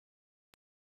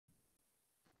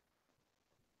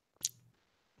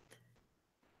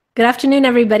Good afternoon,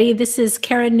 everybody. This is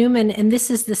Karen Newman, and this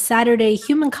is the Saturday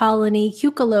Human Colony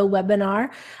Hucolo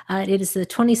webinar. It is the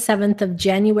 27th of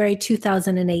January,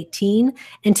 2018.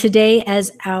 And today,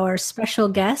 as our special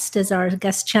guest, as our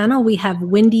guest channel, we have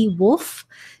Wendy Wolfe.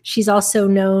 She's also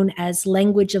known as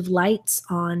Language of Lights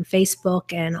on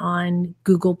Facebook and on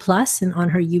Google Plus and on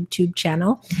her YouTube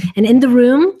channel. And in the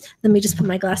room, let me just put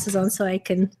my glasses on so I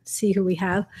can see who we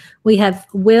have. We have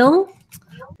Will.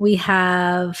 We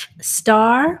have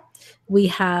Star, we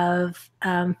have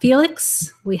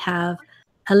Felix, we have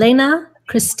Elena,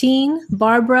 Christine,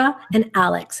 Barbara, and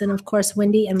Alex, and of course,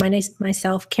 Wendy and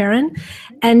myself, Karen.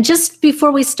 And just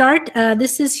before we start,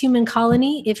 this is Human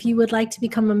Colony. If you would like to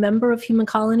become a member of Human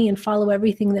Colony and follow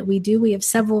everything that we do, we have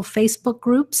several Facebook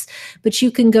groups, but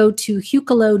you can go to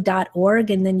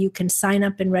hucolo.org and then you can sign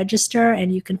up and register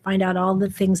and you can find out all the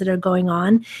things that are going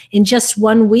on. In just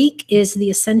 1 week is the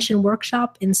Ascension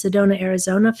Workshop in Sedona,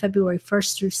 Arizona, February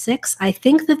 1st through 6th. I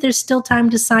think that there's still time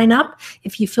to sign up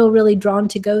if you feel really drawn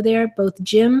to go there. Both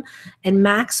Jim and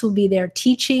Max will be there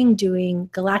teaching, doing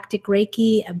Galactic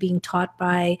Reiki, being taught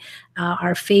by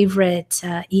our favorite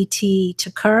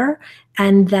𝗖𝗢𝗡𝗧𝗡𝗡𝗧.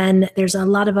 And then there's a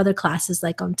lot of other classes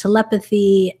like on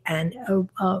telepathy and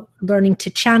learning to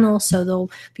channel. So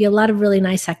there'll be a lot of really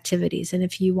nice activities. And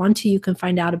if you want to, you can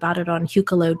find out about it on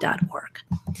hucolo.org.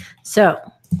 So,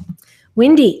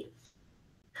 Wendy,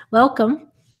 welcome.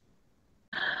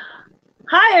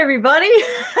 Hi, everybody.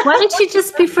 Why don't you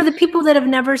just be, for the people that have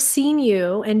never seen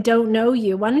you and don't know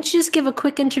you, why don't you just give a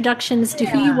quick introduction as to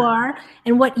who you are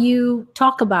and what you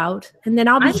talk about? And then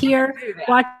I'll be here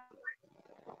watching.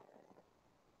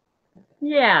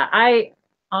 Yeah, I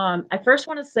first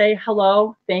want to say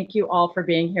hello. Thank you all for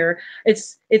being here.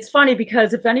 It's funny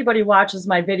because if anybody watches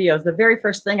my videos, the very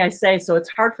first thing I say, so it's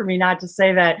hard for me not to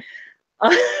say that.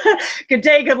 Good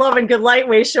day, good love, and good light,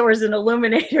 way showers and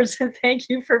illuminators, and thank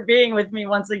you for being with me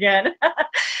once again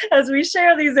as we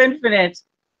share these infinite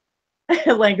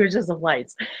languages of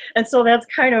lights. And so that's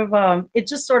kind of, it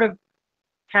just sort of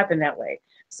happened that way.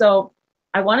 So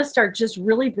I want to start just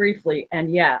really briefly,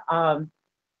 and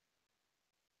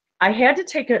I had to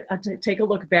take a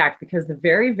look back because the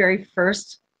very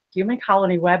first Human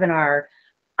Colony webinar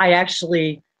I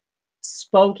actually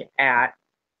spoke at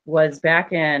was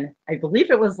back in, I believe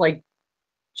it was like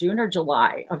June or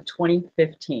July of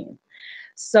 2015.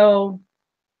 So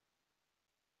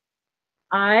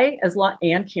I,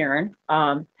 and Karen,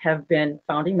 have been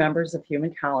founding members of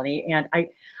Human Colony. And I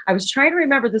was trying to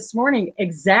remember this morning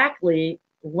exactly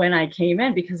when I came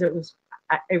in because it was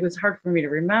hard for me to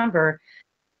remember.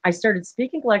 I started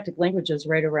speaking galactic languages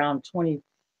right around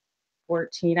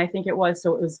 2014, I think it was.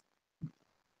 So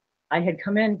I had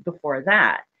come in before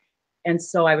that. And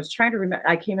so I was trying to remember,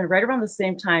 I came in right around the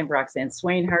same time Roxanne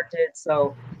Swainhart did.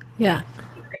 So yeah,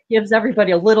 it gives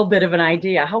everybody a little bit of an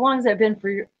idea. How long has that been for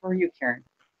you, Karen?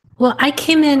 Well, I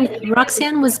came in,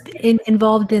 Roxanne was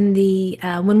involved in the,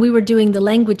 when we were doing the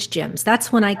language gyms.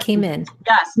 That's when I came in.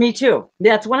 Yes, me too.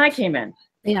 That's when I came in.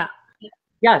 Yeah.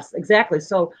 Yes, exactly.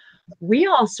 So we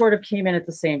all sort of came in at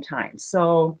the same time.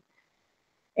 So,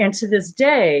 and to this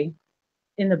day,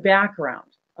 in the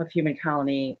background of Human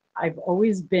Colony, I've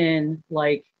always been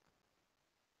like,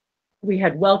 we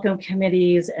had welcome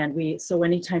committees, and so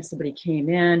anytime somebody came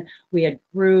in, we had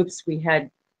groups, we had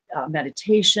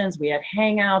meditations, we had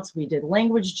hangouts, we did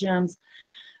language gyms,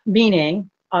 meaning,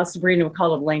 Sabrina would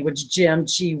call it language gym,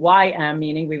 GYM,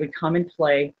 meaning we would come and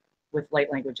play with light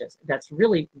languages. That's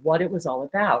really what it was all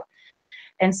about.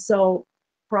 And so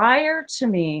prior to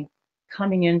me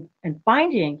coming in and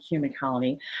finding Human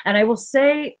Colony, and I will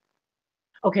say,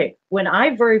 okay, when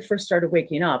I very first started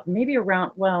waking up, maybe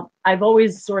around, well, I've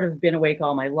always sort of been awake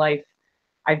all my life.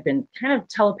 I've been kind of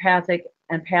telepathic,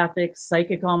 empathic,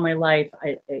 psychic all my life.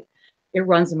 It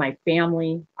runs in my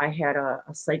family. I had a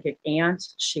psychic aunt.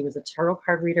 She was a tarot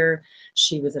card reader.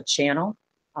 She was a channel.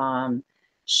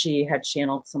 She had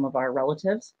channeled some of our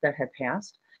relatives that had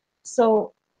passed.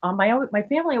 So my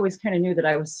family always kind of knew that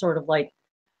I was sort of like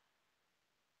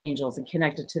angels and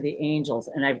connected to the angels,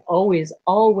 and I've always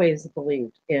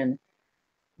believed in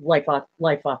life off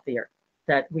the earth,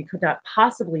 that we could not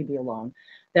possibly be alone,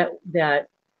 that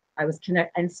I was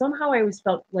connected, and somehow I always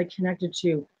felt like connected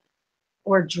to,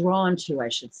 or drawn to, I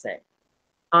should say,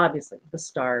 obviously the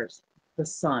stars, the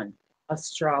sun,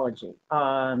 astrology,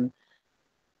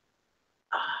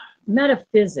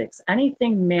 metaphysics,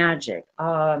 anything magic,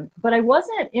 but I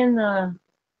wasn't in the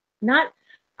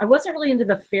I wasn't really into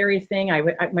the fairy thing.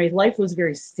 My life was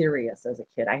very serious as a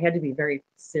kid. I had to be very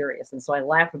serious. And so I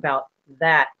laugh about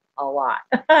that a lot.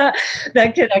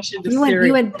 That connection to serious.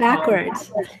 You went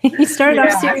backwards. You started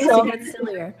off serious and got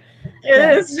sillier.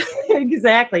 It is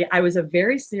exactly. I was a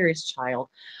very serious child.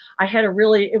 I had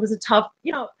it was a tough,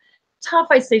 tough,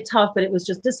 I say tough, but it was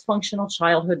just dysfunctional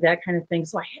childhood, that kind of thing.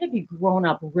 So I had to be grown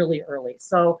up really early.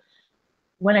 So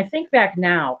when I think back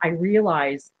now, I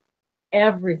realize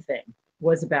everything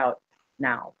was about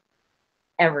now.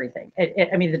 Everything.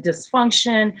 I mean, the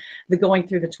dysfunction, the going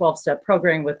through the 12-step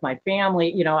program with my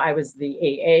family. I was the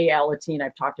AA Alateen.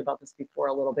 I've talked about this before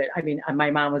a little bit. I mean, my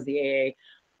mom was the AA.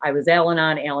 I was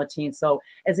Al-Anon, Alateen. So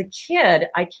as a kid,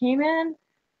 I came in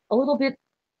a little bit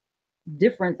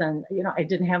different than, I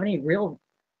didn't have any real,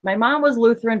 my mom was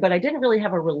Lutheran, but I didn't really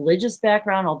have a religious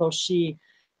background, although she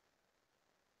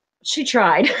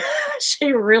tried.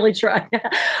 She really tried.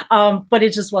 But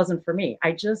it just wasn't for me.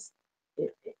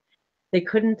 They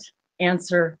couldn't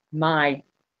answer my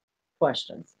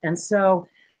questions. And so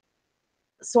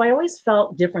I always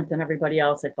felt different than everybody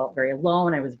else. I felt very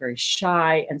alone. I was very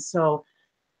shy. And so,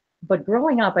 but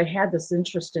growing up, I had this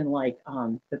interest in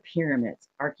the pyramids,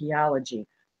 archaeology,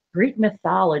 Greek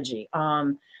mythology,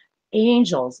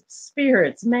 angels,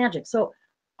 spirits, magic. So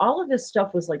all of this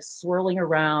stuff was like swirling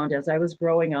around as I was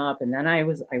growing up. And then I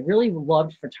really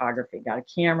loved photography, got a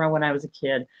camera when I was a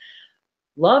kid,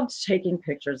 loved taking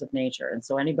pictures of nature. And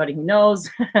so anybody who knows,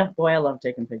 boy, I love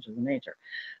taking pictures of nature.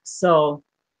 So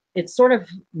it sort of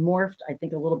morphed, I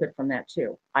think, a little bit from that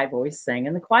too. I've always sang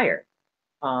in the choir.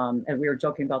 And we were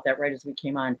joking about that right as we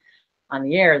came on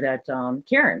the air, that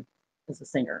Karen is a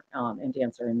singer and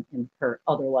dancer in her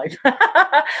other life.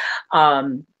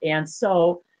 And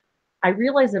so I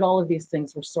realized that all of these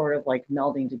things were sort of like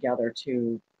melding together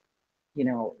to,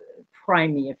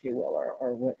 prime me, if you will,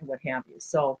 or what have you.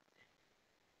 So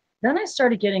then I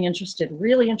started getting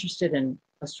really interested in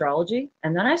astrology.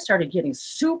 And then I started getting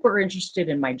super interested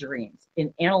in my dreams,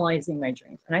 in analyzing my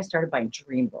dreams. And I started buying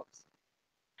dream books.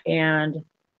 And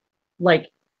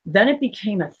then it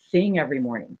became a thing every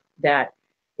morning that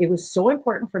it was so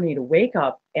important for me to wake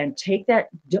up and take that,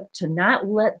 to not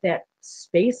let that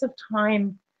space of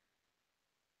time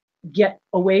get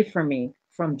away from me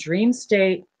from dream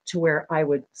state to where I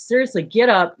would seriously get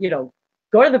up,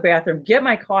 go to the bathroom, get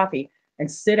my coffee,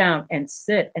 and sit down and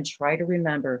try to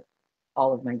remember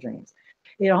all of my dreams.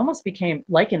 It almost became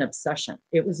like an obsession.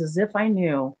 It was as if I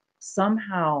knew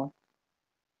somehow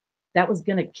that was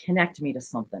going to connect me to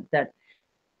something, that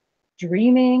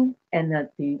dreaming and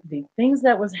that the things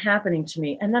that was happening to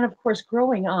me. And then, of course,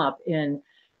 growing up in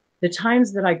the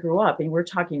times that I grew up, and we're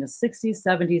talking the 60s,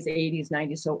 70s, 80s,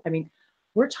 90s. So, I mean,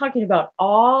 we're talking about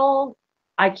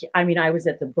I was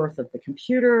at the birth of the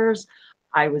computers.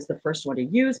 I was the first one to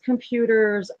use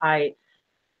computers.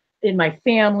 In my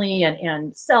family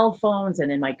and cell phones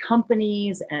and in my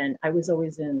companies, and I was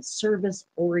always in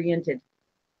service-oriented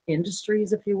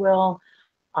industries, if you will,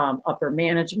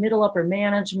 middle upper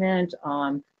management,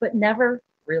 but never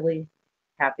really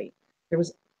happy. There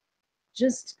was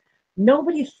just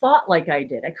nobody thought like I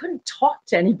did. I couldn't talk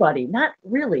to anybody, not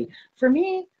really. For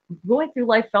me, going through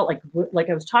life felt like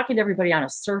I was talking to everybody on a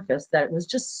surface that was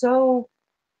just so,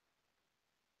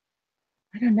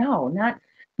 I don't know, not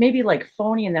maybe like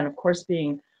phony. And then, of course,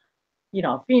 being,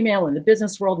 female in the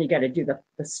business world, and you got to do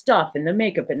the stuff and the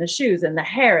makeup and the shoes and the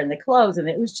hair and the clothes. And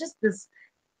it was just this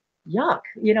yuck,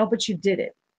 but you did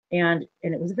it. And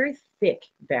it was very thick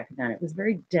back then. It was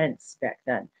very dense back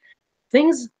then.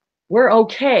 Things were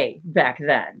okay back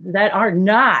then that are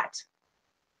not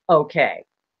okay.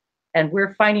 And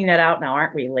we're finding that out now,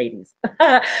 aren't we, ladies?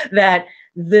 That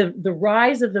the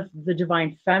rise of the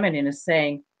divine feminine is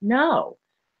saying, no,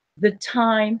 the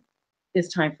time is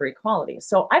time for equality.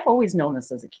 So I've always known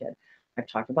this as a kid. I've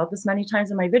talked about this many times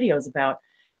in my videos about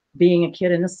being a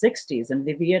kid in the 60s and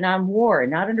the Vietnam War and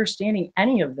not understanding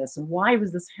any of this and why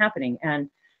was this happening,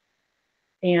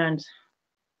 and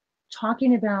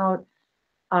talking about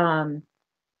then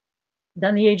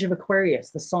the age of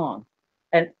Aquarius, the song.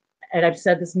 And I've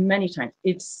said this many times,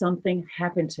 it's something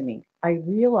happened to me. I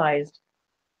realized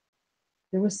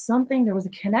there was a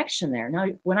connection there. Now,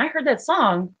 when I heard that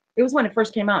song, it was when it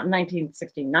first came out in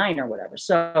 1969 or whatever.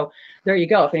 So there you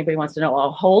go. If anybody wants to know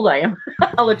how old I am,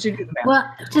 I'll let you do the math. Well,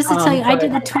 just to tell you, I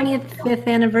did the 25th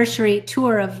anniversary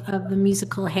tour of the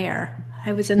musical Hair.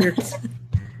 I was in that.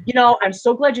 I'm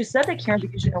so glad you said that, Karen,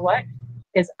 because you know what?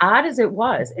 As odd as it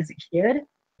was, as a kid,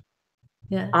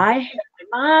 yeah, I had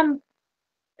my mom,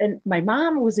 and my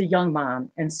mom was a young mom.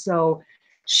 And so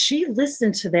she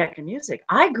listened to that kind of music.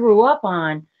 I grew up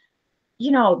on,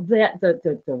 that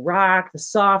the rock, the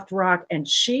soft rock, and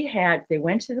they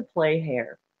went to the play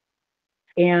Hair.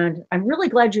 And I'm really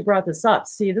glad you brought this up.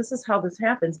 See, this is how this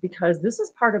happens, because this is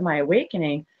part of my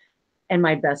awakening, and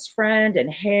my best friend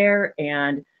and Hair.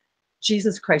 And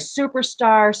Jesus Christ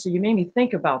Superstar. So you made me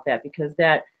think about that, because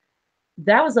that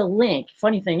was a link.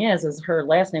 Funny thing is her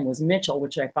last name was Mitchell,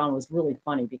 which I found was really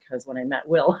funny, because when I met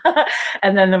Will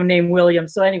and then the name William.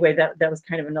 So anyway, that was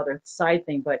kind of another side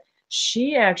thing. But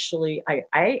she actually,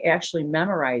 I actually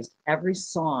memorized every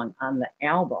song on the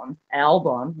album,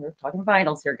 we're talking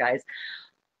vinyls here, guys,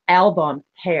 album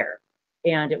Hair.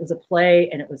 And it was a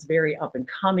play, and it was very up and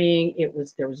coming.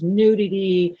 There was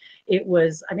nudity. It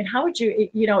was, I mean, how would you,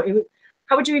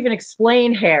 how would you even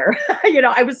explain Hair?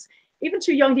 I was even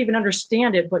too young to even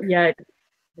understand it, but yet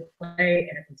the play,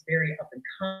 and it was very up and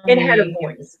coming. It had a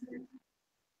voice.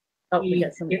 Oh, we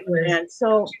got some. It was, and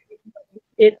so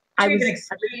I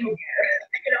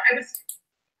was.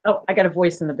 Oh, I got a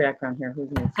voice in the background here. Who's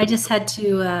next? I just had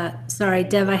to, sorry,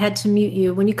 Dev, I had to mute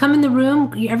you. When you come in the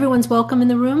room, everyone's welcome in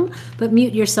the room, but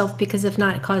mute yourself, because if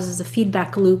not, it causes a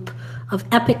feedback loop of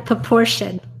epic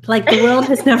proportion, like the world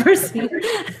has never seen.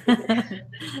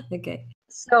 Okay.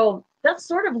 So that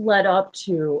sort of led up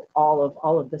to all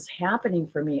of this happening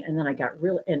for me. And then I got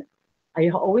really, and I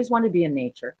always wanted to be in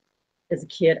nature. As a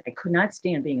kid, I could not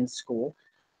stand being in school.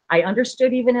 I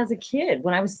understood even as a kid.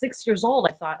 When I was 6 years old,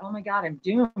 I thought, oh my God, I'm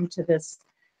doomed to this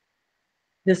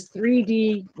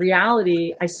 3D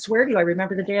reality. I swear to you, I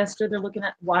remember the day I stood there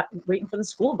waiting for the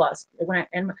school bus.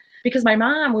 And because my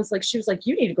mom was like,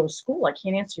 you need to go to school. I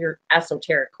can't answer your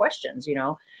esoteric questions,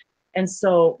 And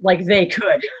so, like, they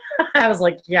could. I was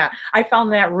like, yeah. I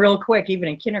found that real quick, even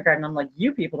in kindergarten. I'm like,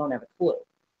 you people don't have a clue.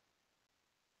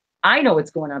 I know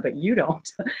what's going on, but you don't.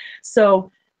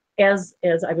 So as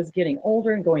I was getting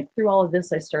older and going through all of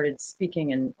this, I started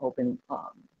speaking in open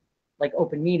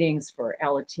meetings for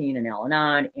Alateen and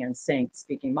Al-Anon, and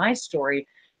speaking my story.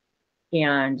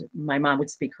 And my mom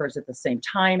would speak hers at the same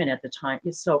time. And at the time,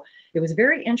 so it was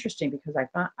very interesting, because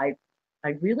I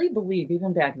really believe,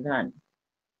 even back then,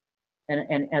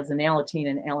 and as an Alateen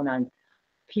and Al-Anon,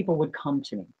 people would come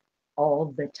to me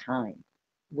all the time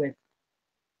with,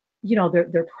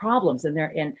 their problems,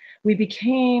 and we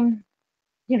became,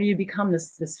 you become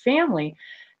this family.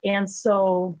 And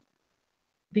so,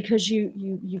 because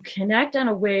you connect on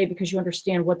a way, because you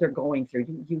understand what they're going through,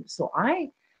 so I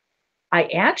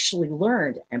actually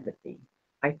learned empathy,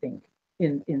 I think,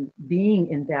 in being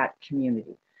in that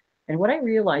community. And what I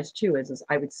realized too is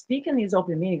I would speak in these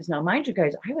open meetings. Now, mind you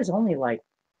guys, I was only like,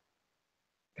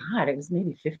 God, it was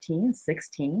maybe 15,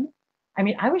 16. I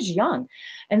mean, I was young.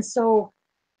 And so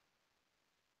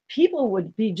people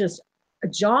would be just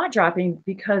jaw dropping,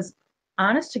 because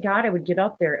honest to God, I would get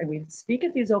up there and we'd speak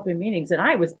at these open meetings, and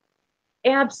I was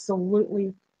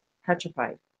absolutely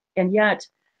petrified. And yet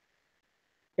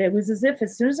it was as if,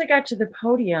 as soon as I got to the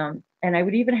podium, and I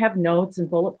would even have notes and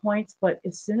bullet points, but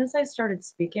as soon as I started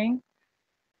speaking,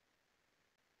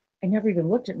 I never even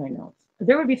looked at my notes.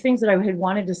 There would be things that I had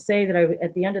wanted to say that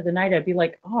at the end of the night, I'd be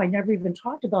like, oh, I never even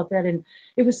talked about that. And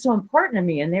it was so important to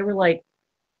me. And they were like,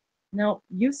 no,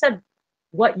 you said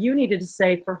what you needed to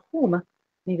say for whom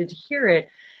needed to hear it.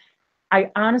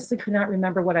 I honestly could not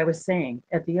remember what I was saying.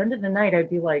 At the end of the night, I'd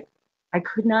be like, I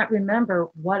could not remember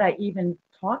what I even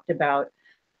talked about.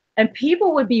 And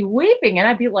people would be weeping, and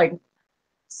I'd be like,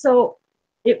 so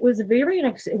it was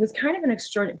it was kind of an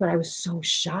extraordinary, but I was so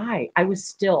shy. I was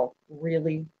still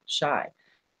really shy.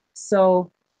 So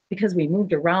because we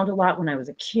moved around a lot when I was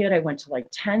a kid, I went to like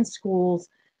 10 schools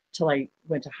till I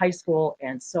went to high school.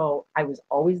 And so I was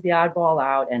always the oddball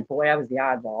out, and boy, I was the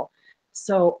oddball.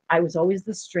 So I was always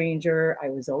the stranger. I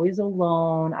was always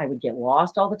alone. I would get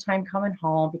lost all the time coming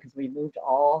home, because we moved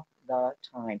all the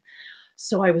time.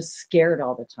 So I was scared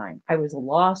all the time. I was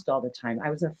lost all the time.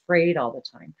 I was afraid all the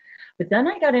time. But then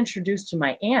I got introduced to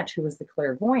my aunt, who was the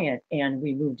clairvoyant, and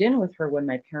we moved in with her when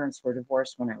my parents were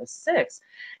divorced when I was 6.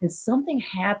 And something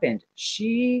happened.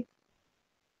 She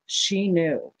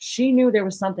knew there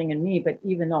was something in me, but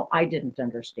even though I didn't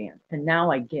understand, and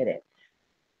now I get it.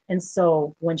 And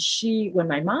so when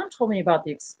my mom told me about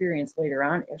the experience later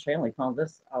on, actually I only found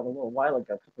this out a little while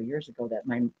ago, a couple of years ago, that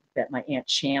my aunt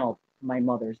channeled my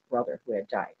mother's brother, who had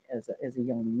died as a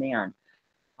young man.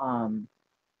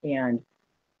 And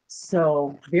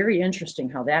so very interesting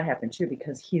how that happened too,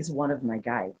 because he's one of my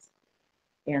guides.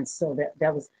 And so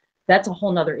that's a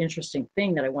whole nother interesting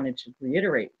thing that I wanted to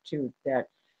reiterate too, that,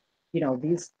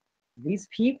 these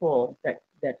people that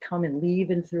come and leave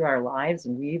in through our lives,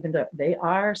 and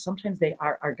sometimes they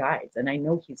are our guides. And I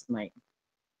know his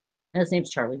name's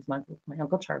Charlie, he's my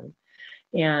Uncle Charlie.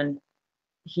 And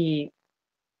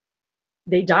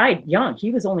they died young.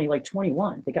 He was only like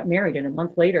 21. They got married, and a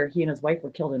month later, he and his wife were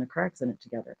killed in a car accident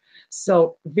together.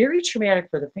 So very traumatic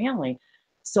for the family.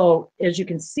 So as you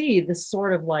can see, this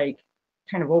sort of like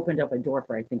kind of opened up a door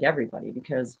for, I think, everybody,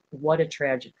 because what a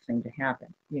tragic thing to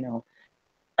happen. You know,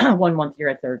 1 month you're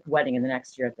at their wedding and the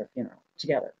next year at their funeral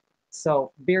together.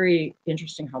 So very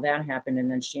interesting how that happened. And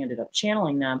then she ended up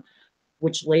channeling them,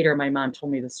 which later my mom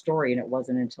told me the story, and it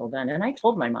wasn't until then. And I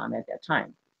told my mom at that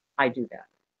time, I do that.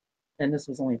 And this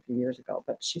was only a few years ago,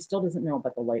 but she still doesn't know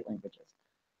about the light languages.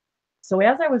 So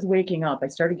as I was waking up, I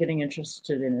started getting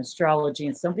interested in astrology,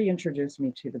 and somebody introduced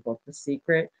me to the book, The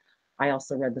Secret. I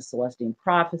also read the Celestine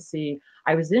Prophecy.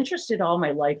 I was interested all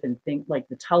my life in things like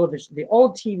the television, the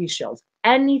old TV shows,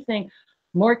 anything,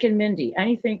 Mork and Mindy,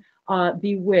 anything,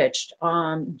 Bewitched,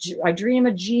 I Dream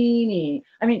a Genie.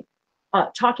 I mean,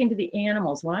 talking to the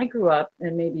animals. When I grew up,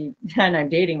 and maybe, and I'm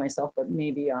dating myself, but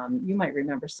maybe you might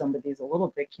remember some of these a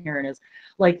little bit, Karen, is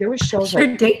like there was shows sure,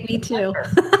 like date me too.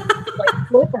 like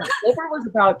Flipper. Flipper was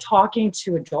about talking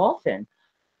to a dolphin.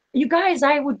 You guys,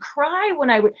 I would cry when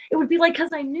it would be like,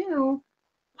 because I knew,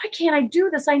 why can't I do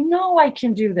this? I know I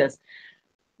can do this.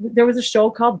 There was a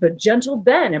show called The Gentle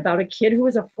Ben about a kid who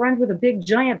was a friend with a big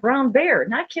giant brown bear.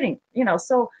 Not kidding, you know,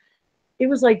 so it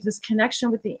was like this connection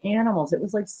with the animals. It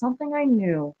was like something I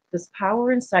knew, this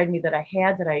power inside me that I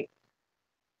had it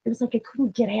was like I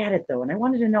couldn't get at it though. And I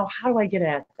wanted to know, how do I get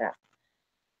at that?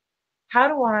 How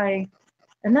do I,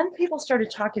 and then people started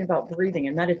talking about breathing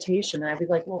and meditation. And I'd be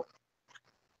like, well,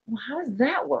 how does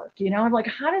that work? You know, I'm like,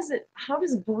 how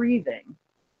does breathing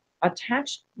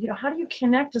attach, you know, how do you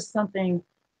connect to something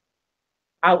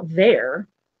out there,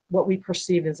 what we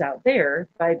perceive as out there,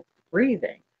 by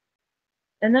breathing?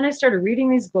 And then I started reading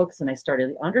these books and I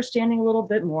started understanding a little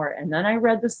bit more. And then I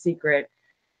read The Secret.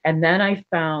 And then I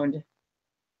found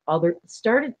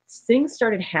things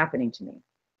started happening to me.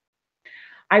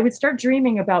 I would start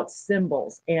dreaming about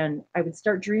symbols, and I would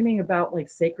start dreaming about like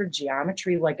sacred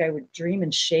geometry. Like I would dream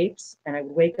in shapes, and I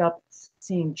would wake up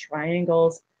seeing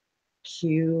triangles,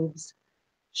 cubes,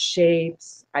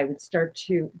 shapes. I would start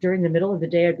to, during the middle of the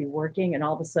day, I'd be working, and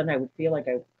all of a sudden I would feel like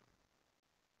I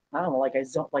don't know,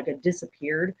 like I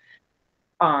disappeared.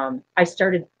 I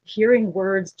started hearing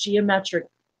words, geometric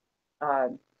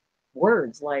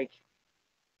words like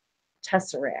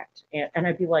tesseract, and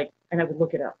I'd be like, and I would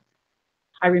look it up.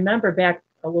 I remember back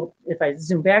a little, if I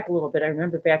zoom back a little bit, I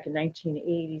remember back in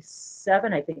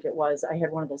 1987, I think it was, I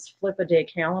had one of those flip-a-day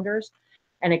calendars,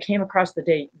 and I came across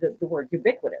the word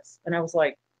ubiquitous. And I was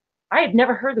like, I had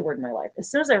never heard the word in my life. As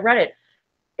soon as I read it,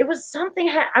 it was something,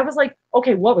 I was like,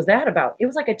 okay, what was that about? It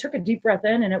was like I took a deep breath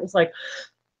in, and it was like,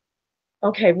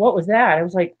 okay, what was that? I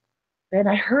was like, and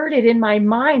I heard it in my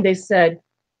mind. They said,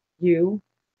 you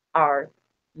are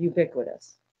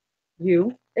ubiquitous.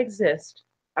 You exist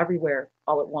everywhere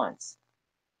all at once.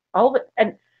 All of it,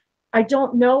 and I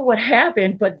don't know what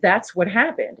happened, but that's what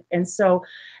happened. And so,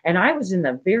 and I was in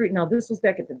now this was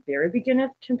back at the very beginning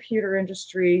of the computer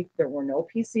industry. There were no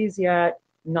PCs yet,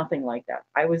 nothing like that.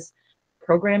 I was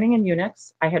programming in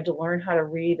Unix. I had to learn how to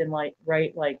read and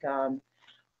write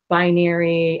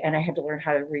binary, and I had to learn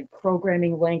how to read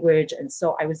programming language. And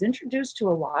so I was introduced to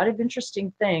a lot of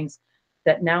interesting things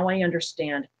that now I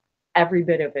understand. Every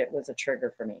bit of it was a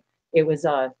trigger for me. It was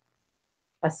a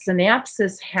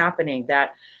synapsis happening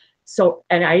that, so,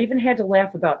 and I even had to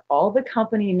laugh about all the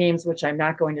company names, which I'm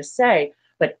not going to say,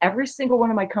 but every single one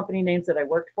of my company names that I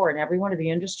worked for in every one of the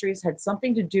industries had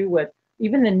something to do with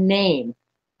even the name.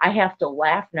 I have to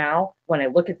laugh now when I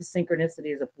look at the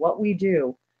synchronicities of what we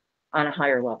do on a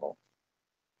higher level,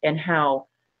 and how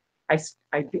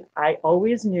I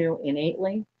always knew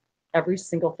innately every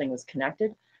single thing was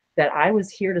connected, that I was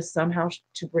here to somehow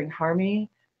to bring harmony.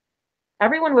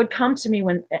 Everyone would come to me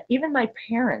when, even my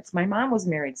parents, my mom was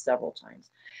married several times,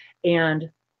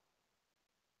 and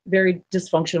very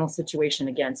dysfunctional situation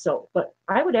again. So, but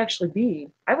I would end up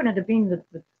being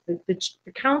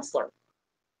the counselor.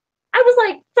 I was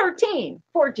like 13,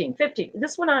 14, 15.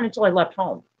 This went on until I left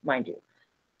home, mind you.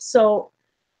 So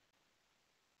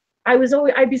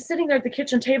I'd be sitting there at the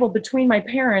kitchen table between my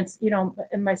parents, you know,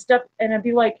 and and I'd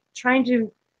be like trying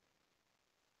to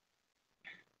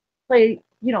play,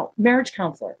 you know, marriage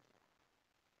counselor.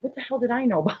 What the hell did I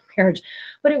know about marriage?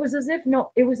 But it was as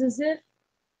if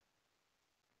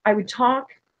I would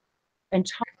talk and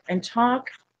talk and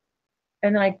talk,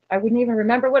 and then I wouldn't even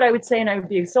remember what I would say, and I would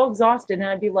be so exhausted, and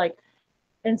I'd be like,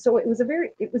 and so it was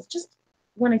just,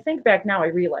 when I think back now, I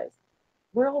realize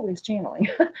we're always channeling.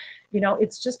 You know,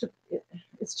 it's just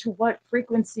it's to what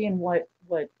frequency and what's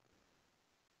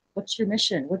your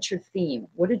mission? What's your theme?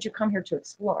 What did you come here to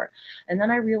explore? And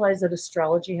then I realized that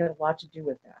astrology had a lot to do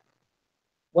with that.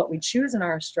 What we choose in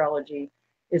our astrology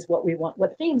is what we want,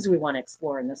 what themes we want to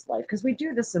explore in this life, because we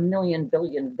do this a million,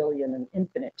 billion, and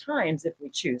infinite times if we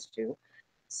choose to.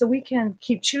 So we can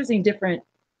keep choosing different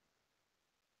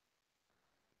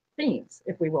themes,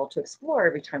 if we will, to explore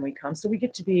every time we come. So we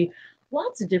get to be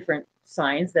lots of different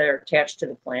signs that are attached to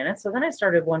the planet. So then I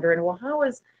started wondering, well, how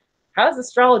is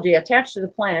astrology attached to the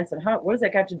planets, and what does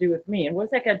that got to do with me, and what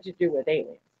does that got to do with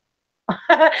aliens?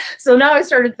 So now I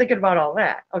started thinking about all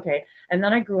that. Okay, and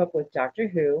then I grew up with Doctor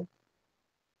Who.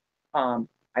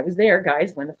 I was there,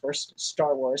 guys, when the first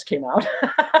Star Wars came out.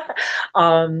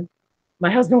 My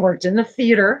husband worked in the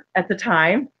theater at the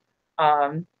time,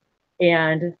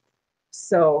 and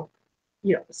so,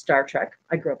 you know, Star Trek.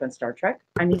 I grew up on Star Trek.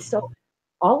 I mean, so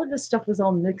all of this stuff was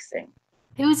all mixing.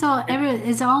 It was all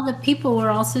the people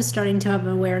were also starting to have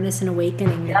awareness and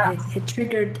awakening. Yes. It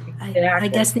triggered, Exactly. I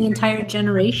guess, the entire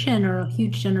generation, or a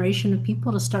huge generation of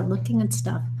people, to start looking at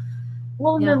stuff.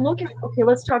 Well, and then look at, okay,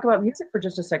 let's talk about music for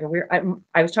just a second.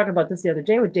 I was talking about this the other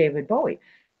day with David Bowie.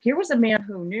 Here was a man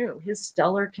who knew his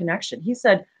stellar connection. He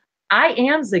said, I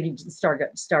am Ziggy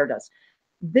Stardust.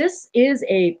 This is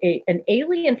an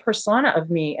alien persona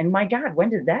of me. And my God, when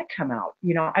did that come out?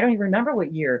 You know, I don't even remember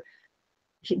what year.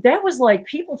 That was like,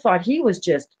 people thought he was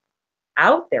just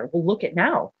out there. Well, look at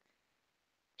now.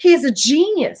 He's a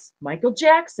genius. Michael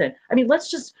Jackson. I mean,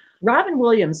 Robin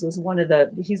Williams was he's one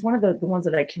of the ones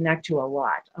that I connect to a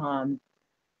lot.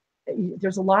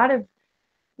 There's a lot of,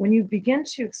 when you begin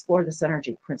to explore this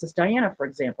energy, Princess Diana, for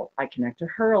example, I connect to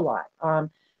her a lot.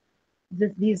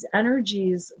 These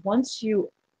energies, and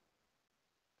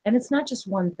it's not just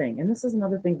one thing, and this is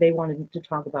another thing they wanted to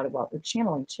talk about the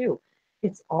channeling too.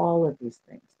 It's all of these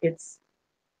things.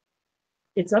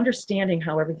 It's understanding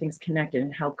how everything's connected,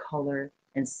 and how color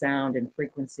and sound and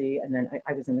frequency. And then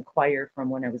I was in the choir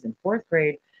from when I was in 4th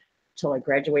grade till I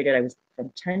graduated. I was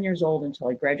from 10 years old until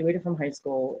I graduated from high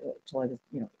school, till I was,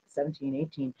 17,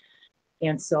 18.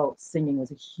 And so singing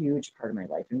was a huge part of my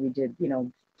life. And we did,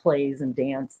 plays and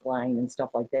dance line and stuff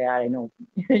like that. I know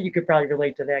you could probably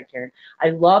relate to that, Karen.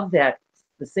 I love that,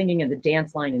 the singing and the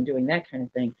dance line and doing that kind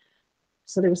of thing.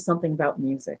 So there was something about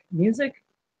music.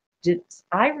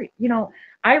 I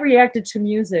reacted to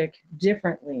music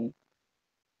differently,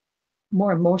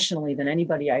 more emotionally than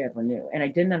anybody I ever knew. And I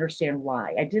didn't understand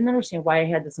why. I didn't understand why I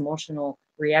had this emotional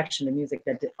reaction to music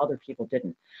that other people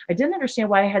didn't. I didn't understand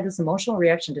why I had this emotional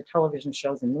reaction to television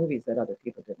shows and movies that other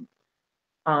people didn't.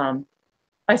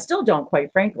 I still don't,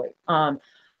 quite frankly.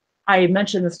 I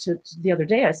mentioned this the other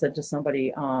day. I said to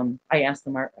somebody, I asked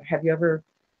them, I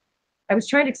was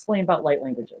trying to explain about light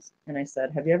languages. And I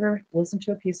said, have you ever listened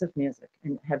to a piece of music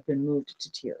and have been moved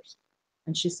to tears?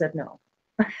 And she said, no.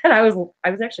 And I was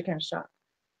actually kind of shocked.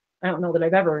 I don't know that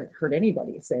I've ever heard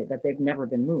anybody say that they've never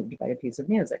been moved by a piece of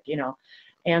music,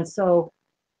 And so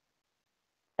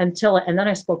and then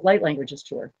I spoke light languages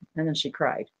to her, and then she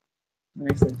cried. And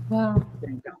I said, wow,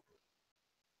 there you go.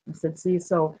 I said, see,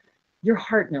 so your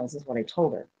heart knows, is what I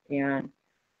told her. And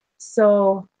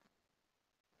so,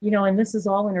 and this is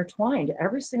all intertwined.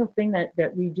 Every single thing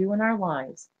that we do in our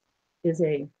lives is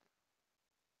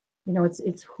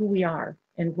it's who we are,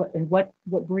 and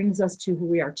what brings us to who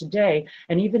we are today.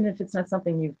 And even if it's not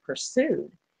something you've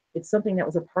pursued, it's something that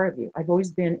was a part of you. I've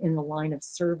always been in the line of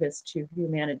service to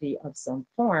humanity of some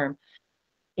form,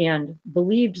 and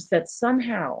believed that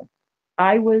somehow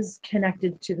I was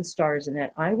connected to the stars, and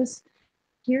that I was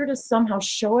here to somehow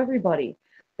show everybody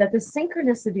that the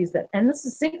synchronicities and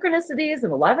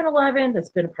 11/11, that's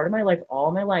been a part of my life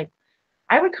all my life.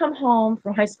 I would come home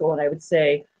from high school and I would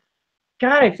say,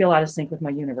 God, I feel out of sync with my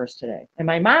universe today. And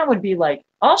my mom would be like,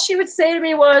 all she would say to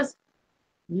me was,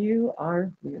 you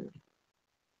are weird.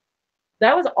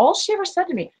 That was all she ever said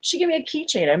to me. She gave me a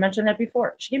keychain. I mentioned that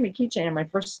before. She gave me a keychain and my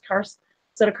first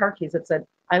set of car keys that said,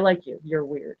 I like you. You're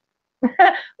weird.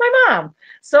 My mom.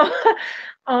 So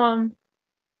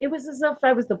it was as if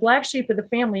I was the black sheep of the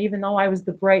family, even though I was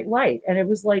the bright light. And it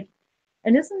was like,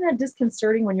 and isn't that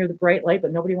disconcerting when you're the bright light,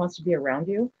 but nobody wants to be around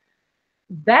you?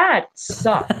 That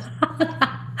sucked.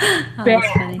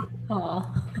 Bad.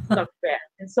 Sucked bad.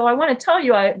 And so I want to tell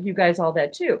you guys all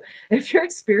that too. If you're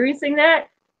experiencing that,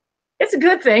 it's a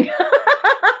good thing.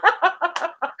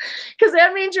 Because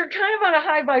that means you're kind of on a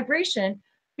high vibration,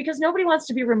 because nobody wants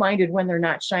to be reminded when they're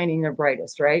not shining their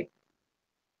brightest, right?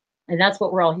 And that's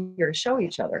what we're all here to show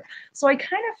each other. So I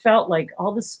kind of felt like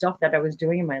all the stuff that I was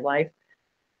doing in my life,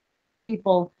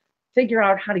 people figure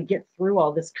out how to get through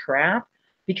all this crap,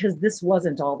 because this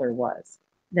wasn't all there was.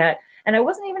 And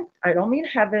I don't mean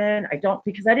heaven,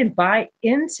 because I didn't buy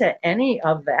into any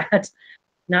of that,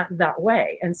 not that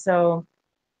way. And so,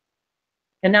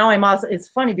 and now I'm also, it's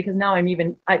funny because now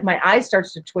my eye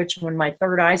starts to twitch when my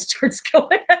third eye starts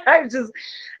going.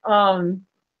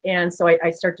 And so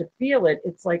I start to feel it.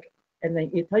 It's like, and then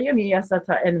𝗖𝗢𗕗𝗓𝗓, yes, that's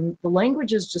how, and the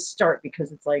languages just start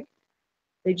because it's like,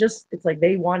 it's like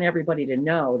they want everybody to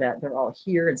know that they're all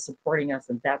here and supporting us,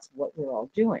 and that's what we're all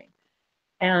doing.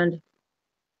 And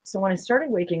so when I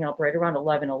started waking up right around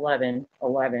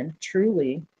 11/11/11,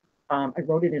 truly, I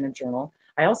wrote it in a journal.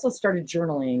 I also started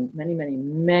journaling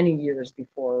many years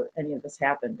before any of this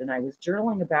happened. And I was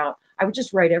journaling about, I would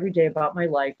just write every day about my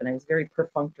life, and I was very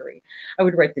perfunctory. I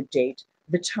would write the date,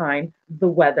 the time, the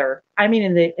weather. I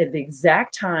mean, at the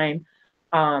exact time.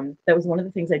 That was one of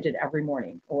the things I did every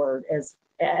morning, or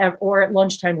at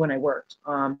lunchtime when I worked.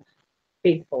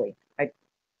 Faithfully, I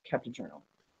kept a journal.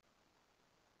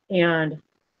 And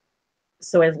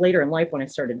so as later in life, when I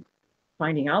started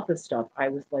finding out this stuff, I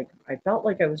was like, I felt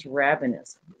like I was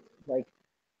ravenous, like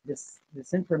this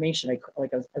information. I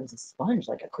was a sponge,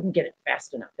 like I couldn't get it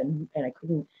fast enough, and I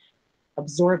couldn't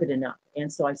absorb it enough.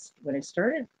 And so when I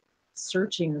started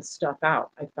searching this stuff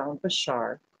out, I found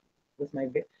Bashar with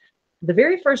the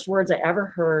very first words I ever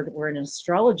heard were in an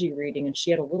astrology reading, and she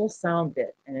had a little sound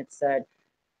bit, and it said,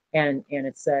 and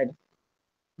it said,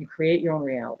 you create your own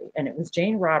reality. And it was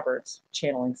Jane Roberts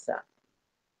channeling Seth.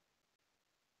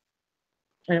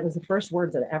 And it was the first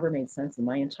words that ever made sense in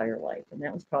my entire life. And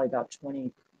that was probably about I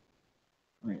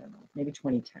don't know, maybe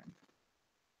 2010.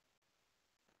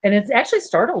 And it's actually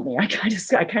startled me. I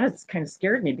kind of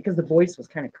scared me because the voice was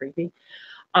kind of creepy.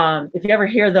 If you ever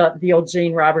hear the old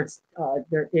Jane Roberts,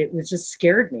 it was just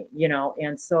scared me, you know.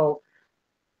 And so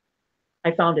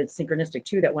I found it synchronistic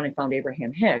too that when I found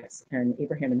Abraham Hicks and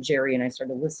Abraham and Jerry, and I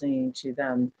started listening to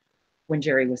them when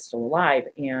Jerry was still alive,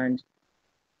 and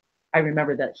I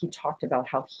remember that he talked about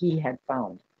how he had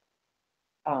found,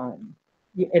 and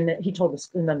that he told us,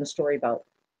 and then the story about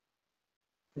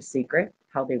the secret,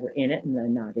 how they were in it and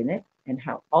then not in it, and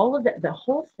how all of that, the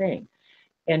whole thing,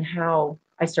 and how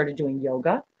I started doing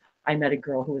yoga. I met a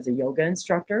girl who was a yoga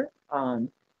instructor.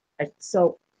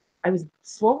 So I was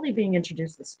slowly being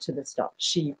introduced to this stuff.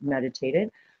 She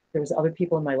meditated. There was other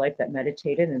people in my life that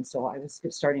meditated, and so I was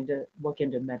starting to look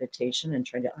into meditation and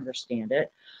trying to understand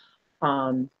it.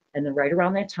 And then right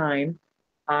around that time,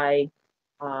 I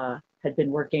had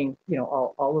been working, you know,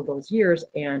 all of those years,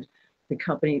 and the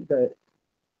company, the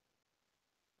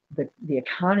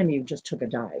economy just took a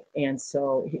dive, and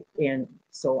so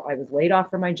I was laid off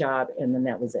from my job, and then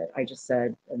that was it. I just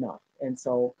said enough, and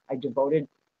so I devoted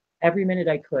every minute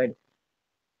I could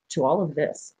to all of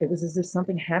this. It was as if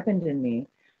something happened in me,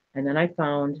 and then I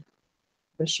found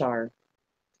Bashar,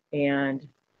 and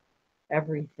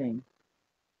everything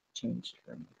changed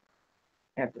for me.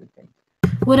 Everything.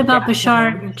 What about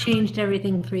Bashar changed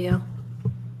everything for you?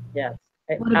 Yes.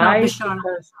 What about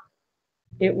Bashar?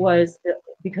 It was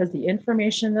because the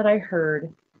information that I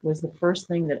heard was the first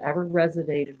thing that ever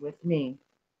resonated with me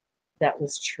that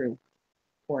was true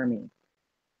for me.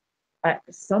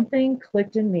 Something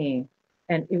clicked in me,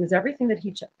 and it was everything that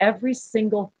every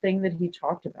single thing that he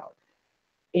talked about.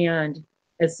 And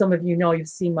as some of you know, you've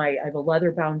seen I have a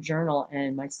leather bound journal,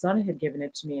 and my son had given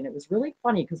it to me. And it was really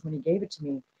funny because when he gave it to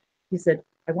me, he said,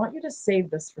 I want you to save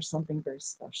this for something very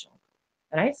special.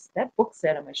 And that book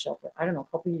sat on my shelf for, I don't know,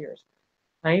 a couple of years.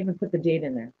 I even put the date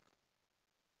in there.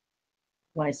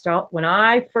 When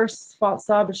I first saw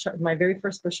Bashar, my very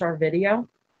first Bashar video,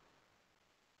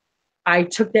 I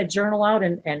took that journal out,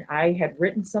 and I had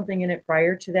written something in it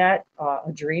prior to that,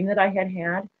 a dream that I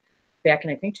had back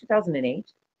in, I think,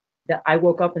 2008, that I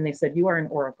woke up and they said, you are an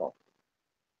oracle.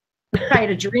 I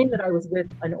had a dream that I was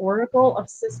with an oracle of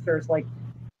sisters, like,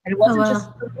 and it wasn't just,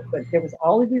 but there was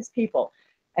all of these people.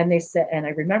 And they said, and I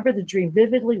remember the dream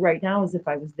vividly right now as if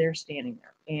I was there standing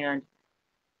there. And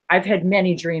I've had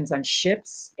many dreams on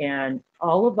ships, and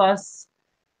all of us,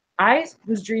 I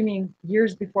was dreaming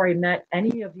years before I met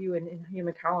any of you in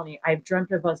Human Colony. I've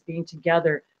dreamt of us being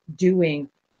together doing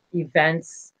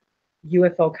events,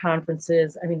 UFO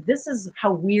conferences. I mean, this is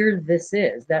how weird this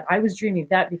is, that I was dreaming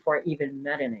that before I even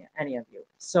met any of you.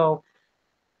 So,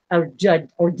 or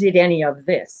did any of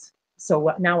this.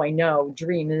 So now I know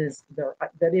dream is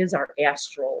that is our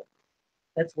astral.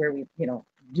 That's where we, you know,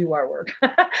 do our work.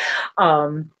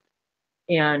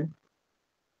 And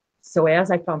so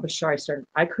as I found Bashar,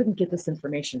 I couldn't get this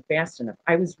information fast enough.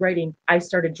 I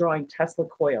started drawing Tesla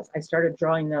coils. I started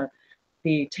drawing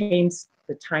the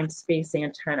time-space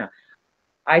antenna.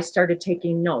 I started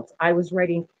taking notes. I was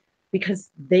writing because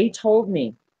they told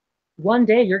me, one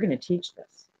day you're going to teach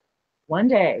this. One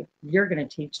day you're going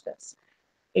to teach this.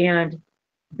 And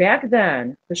back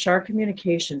then, Bashar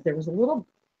Communications, there was a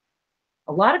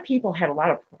lot of people had a lot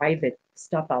of private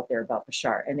stuff out there about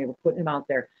Bashar, and they were putting him out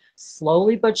there.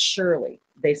 Slowly but surely,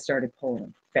 they started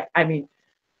pulling him. I mean,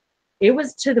 It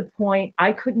was to the point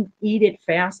I couldn't eat it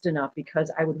fast enough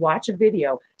because I would watch a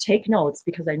video, take notes,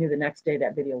 because I knew the next day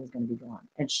that video was going to be gone.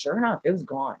 And sure enough, it was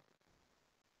gone.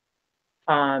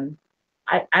 I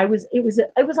was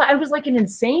like an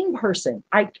insane person.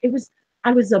 I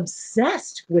was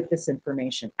obsessed with this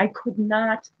information. I could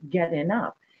not get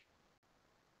enough.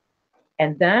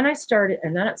 And then I started,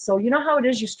 so you know how it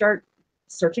is, you start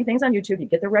searching things on YouTube, you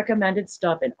get the recommended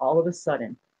stuff, and all of a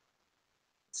sudden,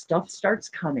 stuff starts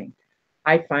coming.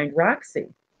 I find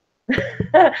Roxy.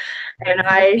 And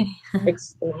I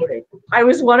exploded. I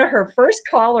was one of her first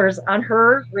callers on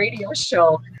her radio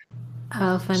show.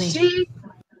 Oh, funny.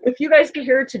 If you guys could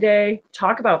hear her today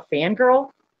talk about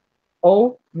fangirl,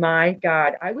 oh my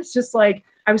God. I was just like,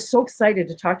 I was so excited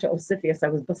to talk to Osifius. I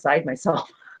was beside myself.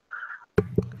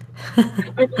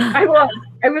 I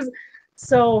was,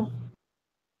 so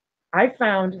I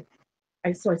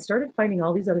started finding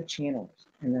all these other channels.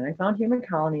 And then I found Human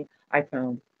Colony. I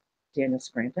found Daniel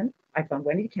Scranton. I found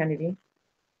Wendy Kennedy,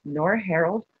 Nora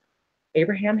Harold,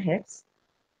 Abraham Hicks,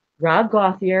 Rob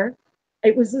Gauthier.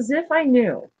 It was as if I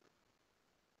knew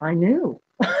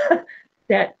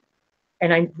that,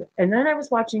 and then I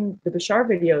was watching the Bashar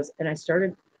videos, and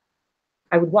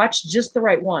I would watch just the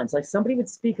right ones. Like somebody would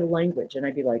speak a language, and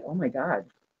I'd be like, oh my God.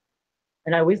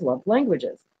 And I always loved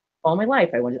languages. All my life,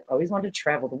 I always wanted to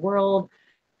travel the world,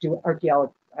 do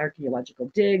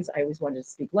archaeological digs. I always wanted to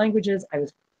speak languages.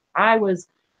 I was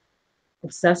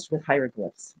obsessed with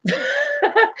hieroglyphs.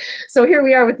 So here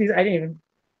we are with these. I didn't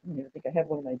even think I had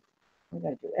one of my. What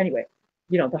did I do? Anyway,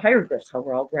 you know, the hieroglyphs, how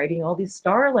we're all writing all these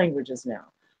star languages now.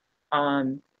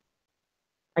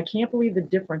 I can't believe the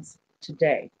difference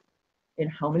today in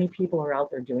how many people are out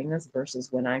there doing this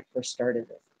versus when I first started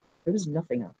this. There was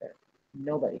nothing out there.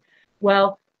 Nobody.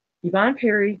 Well, Yvonne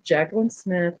Perry, Jacqueline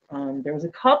Smith, there was a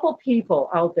couple people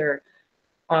out there.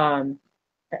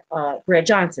 Brad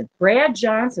Johnson. Brad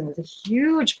Johnson was a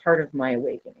huge part of my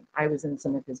awakening. I was in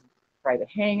some of his private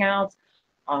hangouts.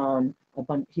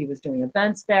 He was doing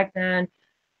events back then.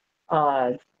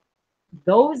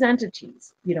 Those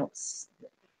entities, you know,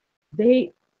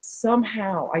 they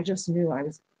somehow, I just knew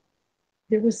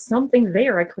there was something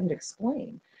there I couldn't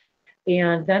explain.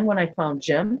 And then when I found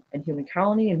Jim and Human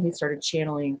Colony, and he started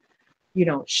channeling, you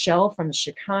know, Shell from the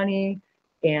Shikani,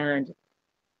 and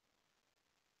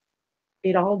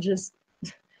it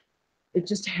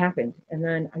just happened. And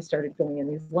then I started going in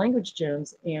these language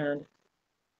gyms, and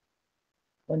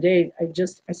one day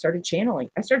I started channeling.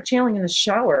 I started channeling in the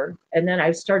shower, and then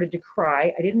I started to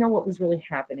cry. I didn't know what was really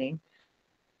happening.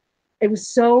 It was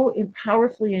so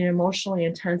powerfully and emotionally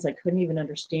intense, I couldn't even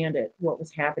understand it, what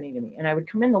was happening to me. And I would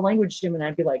come in the language gym, and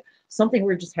I'd be like, something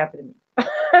weird just happened to me.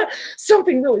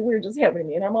 Something really weird just happened to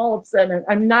me. And I'm all upset. And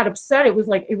I'm not upset. It was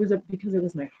like, because it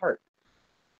was my heart.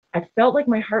 I felt like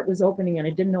my heart was opening, and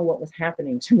I didn't know what was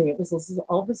happening to me. It was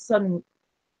all of a sudden,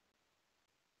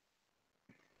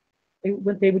 they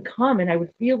would come, and I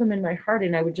would feel them in my heart,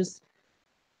 and I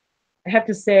have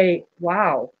to say,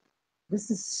 wow,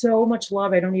 this is so much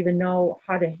love. I don't even know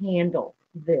how to handle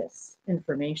this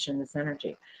information, this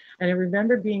energy. And I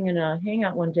remember being in a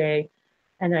hangout one day,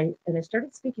 and I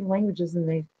started speaking languages, and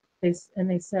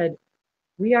they said,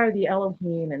 we are the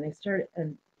Elohim, and they started,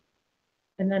 and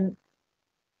then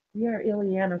we are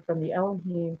Ileana from the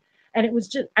Elohim. And it was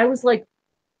just, I was like,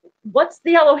 what's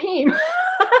the Elohim?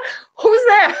 Who's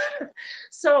that?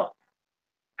 So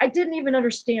I didn't even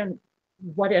understand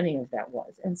what any of that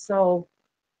was. And so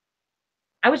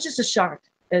I was just as shocked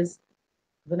as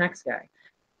the next guy.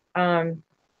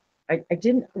 I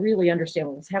didn't really understand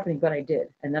what was happening, but I did.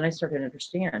 And then I started to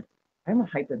understand, I'm a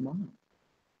hybrid mom.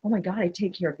 Oh my God, I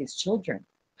take care of these children.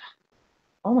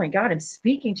 Oh my God, I'm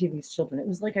speaking to these children. It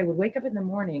was like I would wake up in the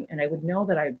morning, and I would know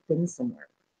that I've been somewhere.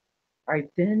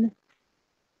 I've been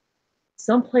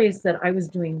someplace that I was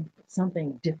doing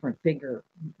something different, bigger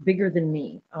than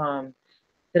me.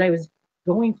 That I was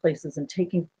going places and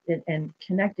taking and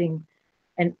connecting,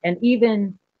 and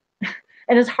even,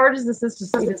 and as hard as this is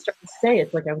to even start to say,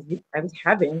 it's like I was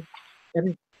having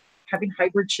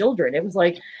hybrid children. It was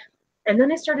like, and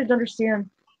then I started to understand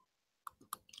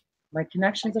my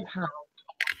connections of how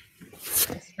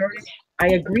I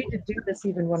agreed to do this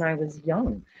even when I was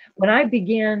young. When I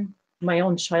began my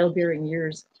own childbearing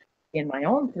years in my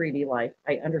own 3D life,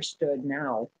 I understood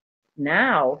now.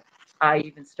 Now I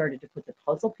even started to put the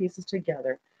puzzle pieces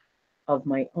together of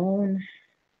my own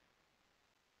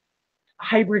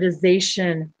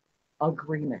hybridization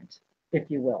agreement, if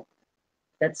you will,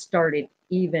 that started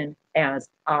even as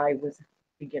I was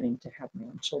beginning to have my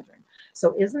own children.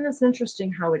 So isn't this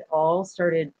interesting how it all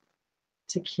started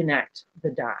to connect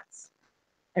the dots?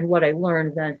 And what I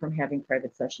learned then from having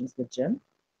private sessions with Jim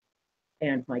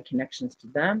and my connections to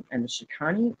them and the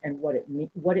Shikani and what it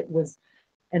was,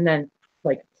 and then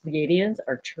like Pleiadians,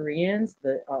 Arcturians,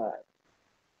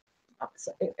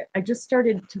 so I just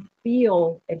started to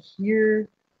feel and hear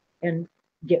and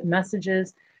get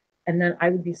messages. And then I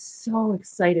would be so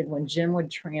excited when Jim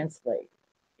would translate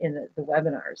in the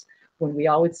webinars, when we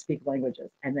all would speak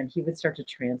languages, and then he would start to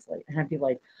translate. And I'd be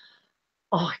like,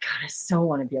 oh my God, I so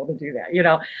want to be able to do that. You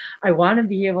know, I want to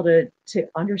be able to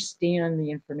understand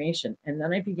the information. And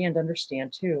then I began to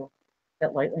understand too,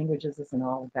 that light languages isn't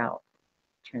all about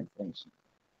translation.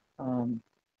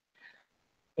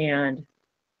 And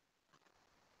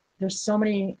there's so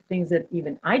many things that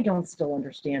even I don't still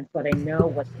understand, but I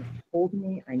know what's told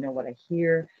me. I know what I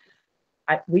hear.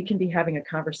 We can be having a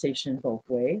conversation both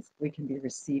ways. We can be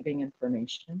receiving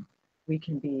information. We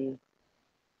can be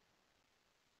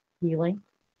healing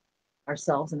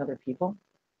ourselves and other people.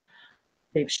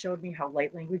 They've showed me how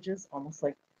light languages almost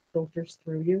like filters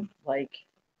through you, like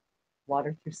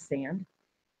water through sand,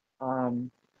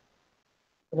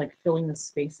 like filling the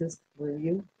spaces through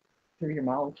you, through your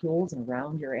molecules and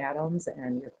around your atoms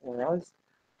and your auras,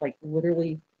 like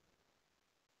literally,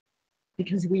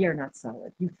 because we are not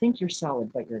solid. You think you're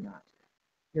solid, but you're not.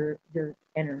 You're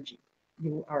energy.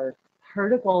 You are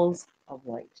particles of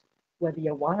light, whether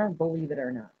you want to believe it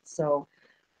or not. So,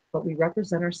 but we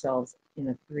represent ourselves in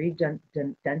a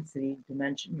three-density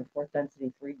dimension, a fourth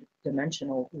density,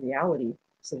 three-dimensional reality,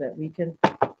 so that we can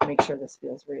make sure this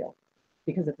feels real.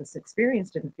 Because if this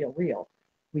experience didn't feel real,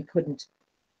 we couldn't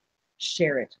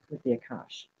share it with the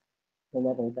Akash, the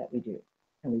level that we do,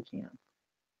 and we can.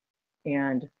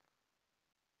 And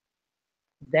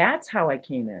that's how I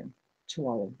came in to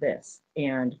all of this.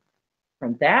 And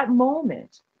from that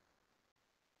moment,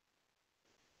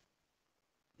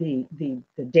 the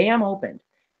dam opened.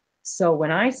 So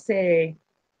when I say,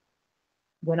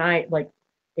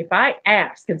 if I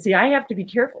ask, and see, I have to be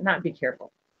careful, not be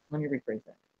careful. Let me rephrase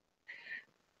that.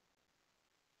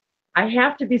 I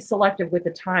have to be selective with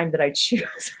the time that I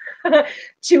choose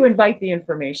to invite the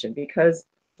information, because,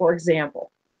 for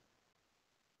example,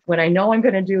 when I know I'm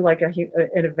going to do like an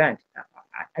event,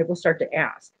 I will start to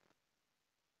ask.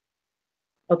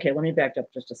 Okay, let me back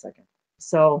up just a second.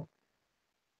 So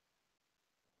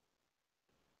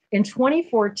in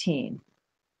 2014,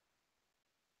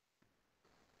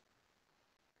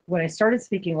 when I started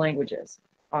speaking languages,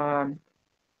 I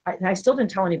still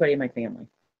didn't tell anybody in my family.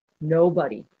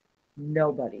 Nobody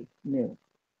knew.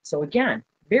 So again,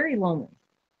 very lonely.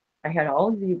 I had all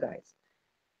of you guys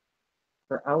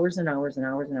for hours and hours and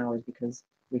hours and hours, because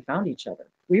we found each other.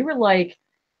 We were like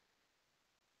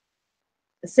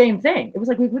the same thing. It was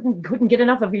like we couldn't get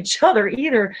enough of each other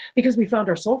either, because we found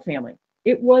our soul family.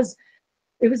 It was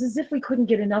as if we couldn't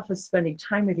get enough of spending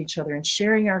time with each other and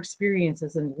sharing our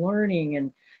experiences and learning.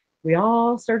 And we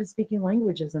all started speaking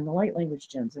languages and the light language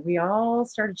gems, and we all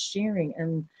started sharing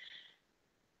and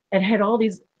had all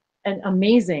these and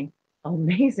amazing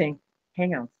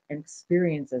hangouts and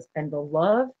experiences. And the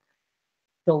love,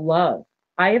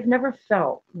 I have never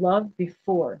felt love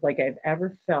before like I've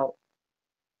ever felt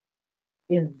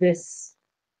in this.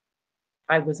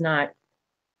 I was not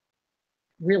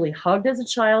really hugged as a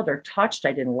child or touched.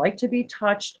 I didn't like to be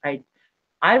touched. I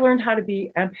learned how to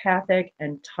be empathic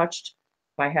and touched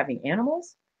by having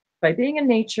animals, by being in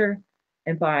nature,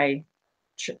 and by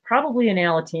probably in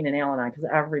Alateen and Al-Anon, because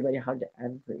everybody hugged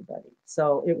everybody.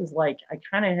 So it was like I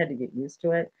kind of had to get used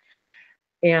to it.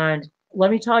 And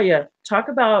let me tell you, talk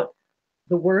about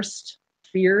the worst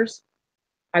fears.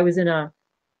 I was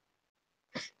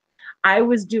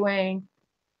doing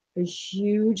a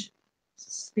huge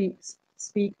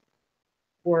speak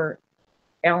for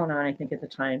Al-Anon, I think at the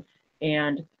time,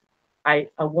 and a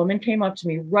woman came up to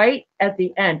me right at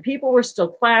the end. People were still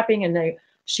clapping, and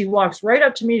she walks right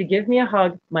up to me to give me a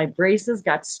hug. My braces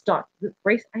got stuck.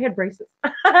 I had braces.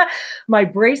 My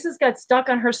braces got stuck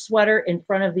on her sweater in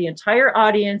front of the entire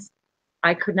audience.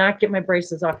 I could not get my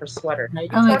braces off her sweater. Now, you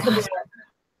talk about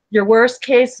your worst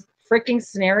case freaking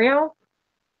scenario.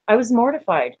 I was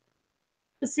mortified.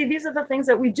 But see, these are the things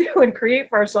that we do and create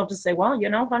for ourselves to say, well, you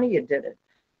know, honey, you did it.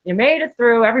 You made it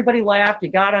through. Everybody laughed. You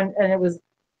got on, and it was,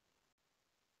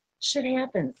 shit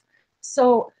happens.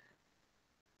 So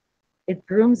it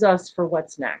grooms us for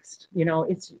what's next. You know,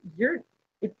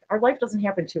 our life doesn't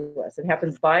happen to us. It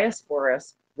happens by us, for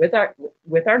us, with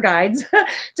our guides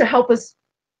to help us,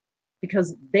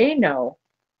 because they know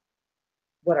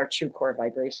what our true core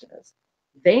vibration is.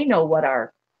 They know what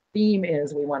our theme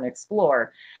is we want to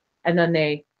explore. And then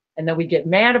we get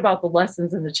mad about the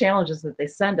lessons and the challenges that they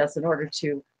send us in order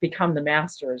to become the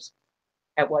masters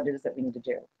at what it is that we need to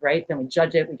do, right? Then we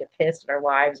judge it, we get pissed at our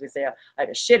lives, we say, I have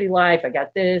a shitty life, I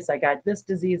got this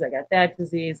disease, I got that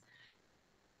disease.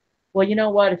 Well, you know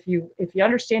what? If you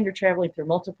understand you're traveling through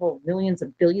multiple millions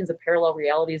and billions of parallel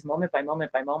realities, moment by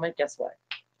moment by moment, guess what?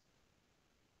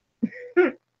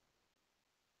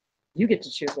 You get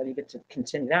to choose whether you get to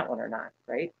continue that one or not,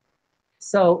 right?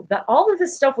 So all of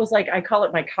this stuff was like, I call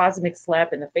it my cosmic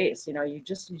slap in the face. You know, you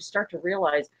start to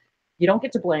realize you don't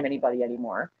get to blame anybody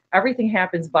anymore. Everything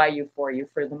happens by you for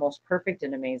the most perfect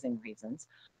and amazing reasons.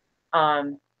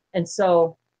 And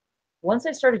so once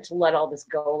I started to let all this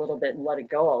go a little bit and let it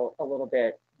go a little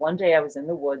bit, one day I was in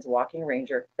the woods walking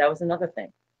Ranger. That was another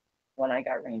thing when I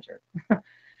got Ranger,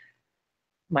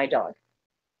 my dog.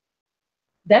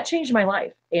 That changed my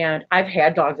life. And I've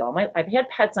had dogs I've had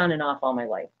pets on and off all my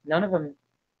life. None of them,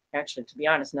 actually, to be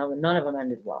honest, none of them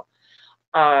ended well.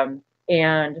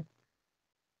 And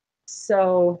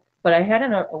so, but I had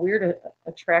a weird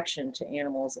attraction to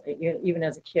animals, even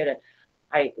as a kid.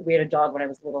 We had a dog when I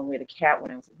was little, and we had a cat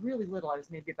when I was really little. I was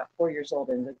maybe about 4 years old,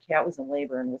 and the cat was in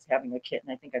labor and was having a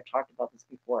kitten. I think I've talked about this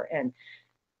before. And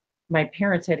my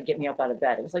parents had to get me up out of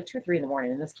bed. It was like 2 or 3 in the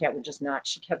morning, and this cat would just not.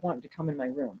 She kept wanting to come in my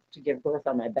room to give birth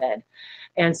on my bed.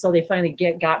 And so they finally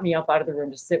got me up out of the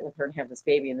room to sit with her and have this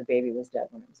baby, and the baby was dead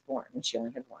when it was born, and she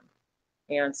only had one.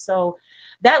 And so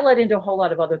that led into a whole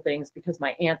lot of other things, because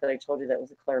my aunt that I told you that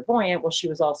was a clairvoyant, well, she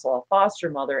was also a foster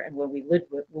mother. And when we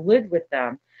lived with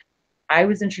them, I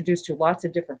was introduced to lots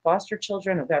of different foster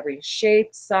children of every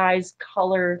shape, size,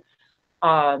 color.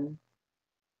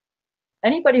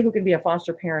 Anybody who can be a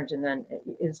foster parent, and then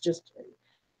is just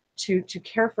to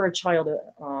care for a child,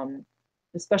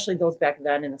 especially those back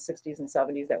then in the 60s and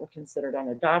 70s that were considered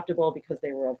unadoptable because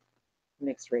they were of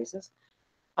mixed races.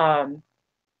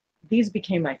 These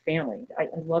became my family. I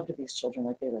loved these children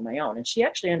like they were my own. And she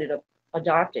actually ended up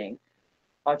adopting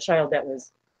a child that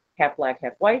was half black,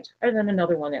 half white, and then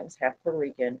another one that was half Puerto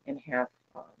Rican and half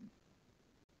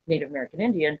Native American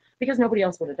Indian, because nobody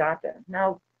else would adopt it.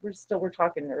 Now we're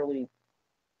talking early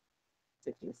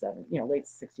 60s, 70s, late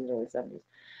 60s, early 70s.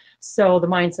 So the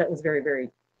mindset was very,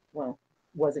 very, well,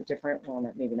 was it different?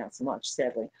 Well, maybe not so much,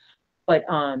 sadly. But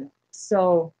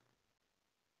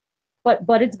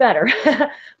but it's better.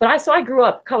 So I grew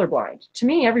up colorblind. To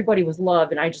me, everybody was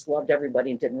loved, and I just loved everybody.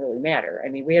 It didn't really matter. I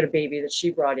mean, we had a baby that she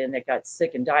brought in that got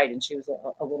sick and died, and she was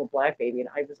a little black baby, and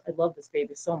I loved this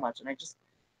baby so much, and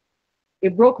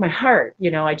it broke my heart.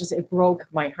 It broke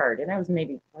my heart. And I was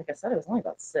maybe, like I said, I was only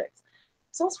about 6.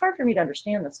 So it's hard for me to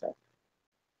understand this stuff.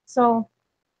 So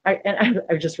I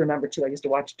just remember too, I used to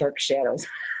watch Dark Shadows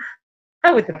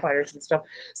with the fires and stuff.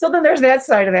 So then there's that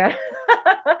side of that.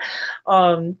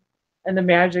 And the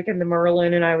magic and the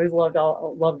Merlin, and I always loved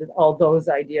all those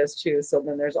ideas too. So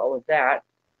then there's all of that.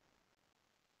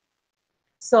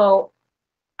 So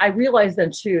I realized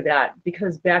then too that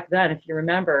because back then, if you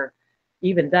remember,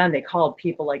 even then they called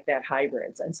people like that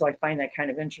hybrids. And so I find that kind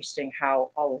of interesting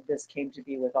how all of this came to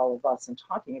be with all of us and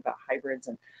talking about hybrids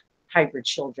and hybrid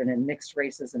children and mixed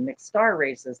races and mixed star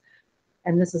races.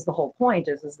 And this is the whole point,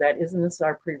 is that isn't this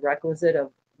our prerequisite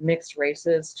of mixed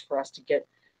races for us to get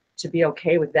to be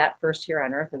okay with that first here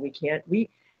on Earth?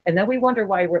 And then we wonder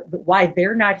why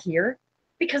they're not here,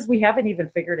 because we haven't even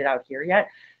figured it out here yet.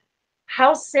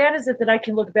 How sad is it that I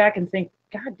can look back and think,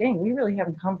 God dang, we really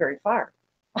haven't come very far.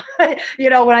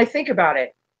 When I think about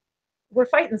it, we're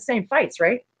fighting the same fights,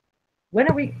 right? When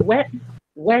are we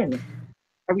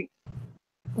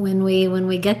when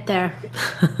we get there?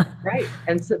 Right.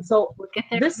 And so we'll get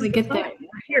there. This is the time.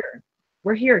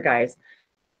 We're here, guys.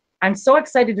 I'm so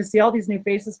excited to see all these new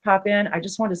faces pop in. I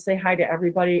just want to say hi to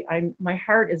everybody. My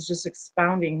heart is just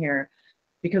expounding here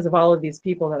because of all of these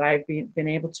people that I've been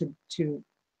able to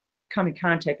come in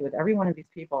contact with. Every one of these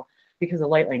people, because of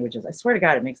light languages. I swear to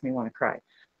God, it makes me want to cry.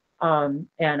 And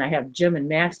I have Jim and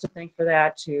Max to thank for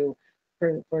that,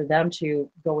 for them to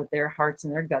go with their hearts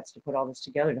and their guts to put all this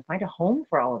together, to find a home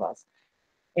for all of us.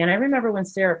 And I remember when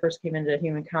Sarah first came into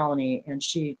Human Colony, and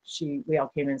we all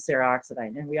came in, Sarah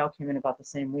Oxidine, and we all came in about the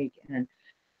same week. And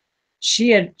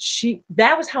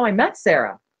that was how I met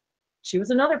Sarah. She was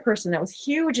another person that was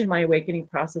huge in my awakening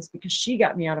process, because she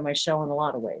got me out of my shell in a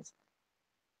lot of ways.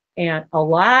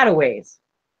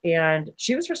 And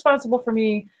she was responsible for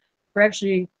me for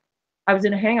I was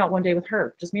in a hangout one day with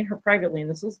her, just me and her privately. And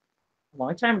this was a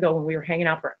long time ago when we were hanging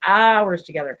out for hours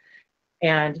together.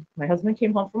 And my husband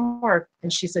came home from work,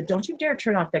 and she said, "Don't you dare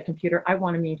turn off that computer. I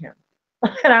want to meet him."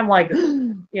 And I'm like, she's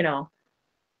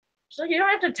like, "You don't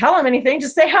have to tell him anything.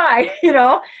 Just say hi,"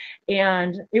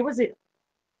 And it was it.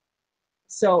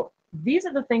 So these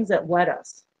are the things that led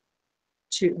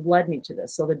me to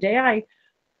this. So the day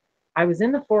I was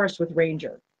in the forest with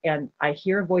Ranger, and I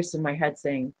hear a voice in my head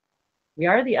saying, "We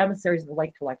are the emissaries of the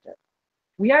Light Collective.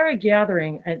 We are a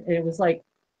gathering," and it was like.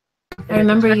 I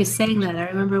remember you saying that. I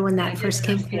remember when that first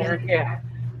came through. Yeah.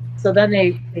 So then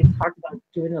they talked about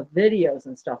doing the videos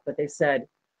and stuff, but they said,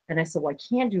 and I said, well,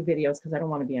 I can't do videos because I don't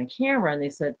want to be on camera. And they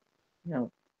said,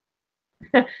 you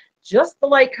know, just the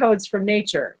light codes from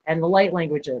nature and the light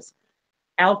languages,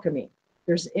 alchemy.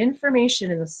 There's information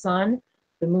in the sun,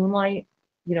 the moonlight,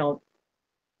 you know,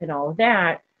 and all of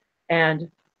that.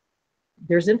 And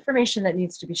there's information that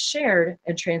needs to be shared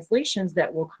and translations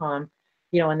that will come,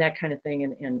 you know, and that kind of thing.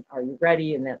 And are you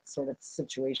ready? And that sort of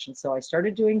situation. So I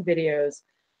started doing videos.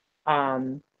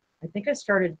 I think I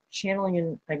started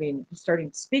channeling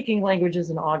starting speaking languages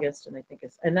in August.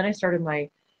 And then I started my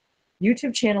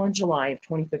YouTube channel in July of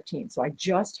 2015. So I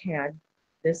just had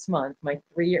this month my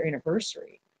 3-year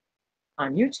anniversary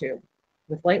on YouTube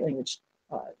with light language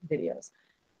videos.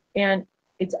 And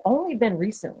it's only been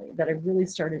recently that I really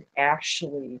started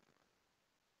actually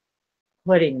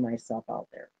putting myself out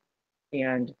there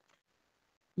and,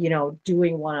 you know,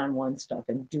 doing one-on-one stuff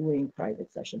and doing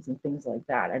private sessions and things like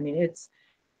that. I mean, it's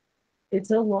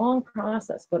a long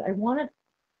process, but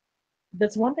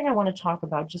that's one thing I want to talk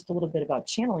about just a little bit about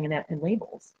channeling and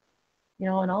labels, you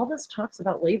know, and all this talks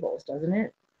about labels, doesn't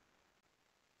it?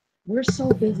 We're so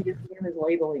busy as humans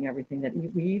labeling everything that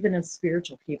we even as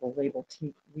spiritual people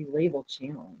we label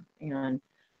channeling. And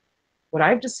what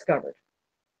I've discovered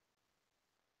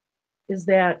is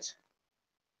that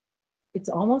it's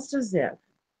almost as if,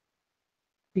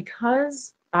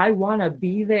 because I want to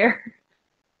be there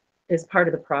as part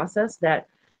of the process, that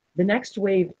the next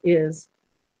wave is,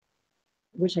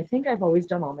 which I think I've always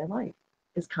done all my life,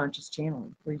 is conscious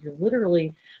channeling, where you're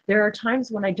literally, there are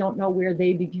times when I don't know where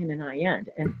they begin and I end.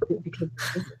 And because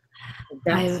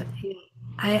that's,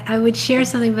 I would share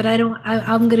something, but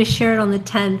I'm going to share it on the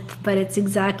 10th, but it's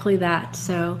exactly that.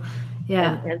 So,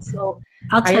 yeah. And so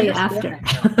I'll tell you after.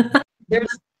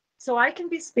 So I can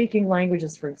be speaking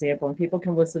languages, for example, and people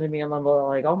can listen to me and I'm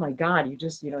like, oh my God, you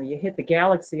just, you know, you hit the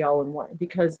galaxy all in one,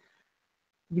 because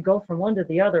you go from one to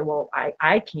the other. Well,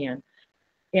 I can.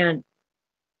 And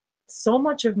so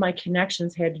much of my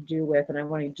connections had to do with, and I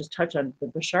want to just touch on the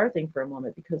Bashar thing for a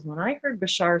moment, because when I heard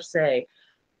Bashar say,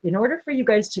 in order for you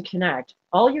guys to connect,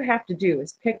 all you have to do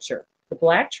is picture the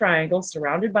black triangle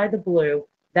surrounded by the blue.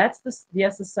 That's the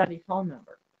SS70 phone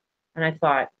number. And I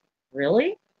thought,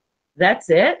 really?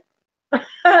 That's it?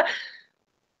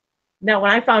 Now,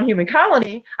 when I found Human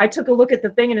Colony, I took a look at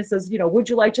the thing and it says, you know, would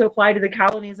you like to apply to the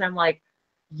colonies? I'm like,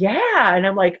 yeah. And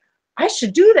I'm like, I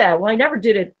should do that. Well, I never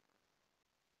did it,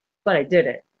 but I did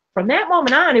it. From that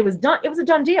moment on, it was done. It was a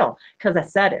done deal because I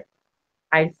said it.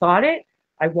 I thought it.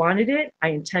 I wanted it. I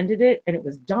intended it, and it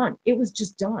was done. It was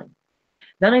just done.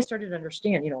 Then I started to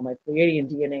understand, you know, my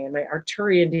Pleiadian DNA and my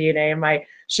Arcturian DNA and my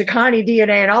Shikani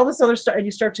DNA and all this other stuff. And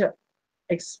you start to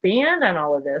expand on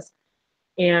all of this.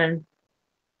 And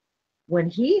when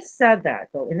he said that,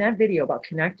 though, in that video about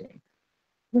connecting,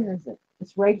 where is it?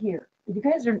 It's right here. You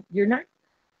guys you're not,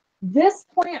 this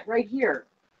plant right here,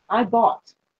 I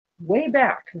bought way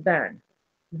back then.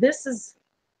 It's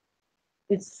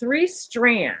 3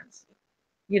 strands,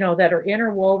 you know, that are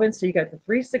interwoven. So you got the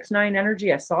 369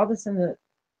 energy. I saw this in a,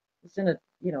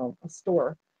 you know, a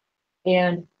store.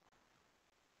 And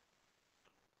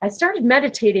I started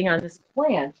meditating on this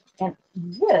plant, and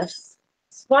this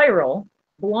spiral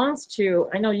belongs to,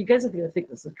 I know you guys are going to think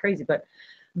this is crazy, but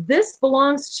this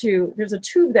belongs to, there's a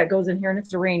tube that goes in here and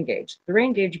it's a rain gauge. The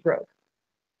rain gauge broke.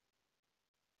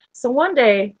 So one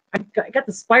day I got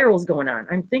the spirals going on.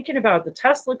 I'm thinking about the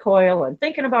Tesla coil. I'm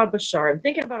thinking about Bashar. I'm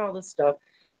thinking about all this stuff.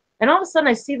 And all of a sudden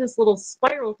I see this little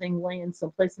spiral thing laying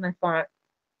someplace, and I thought,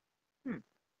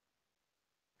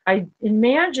 I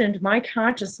imagined my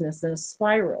consciousness in a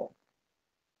spiral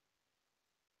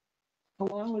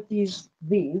along with these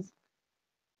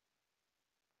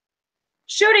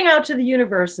shooting out to the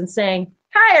universe and saying,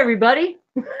 hi, everybody.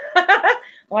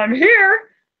 I'm here.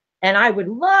 And I would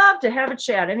love to have a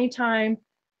chat anytime.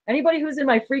 Anybody who's in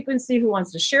my frequency who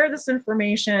wants to share this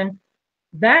information.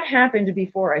 That happened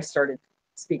before I started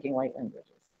speaking light languages.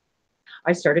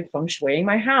 I started feng shuiing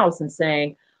my house and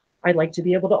saying, I'd like to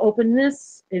be able to open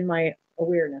this in my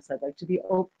awareness. I'd like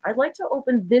to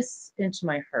open this into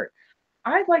my heart.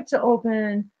 I'd like to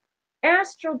open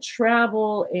astral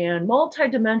travel and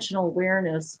multidimensional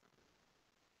awareness.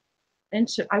 And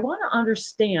I want to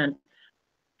understand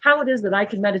how it is that I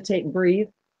can meditate and breathe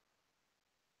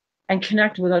and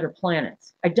connect with other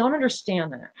planets. I don't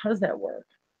understand that. How does that work?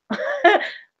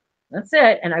 That's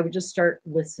it. And I would just start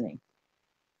listening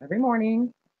every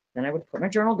morning. Then I would put my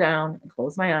journal down and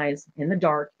close my eyes in the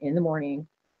dark in the morning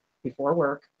before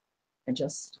work and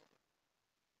just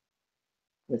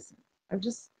listen. I would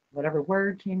just, whatever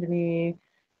word came to me,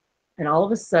 and all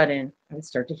of a sudden I would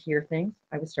start to hear things.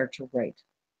 I would start to write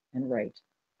and write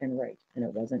and write, and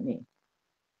it wasn't me.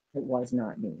 It was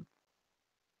not me.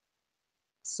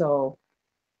 So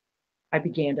I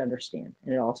began to understand,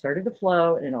 and it all started to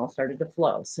flow, and it all started to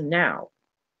flow. So now,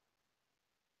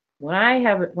 when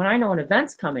I know an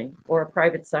event's coming or a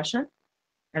private session,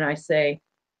 and I say,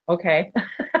 okay,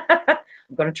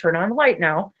 I'm going to turn on the light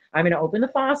now. I'm going to open the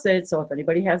faucet. So if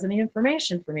anybody has any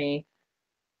information for me,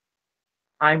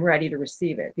 I'm ready to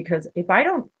receive it. Because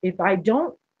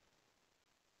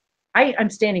I'm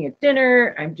standing at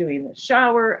dinner, I'm doing the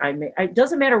shower, it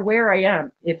doesn't matter where I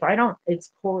am. If I don't,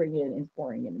 it's pouring in and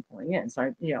pouring in and pouring in.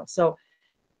 So, so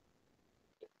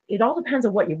it all depends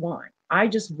on what you want. I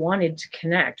just wanted to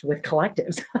connect with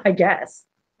collectives, I guess.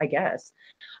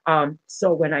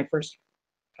 So when I first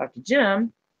talked to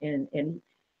Jim, and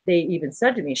they even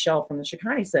said to me, Shell from the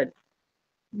Shikani said,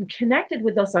 you connected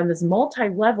with us on this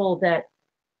multi-level that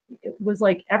it was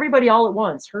like everybody all at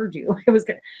once heard you.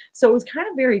 So it was kind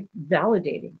of very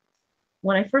validating.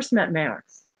 When I first met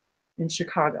Max in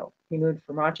Chicago, he moved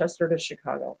from Rochester to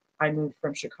Chicago. I moved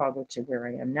from Chicago to where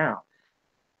I am now.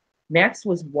 Max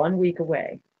was 1 week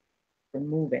away from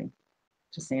moving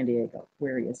to San Diego,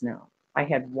 where he is now. I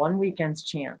had one weekend's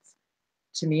chance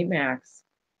to meet Max,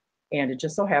 and it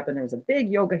just so happened there was a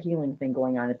big yoga healing thing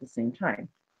going on at the same time.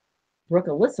 Brooke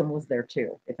Alyssum was there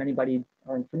too. If anybody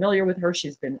aren't familiar with her,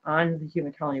 she's been on the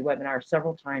Human Colony webinar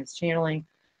several times, channeling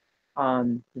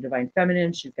the Divine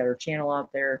Feminine. She's got her channel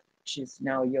out there. She's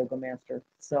now a yoga master.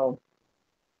 So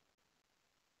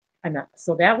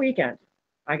that weekend,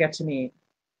 I got to meet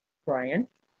Brian,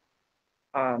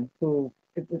 who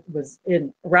was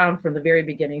around from the very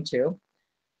beginning too.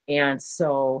 And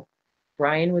so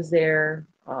Brian was there,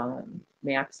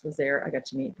 Max was there. I got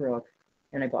to meet Brooke,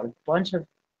 and I bought a bunch of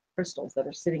crystals that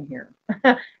are sitting here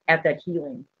at that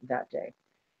healing that day.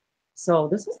 So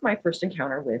this was my first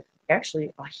encounter with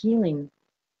actually a healing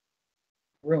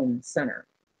room center.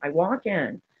 I walk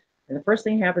in, and the first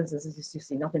thing happens is you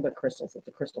see nothing but crystals at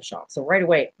the crystal shop. So right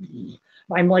away,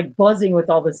 I'm like buzzing with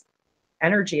all this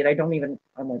energy, and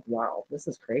I'm like, wow, this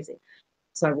is crazy.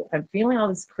 So I'm feeling all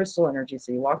this crystal energy.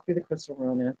 So you walk through the crystal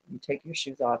room, and you take your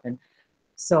shoes off, and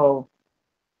so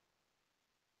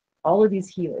all of these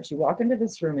healers, you walk into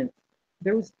this room, and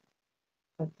there was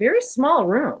a very small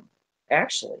room,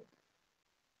 actually,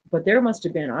 but there must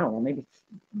have been, I don't know, maybe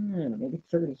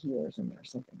 30 healers in there or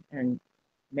something. And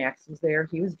Max was there.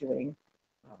 He was doing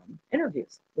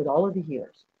interviews with all of the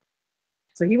healers.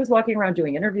 So he was walking around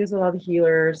doing interviews with all the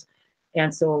healers.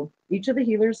 And so each of the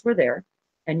healers were there,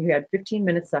 and you had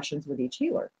 15-minute sessions with each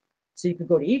healer. So you could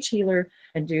go to each healer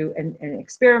and do and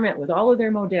experiment with all of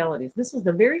their modalities. This was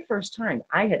the very first time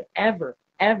I had ever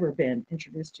been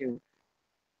introduced to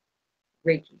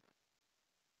Reiki,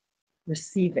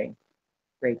 receiving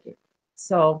Reiki.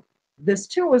 So this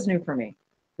too was new for me,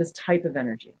 this type of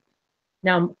energy.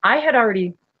 Now, I had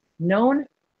already known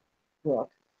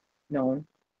Brooke,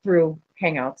 through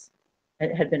Hangouts,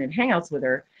 had been in Hangouts with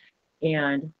her,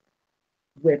 and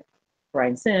with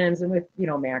Brian Sims, and with,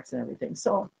 Max and everything.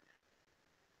 So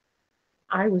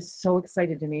I was so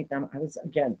excited to meet them. I was,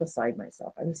 again, beside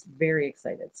myself. I was very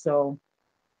excited. So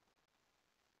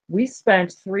we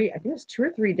spent 2 or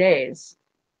 3 days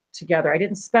together. I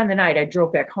didn't spend the night. I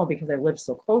drove back home because I lived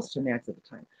so close to Max at the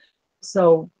time.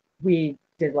 So we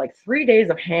did like 3 days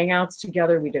of hangouts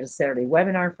together. We did a Saturday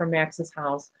webinar from Max's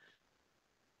house.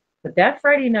 But that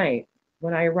Friday night,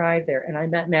 when I arrived there and I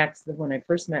met Max, when I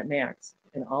first met Max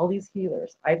and all these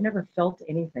healers, I've never felt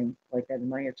anything like that in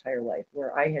my entire life,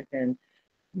 where I had been,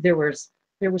 there was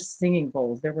singing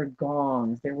bowls, there were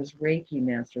gongs, there was Reiki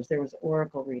masters, there was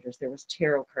oracle readers, there was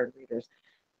tarot card readers.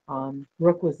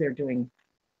 Brooke was there doing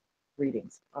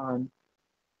readings.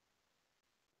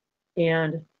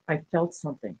 And I felt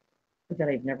something that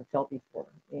I'd never felt before.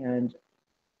 And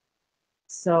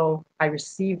so I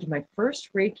received my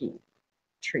first Reiki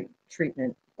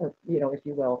treatment, or, if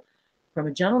you will, from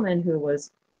a gentleman who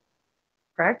was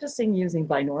practicing using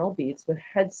binaural beats with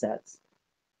headsets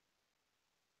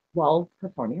while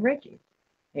performing Reiki.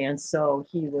 And so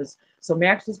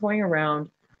Max was going around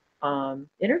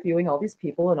interviewing all these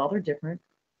people and all their different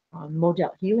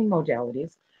healing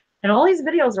modalities. And all these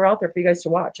videos are out there for you guys to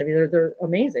watch. I mean, they're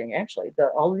amazing, actually.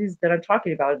 All of these that I'm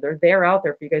talking about, they're out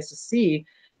there for you guys to see.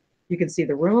 You can see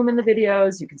the room in the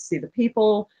videos. You can see the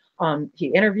people. He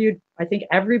interviewed, I think,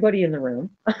 everybody in the room.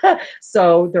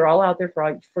 So they're all out there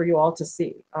for you all to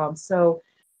see.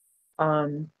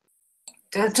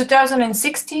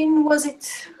 2016 was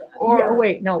it? Or yeah,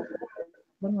 wait, no.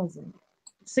 When was it?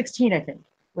 16, I think.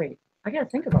 Wait, I gotta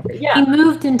think about that. Yeah. He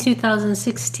moved in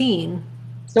 2016.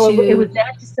 So it was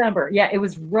that December. Yeah, it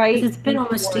was right. It's been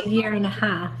almost a year and a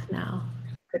half now.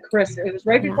 It was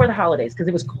right before the holidays because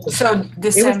it was cold. So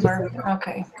December.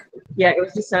 Okay. Yeah, it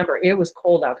was December. It was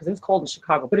cold out because it was cold in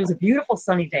Chicago, but it was a beautiful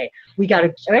sunny day. We got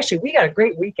a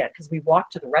great weekend because we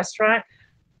walked to the restaurant.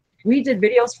 We did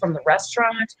videos from the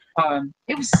restaurant.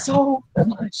 It was so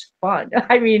much fun.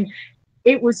 I mean,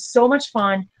 it was so much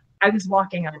fun. I was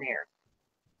walking on air.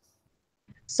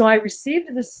 So I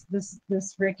received this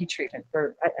Reiki treatment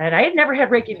and I had never had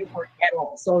Reiki before at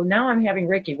all. So now I'm having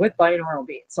Reiki with binaural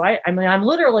beats. So I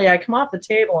come off the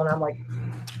table and I'm like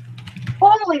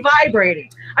totally vibrating.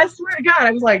 I swear to God,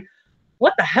 I was like,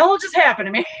 what the hell just happened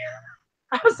to me?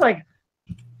 I was like,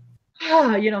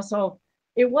 so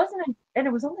it wasn't, and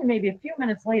it was only maybe a few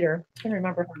minutes later, I can't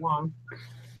remember how long.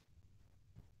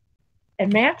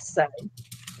 And Max said,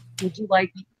 would you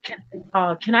like,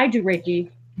 can I do Reiki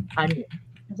on you?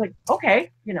 I was like,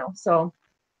 okay, so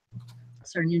I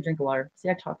started to drink water. See,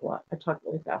 I talk a lot. I talk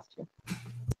really fast too.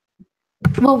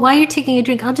 Well, while you're taking a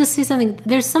drink, I'll just say something.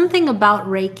 There's something about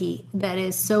Reiki that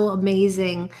is so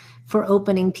amazing for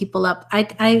opening people up.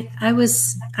 I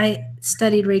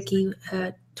studied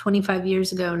Reiki 25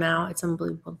 years ago now. It's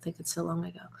unbelievable to think it's so long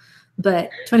ago, but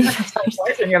 25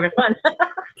 years. You're having fun.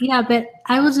 Yeah, but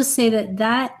I will just say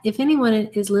that if anyone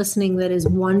is listening that is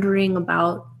wondering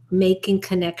about making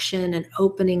connection and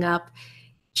opening up,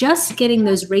 just getting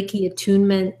those Reiki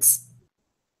attunements,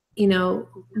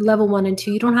 level 1 and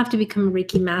 2, you don't have to become a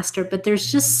Reiki master, but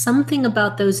there's just something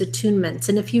about those attunements.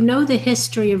 And if you know the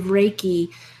history of Reiki,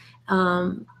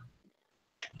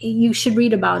 you should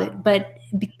read about it, but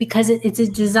because it's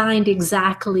designed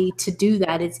exactly to do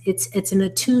that. It's an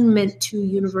attunement to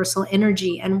universal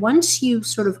energy. And once you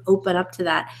sort of open up to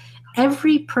that,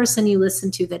 every person you listen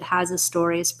to that has a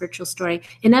story, a spiritual story,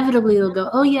 inevitably they'll go,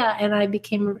 oh yeah, and I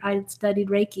studied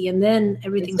Reiki, and then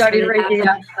everything started Reiki.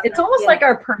 Yeah. It's almost like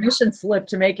our permission slip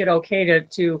to make it okay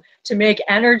to make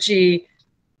energy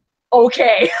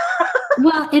okay.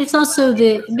 Well, it's also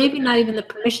maybe not even the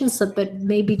permission slip, but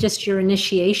maybe just your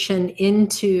initiation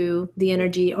into the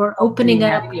energy or opening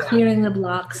up, clearing the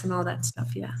blocks and all that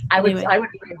stuff. Yeah. I would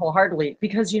agree wholeheartedly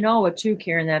because too,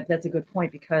 Karen, that's a good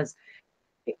point because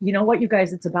you know what, you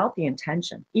guys, it's about the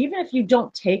intention. Even if you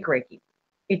don't take Reiki,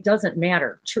 it doesn't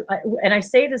matter. And I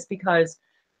say this because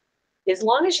as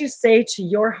long as you say to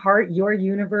your heart, your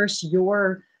universe,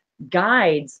 your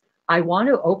guides, I want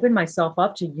to open myself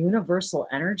up to universal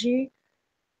energy,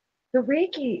 the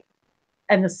Reiki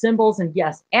and the symbols, and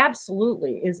yes,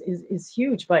 absolutely is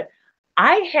huge. But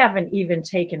I haven't even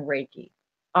taken Reiki.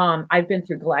 I've been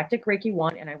through Galactic Reiki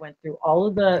 1, and I went through all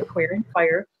of the Aquarian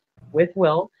Fire with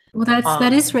Will. Well,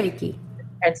 that is Reiki.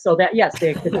 And so that, yes,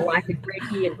 the Galactic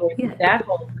Reiki and going through that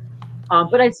whole,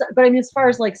 but I mean, as far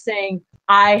as like saying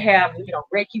I have,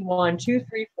 Reiki 1, 2,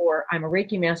 3, 4, I'm a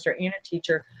Reiki master and a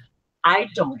teacher. I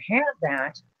don't have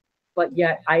that, but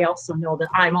yet I also know that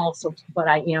I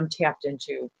am tapped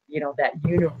into, that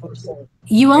universal.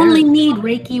 You only need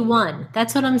Reiki 1.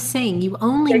 That's what I'm saying. You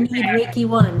only need Reiki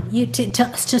 1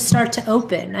 to start to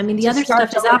open. I mean, the other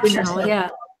stuff is optional. Yeah.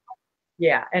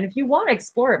 Yeah. And if you want to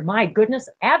explore it, my goodness,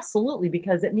 absolutely,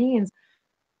 because it means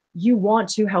you want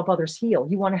to help others heal.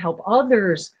 You want to help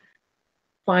others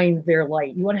find their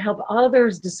light. You want to help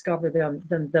others discover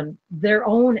their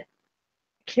own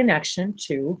connection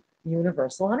to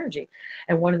universal energy.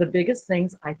 And one of the biggest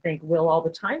things I thank Will all the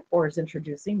time for is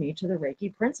introducing me to the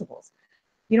Reiki principles,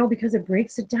 because it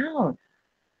breaks it down.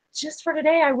 Just for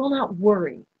today, I will not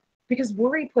worry, because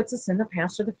worry puts us in the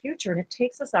past or the future, and it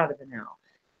takes us out of the now.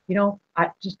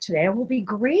 Today I will be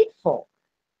grateful.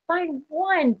 Find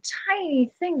one tiny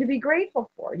thing to be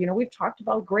grateful for. We've talked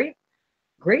about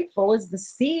grateful is the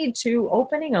seed to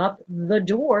opening up the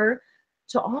door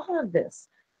to all of this.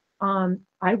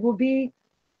 I will be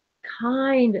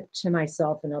kind to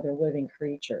myself and other living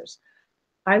creatures.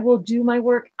 I will do my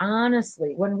work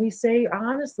honestly. When we say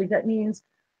honestly, that means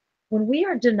when we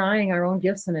are denying our own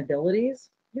gifts and abilities,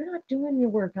 you're not doing your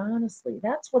work honestly.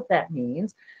 That's what that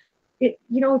means. If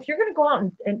you're going to go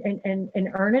out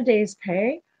and earn a day's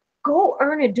pay, go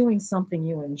earn it doing something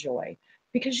you enjoy.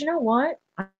 Because you know what?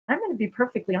 I'm going to be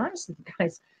perfectly honest with you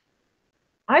guys.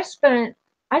 I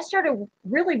started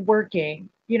really working.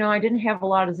 I didn't have a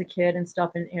lot as a kid and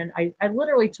stuff. And I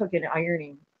literally took an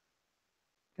ironing.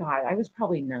 God, I was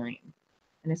probably 9.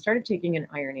 And I started taking an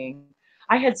ironing.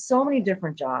 I had so many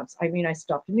different jobs. I mean, I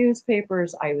stuffed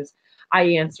newspapers. I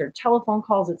answered telephone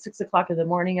calls at 6 o'clock in the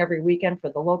morning every weekend for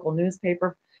the local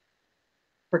newspaper.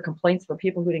 for complaints for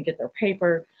people who didn't get their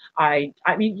paper. I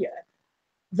mean,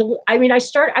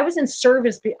 I was in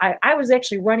service. I was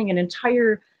actually running an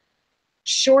entire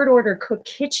short order cook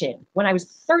kitchen when I was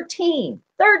 13.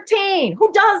 13,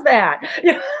 who does that?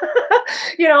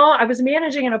 You know, I was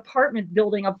managing an apartment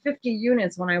building of 50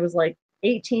 units when I was like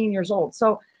 18 years old.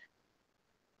 So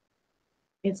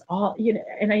it's all, you know,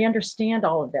 and I understand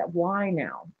all of that. Why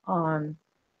now?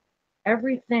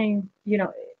 Everything, you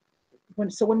know,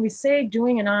 when we say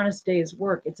doing an honest day's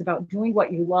work, it's about doing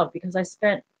what you love, because I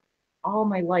spent all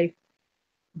my life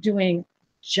doing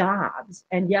jobs,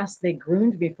 and yes, they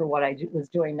groomed me for what I was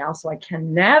doing now, so I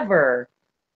can never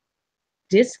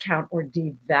discount or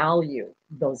devalue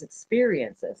those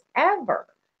experiences ever.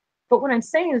 But what I'm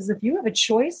saying is, if you have a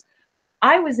choice,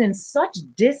 I was in such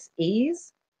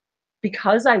dis-ease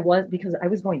because I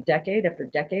was going decade after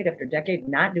decade after decade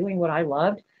not doing what I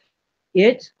loved.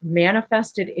 It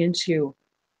manifested into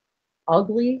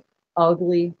ugly,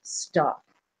 ugly stuff.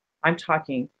 I'm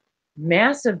talking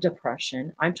massive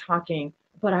depression. I'm talking,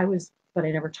 but I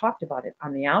never talked about it.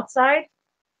 On the outside,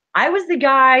 I was the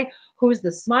guy who was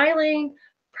the smiling,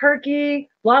 perky,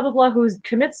 blah, blah, blah, who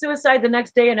commits suicide the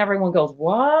next day, and everyone goes,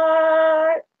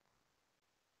 what?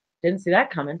 Didn't see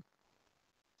that coming.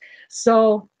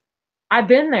 So I've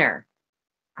been there.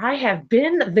 I have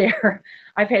been there.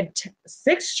 I've had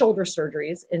 6 shoulder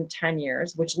surgeries in 10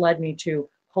 years, which led me to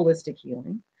holistic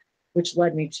healing, which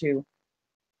led me to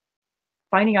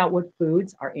finding out what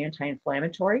foods are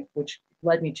anti-inflammatory, which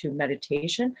led me to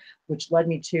meditation, which led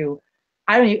me to,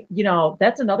 you know,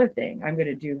 that's another thing I'm going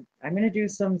to do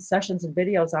some sessions and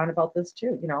videos on about this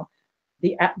too. You know,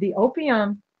 the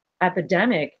opium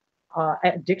epidemic,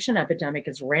 addiction epidemic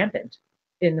is rampant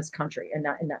in this country, and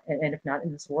if not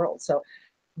in this world. So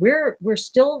we're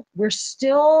still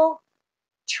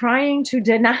trying to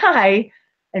deny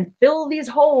and fill these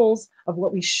holes of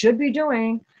what we should be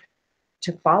doing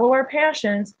to follow our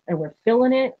passions, and we're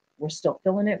still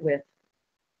filling it with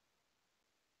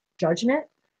judgment,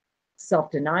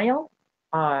 self-denial,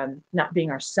 not being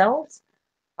ourselves,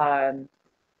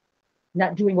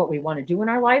 not doing what we want to do in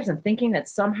our lives, and thinking that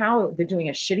somehow they're doing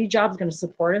a shitty job is going to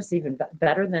support us even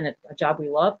better than a job we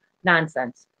love.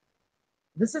 Nonsense.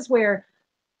 This is where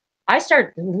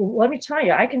let me tell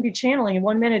you, I can be channeling, in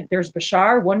 1 minute there's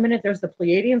Bashar, 1 minute there's the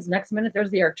Pleiadians, next minute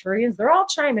there's the Arcturians. They're all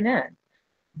chiming in.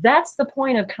 That's the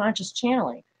point of conscious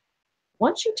channeling.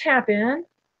 Once you tap in,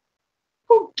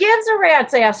 who gives a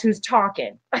rat's ass who's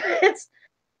talking? It's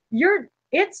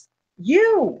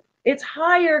you. It's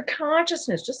higher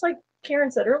consciousness. Just like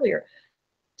Karen said earlier,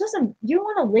 you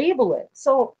want to label it.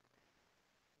 So,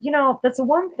 you know, that's the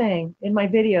one thing in my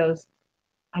videos.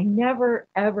 I never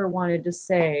ever wanted to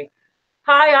say,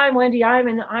 hi, I'm Wendy, I'm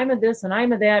a this and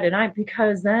I'm a that,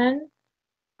 because then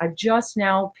I've just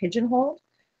now pigeonholed,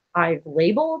 I've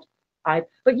labeled,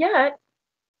 but yet,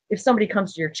 if somebody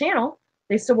comes to your channel,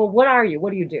 they say, well, what are you?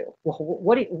 What do you do? Well,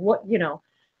 what, you know?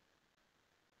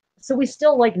 So we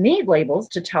still need labels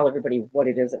to tell everybody what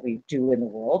it is that we do in the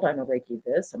world. I'm a Reiki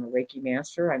this, I'm a Reiki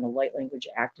master, I'm a light language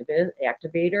activator.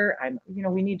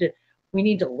 We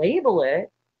need to label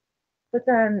it, but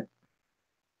then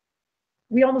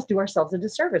we almost do ourselves a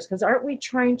disservice, because aren't we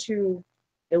trying to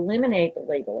eliminate the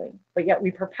labeling, but yet we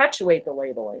perpetuate the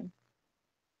labeling?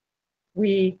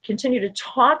 We continue to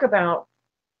talk about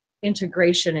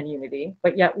integration and unity,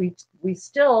 but yet we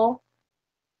still,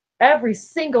 every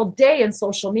single day in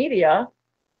social media,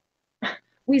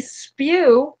 we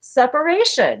spew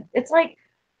separation. It's like,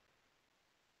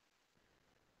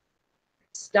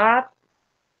 stop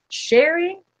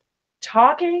sharing,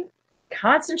 talking,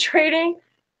 concentrating,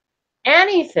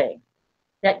 anything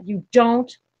that you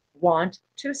don't want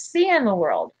to see in the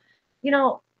world. You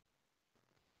know,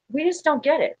 we just don't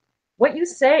get it. What you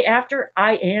say after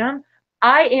I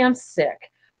am sick,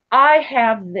 I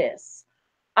have this,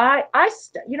 I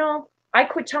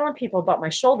quit telling people about my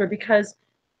shoulder because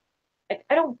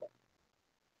I don't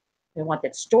want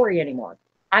that story anymore.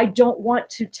 I don't want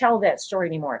to tell that story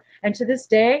anymore. And to this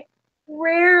day,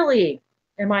 rarely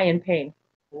am I in pain.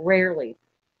 Rarely.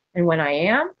 And when I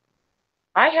am,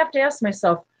 I have to ask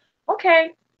myself,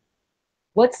 okay,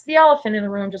 what's the elephant in the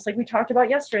room? Just like we talked about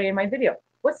yesterday in my video.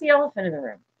 What's the elephant in the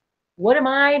room? What am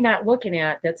I not looking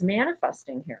at that's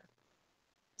manifesting here?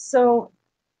 So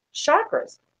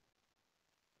chakras,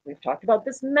 we've talked about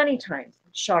this many times.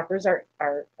 Chakras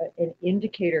are an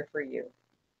indicator for you.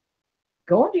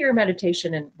 Go into your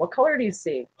meditation and what color do you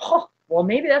see? Oh, well,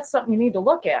 maybe that's something you need to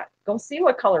look at. Go see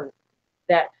what color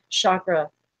that chakra,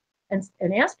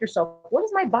 and ask yourself, what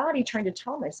is my body trying to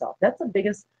tell myself? That's the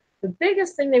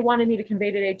biggest thing they wanted me to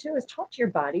convey today too, is talk to your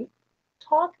body.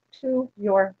 Talk to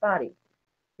your body.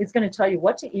 It's going to tell you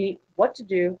what to eat, what to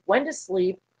do, when to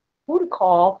sleep, who to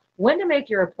call, when to make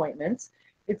your appointments.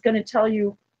 It's going to tell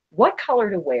you what color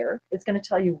to wear. It's going to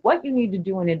tell you what you need to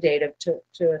do in a day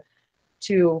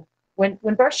to when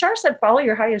Bashar said follow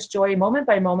your highest joy moment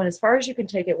by moment as far as you can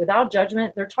take it without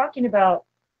judgment, they're talking about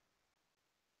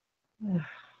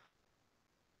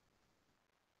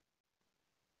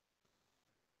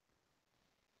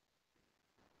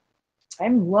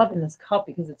I'm loving this cup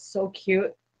because it's so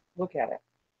cute. Look at it.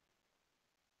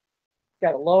 It's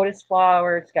got a lotus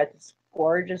flower. It's got this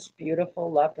gorgeous,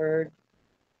 beautiful leopard.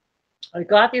 I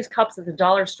got these cups at the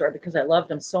dollar store because I loved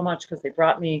them so much because they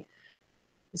brought me,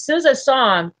 as soon as I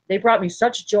saw them, they brought me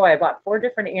such joy. I bought 4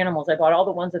 different animals. I bought all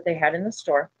the ones that they had in the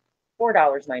store.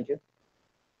 $4, mind you.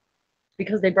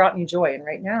 Because they brought me joy. And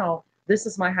right now, this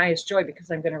is my highest joy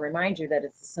because I'm going to remind you that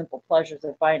it's the simple pleasures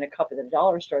of buying a cup at the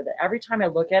dollar store that every time I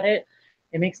look at it,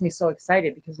 it makes me so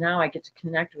excited because now I get to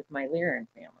connect with my Lyran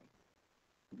family.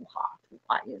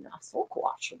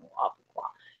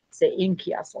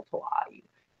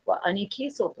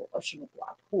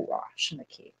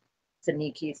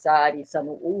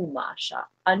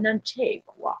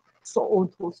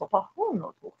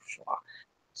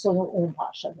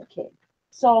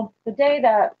 So the day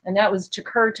that, and that was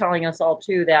Chakur telling us all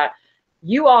too, that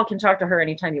you all can talk to her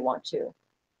anytime you want to.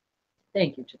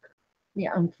 Thank you, Chakur.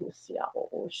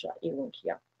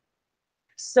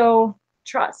 So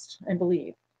trust and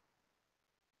believe.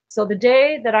 So the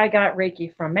day that I got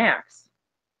Reiki from Max,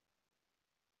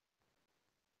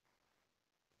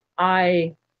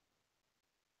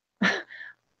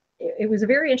 it was a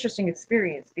very interesting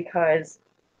experience because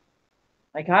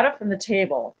I got up from the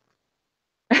table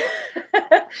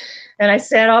and I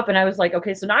sat up and I was like,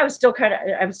 okay, so now I was still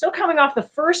coming off the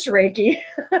first Reiki.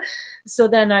 So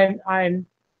then I'm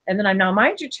now,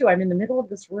 mind you too, I'm in the middle of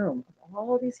this room of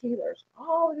all of these healers.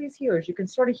 You can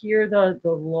sort of hear the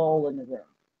lull in the room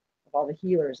of all the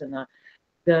healers and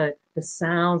the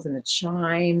sounds and the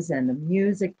chimes and the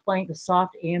music playing, the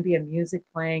soft ambient music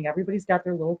playing. Everybody's got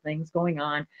their little things going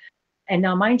on. And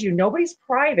now, mind you, nobody's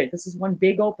private. This is one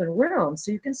big open room.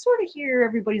 So you can sort of hear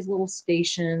everybody's little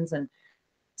stations. And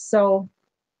so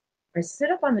I sit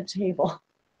up on the table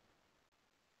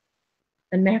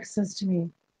and Max says to me,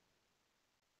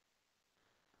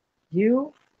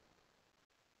 "You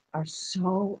are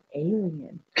so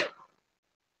alien."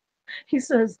 He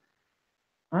says,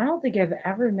 "I don't think I've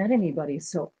ever met anybody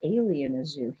so alien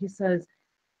as you." He says,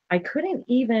 "I couldn't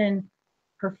even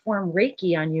perform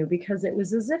Reiki on you because it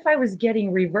was as if I was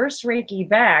getting reverse Reiki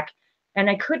back and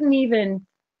I couldn't even,"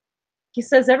 he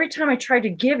says, "every time I tried to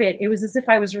give it, it was as if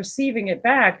I was receiving it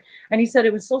back." And he said,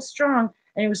 "It was so strong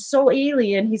and it was so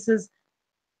alien." He says,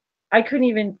 "I couldn't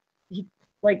even,"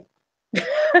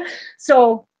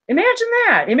 so imagine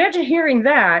that. Imagine hearing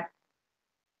that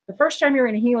the first time you're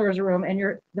in a healer's room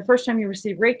and the first time you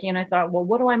receive Reiki. And I thought, well,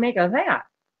 what do I make of that?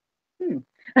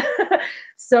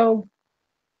 So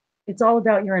it's all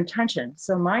about your intention.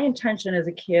 So my intention as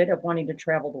a kid of wanting to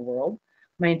travel the world,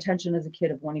 my intention as a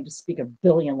kid of wanting to speak a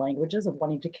billion languages, of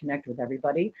wanting to connect with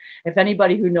everybody. If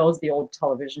anybody who knows the old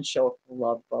television show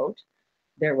Love Boat,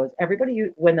 there was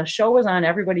when the show was on,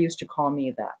 everybody used to call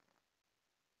me that.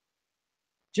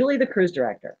 Julie, the cruise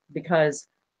director, because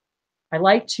I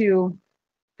like to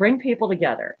bring people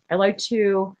together. I like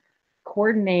to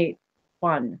coordinate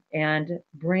fun and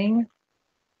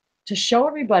to show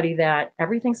everybody that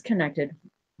everything's connected.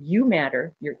 You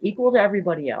matter. You're equal to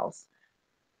everybody else.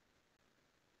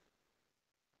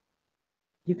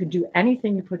 You can do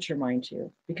anything you put your mind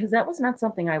to, because that was not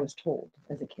something I was told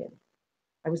as a kid.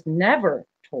 I was never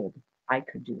told I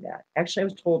could do that. Actually, I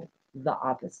was told the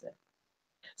opposite.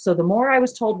 So the more I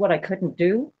was told what I couldn't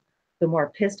do, the more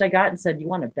pissed I got and said, "You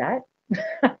want to bet?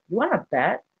 You want to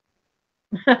bet?"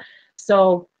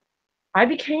 So I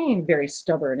became very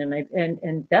stubborn,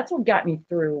 and that's what got me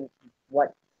through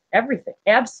everything,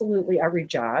 absolutely every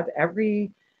job,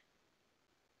 every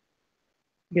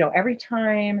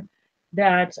time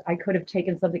that I could have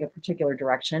taken something a particular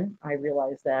direction, I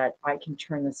realized that I can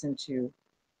turn this into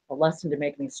a lesson to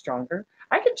make me stronger.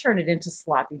 I can turn it into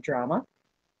sloppy drama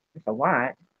if I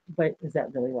want, but is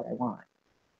that really what I want?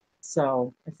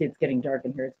 So I see it's getting dark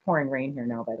in here. It's pouring rain here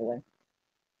now, by the way.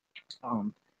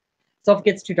 So if it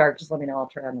gets too dark, just let me know. I'll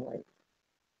turn on the light.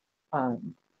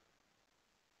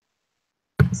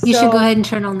 You should go ahead and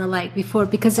turn on the light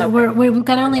because we've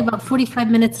got only about 45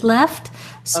 minutes left.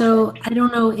 So okay. I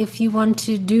don't know if you want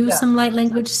to do some light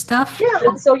language stuff.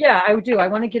 Yeah. So I do. I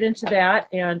want to get into that.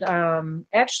 And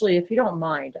actually, if you don't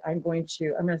mind, I'm going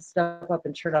to step up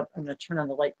and I'm going to turn on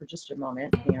the light for just a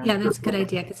moment. Yeah, that's a good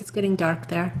idea because it's getting dark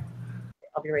there.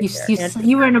 I'll be right there.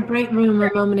 You were in a bright room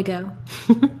a moment ago.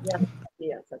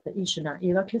 Yes, at the Ishana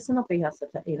Ilaki, Sanopias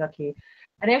at the Ilaki.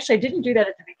 And actually, I didn't do that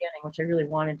at the beginning, which I really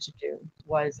wanted to do,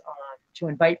 was to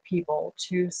invite people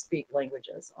to speak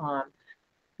languages. I'm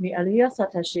going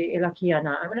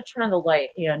to turn on the light,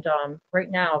 and right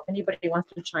now, if anybody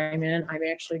wants to chime in, I'm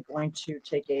actually going to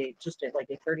take just a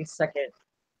 30-second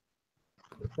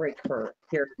break for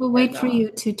here. We'll wait for you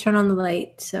to turn on the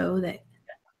light so that.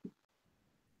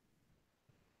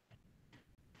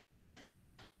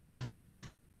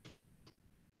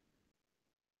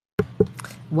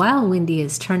 While Wendy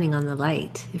is turning on the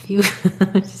light, if you,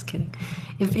 just kidding.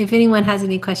 If anyone has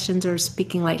any questions or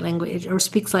speaking light language or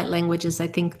speaks light languages, I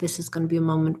think this is going to be a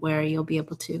moment where you'll be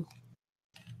able to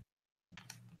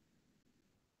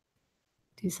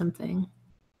do something.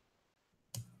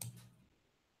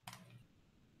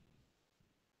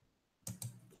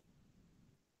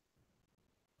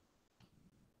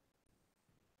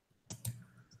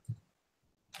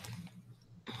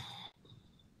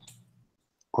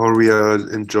 Or we are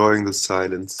enjoying the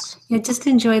silence. Yeah, just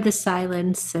enjoy the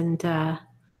silence, and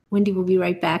Wendy will be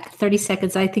right back. 30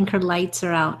 seconds. I think her lights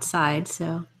are outside,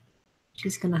 so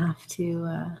she's going to have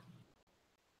to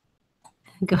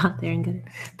go out there and get it.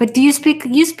 But you speak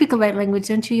a light language,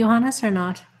 don't you, Johannes, or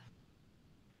not?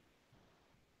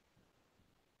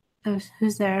 Oh,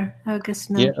 who's there? Oh, I guess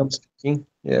no. Yeah, I'm speaking.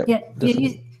 Yeah.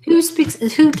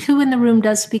 Who in the room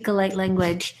does speak a light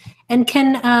language? And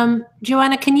can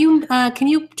Joanna, can you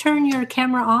turn your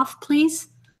camera off, please?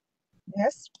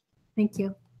 Yes. Thank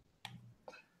you.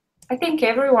 I think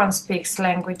everyone speaks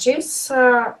languages.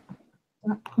 Well,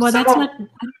 that's not. I don't know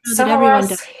some that of everyone us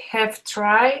does. have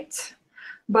tried,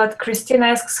 but Christine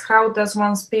asks, how does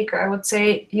one speak? I would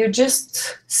say you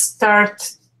just start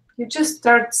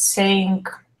saying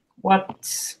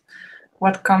what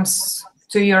comes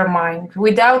to your mind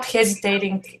without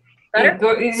hesitating.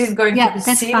 Is it going to be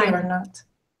silly or not?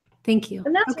 Thank you.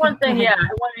 And that's one thing, I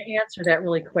want to answer that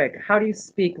really quick. How do you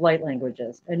speak light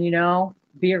languages? And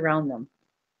be around them.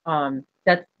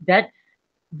 That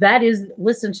is,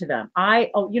 listen to them.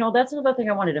 That's another thing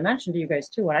I wanted to mention to you guys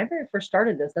too. When I very first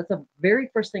started this, that's the very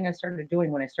first thing I started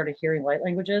doing when I started hearing light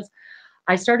languages.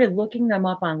 I started looking them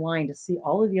up online to see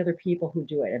all of the other people who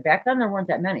do it. And back then there weren't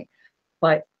that many,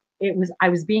 but I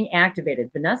was being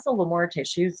activated. Vanessa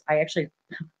𝗪𝗘𝗧,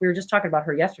 we were just talking about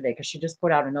her yesterday because she just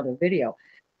put out another video.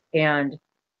 And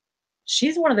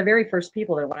she's one of the very first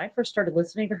people that when I first started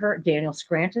listening to her, Daniel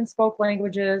Scranton spoke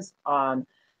languages.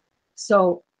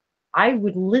 So I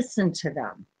would listen to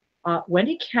them.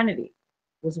 Wendy Kennedy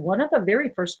was one of the very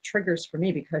first triggers for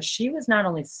me because she was not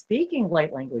only speaking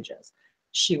light languages,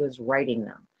 she was writing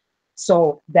them.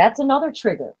 So that's another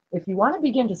trigger. If you want to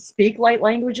begin to speak light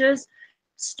languages,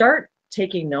 start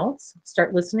taking notes,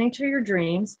 start listening to your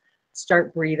dreams,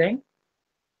 start breathing.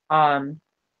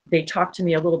 They talked to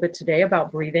me a little bit today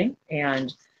about breathing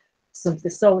and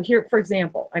so here, for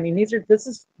example, this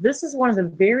is one of the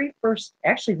very first,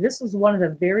 actually, this was one of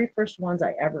the very first ones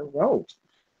I ever wrote.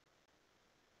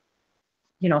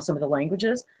 Some of the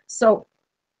languages. So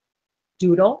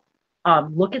doodle,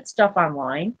 look at stuff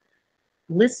online,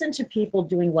 listen to people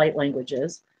doing light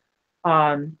languages,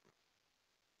 find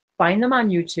them on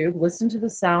YouTube, listen to the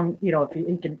sound,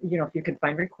 if you can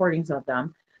find recordings of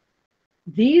them.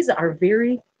 These are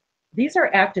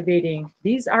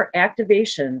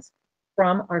activations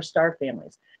from our star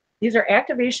families. These are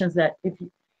activations that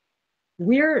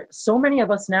we're so many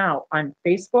of us now on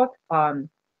Facebook.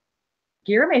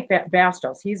 Guillermo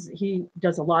Bastos, he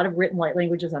does a lot of written light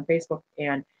languages on Facebook,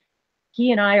 and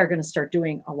he and I are going to start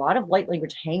doing a lot of light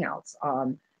language hangouts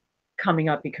coming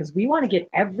up because we want to get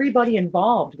everybody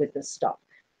involved with this stuff.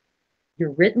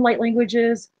 Your written light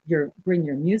languages, bring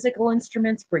your musical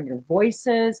instruments, bring your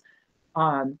voices.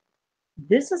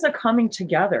 This is a coming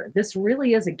together. This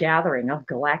really is a gathering of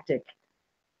galactic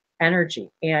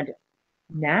energy. And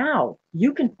now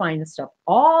you can find this stuff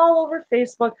all over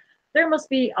Facebook. There must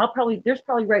be, there's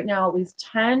probably right now at least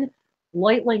 10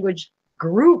 light language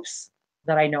groups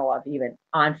that I know of even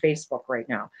on Facebook right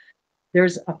now.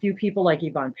 There's a few people like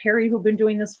Yvonne Perry who've been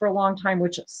doing this for a long time,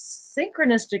 which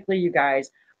synchronistically, you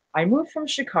guys, I moved from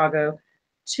Chicago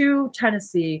to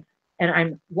Tennessee, and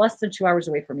I'm less than 2 hours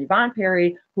away from Yvonne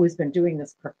Perry, who has been doing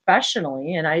this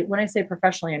professionally. And when I say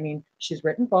professionally, I mean she's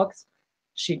written books.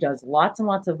 She does lots and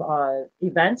lots of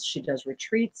events. She does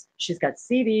retreats. She's got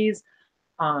CDs.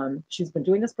 She's been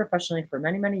doing this professionally for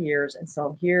many, many years. And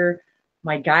so here,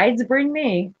 my guides bring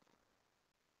me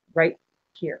right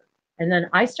here. And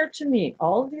then I start to meet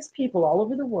all of these people all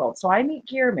over the world. So I meet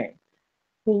Guillermo,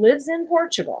 who lives in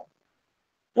Portugal.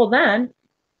 Well, then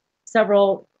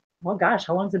well, gosh,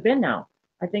 how long has it been now?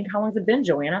 I think, how long's it been,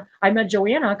 Joanna? I met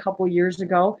Joanna a couple years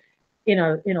ago in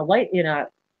a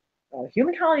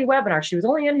human colony webinar. She was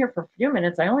only in here for a few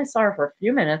minutes. I only saw her for a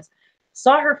few minutes,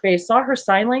 saw her face, saw her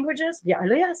sign languages.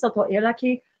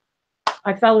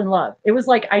 I fell in love. It was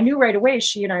like I knew right away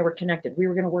she and I were connected. We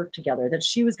were going to work together, that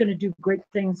she was going to do great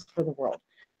things for the world.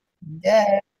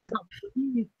 Yeah.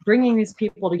 Bringing these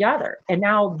people together. And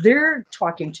now they're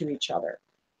talking to each other.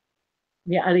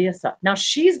 Yeah, now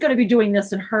she's going to be doing this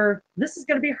this is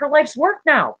going to be her life's work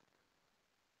now.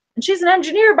 And she's an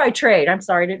engineer by trade. I'm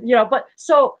sorry to, but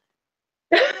so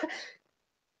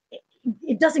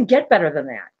it doesn't get better than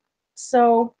that.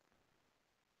 So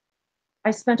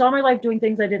I spent all my life doing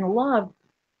things I didn't love.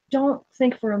 Don't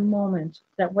think for a moment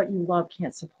that what you love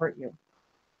can't support you.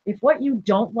 If what you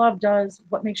don't love does,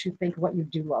 what makes you think what you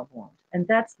do love won't? And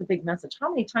that's the big message. How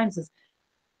many times does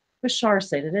Bashar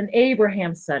said it, and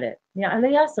Abraham said it?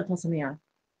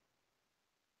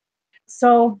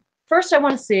 So first I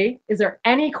want to see, is there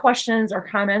any questions or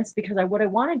comments? Because what I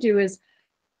want to do is,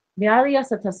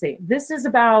 this is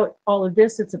about all of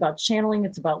this. It's about channeling.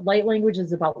 It's about light language.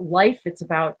 It's about life. It's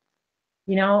about,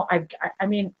 I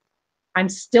mean, I'm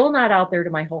still not out there to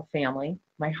my whole family.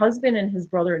 My husband and his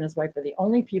brother and his wife are the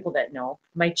only people that know.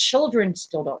 My children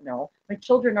still don't know. My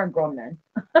children are grown men.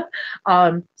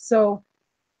 So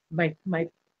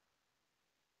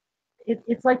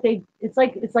it's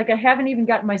like I haven't even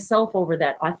gotten myself over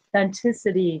that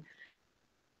authenticity,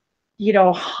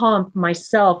 hump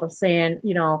myself of saying,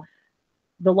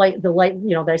 the light,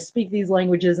 that I speak these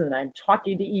languages and I'm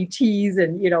talking to ETs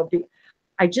and,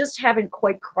 I just haven't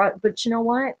quite but you know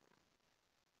what?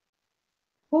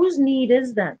 Whose need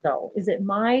is that though? Is it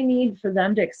my need for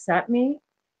them to accept me?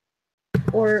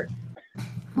 Or,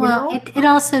 well, it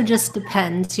also just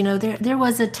depends. There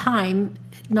was a time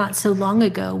not so long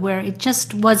ago where it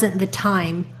just wasn't the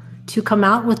time to come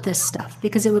out with this stuff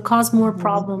because it would cause more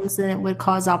problems than it would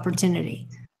cause opportunity.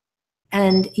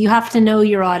 And you have to know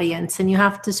your audience and you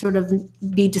have to sort of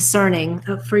be discerning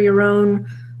for your own,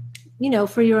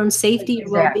 for your own safety, your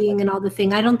well-being and all the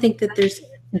thing. I don't think that there's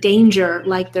danger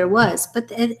like there was, but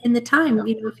in the time,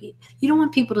 if you don't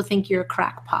want people to think you're a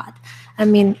crackpot. I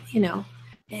mean,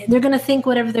 they're going to think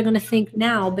whatever they're going to think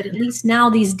now, but at least now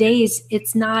these days,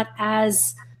 it's not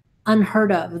as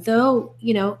unheard of. Though,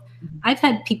 I've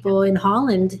had people in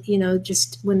Holland,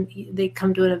 just when they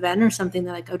come to an event or something,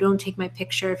 they're like, oh, don't take my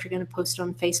picture if you're going to post it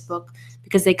on Facebook,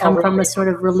 because they come from a sort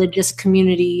of religious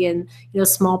community and,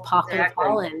 small pocket of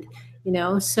Holland,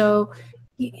 so.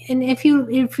 And if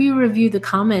you review the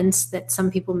comments that some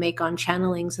people make on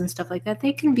channelings and stuff like that,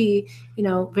 they can be,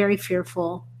 very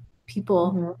fearful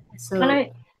people. So,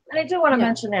 and I do want to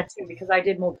mention that too, because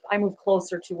I moved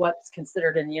closer to what's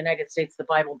considered in the United States the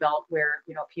Bible Belt, where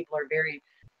people are very,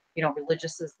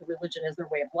 religion is their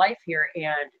way of life here,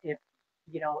 and if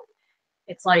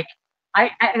it's like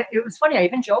it was funny. I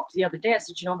even joked the other day. I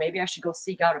said, maybe I should go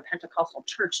seek out a Pentecostal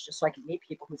church just so I can meet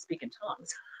people who speak in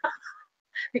tongues,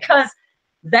 because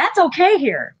that's okay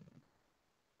here.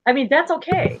 I mean, that's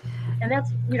okay. And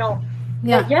that's,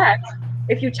 but yet,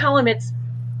 if you tell them it's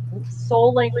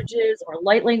soul languages or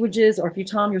light languages, or if you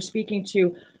tell them you're speaking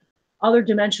to other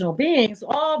dimensional beings,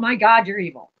 oh my God, you're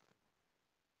evil.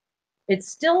 There's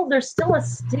still a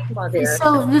stigma there.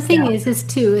 So the thing is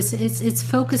it's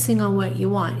focusing on what you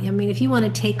want. I mean, if you want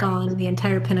to take on the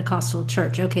entire Pentecostal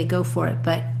church, okay, go for it.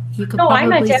 But you could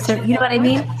probably, you know what I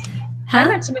mean? I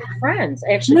meant to make friends.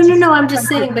 Actually, no. I'm just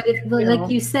saying, but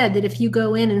like you said, that if you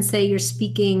go in and say you're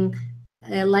speaking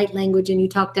light language and you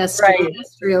talk to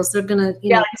extraterrestrials, they're gonna,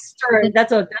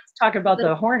 that's talking about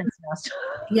the hornet's nest.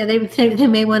 Yeah, they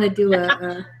may want to do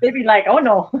a they'd be like, oh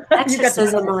no,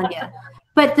 exorcism on you.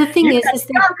 But the thing is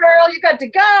that, girl, you got to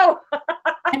go.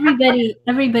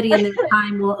 everybody in their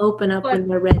time will open up when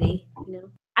they're ready.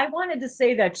 I wanted to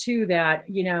say that too. That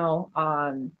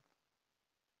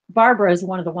Barbara is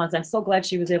one of the ones. I'm so glad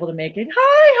she was able to make it.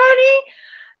 Hi, honey.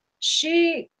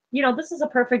 She, this is a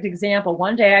perfect example.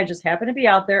 One day I just happened to be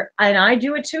out there, and I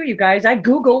do it too, you guys. I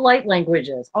Google light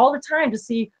languages all the time to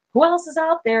see who else is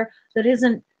out there that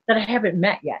I haven't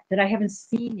met yet, that I haven't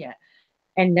seen yet.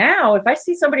 And now if I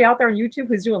see somebody out there on YouTube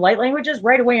who's doing light languages,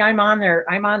 right away I'm on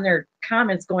their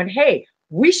comments going, hey,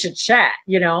 we should chat,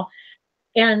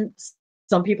 and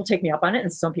some people take me up on it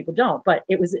and some people don't, but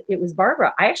it was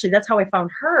Barbara. That's how I found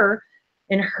her,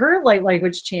 and her light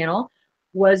language channel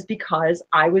was because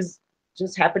I was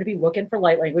just happened to be looking for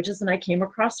light languages, and I came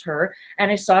across her and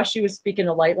I saw she was speaking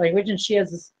a light language, and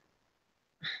she's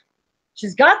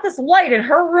got this light in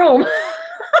her room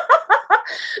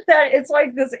that it's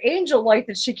like this angel light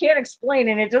that she can't explain,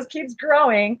 and it just keeps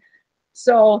growing.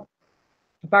 So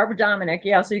Barbara Dominic,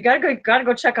 yeah. So you gotta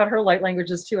go check out her light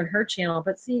languages too and her channel.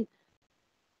 But see,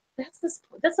 that's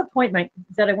the point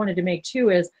that I wanted to make too,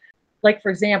 is like, for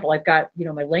example, I've got, you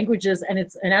know, my languages, and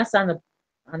it's an S on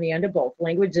the end of both,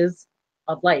 languages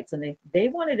of lights, and they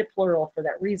wanted it plural for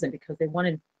that reason, because they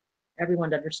wanted everyone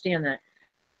to understand that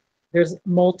there's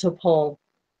multiple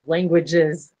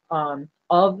languages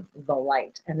of the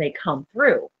light, and they come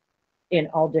through in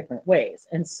all different ways.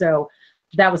 And so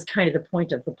that was kind of the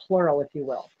point of the plural, if you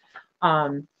will.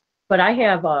 But I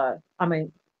have on my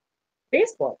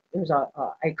Facebook, there's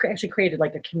I actually created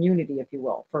like a community, if you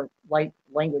will, for light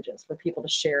languages, for people to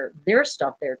share their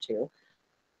stuff there too.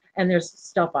 And there's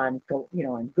stuff on, you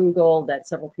know, on Google that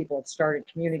several people have started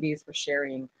communities for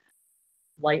sharing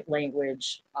light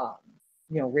language,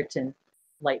 you know, written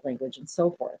light language and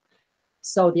so forth.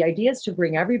 So the idea is to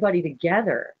bring everybody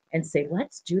together and say,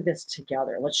 let's do this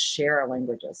together. Let's share our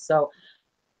languages. So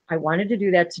I wanted to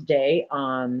do that today.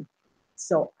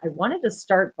 So I wanted to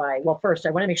start by, well, first,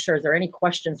 I want to make sure, is there any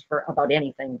questions about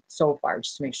anything so far,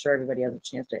 just to make sure everybody has a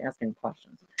chance to ask any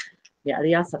questions. Yeah,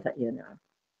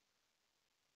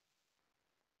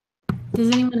 Does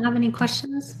anyone have any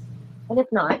questions? and if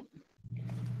not,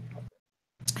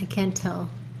 I can't tell.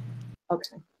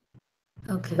 okay.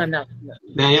 Okay. 'Cause I'm not.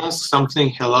 May I ask something?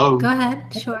 Hello. Go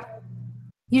ahead. Sure.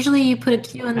 Usually you put a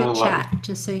Q in the Hello. chat,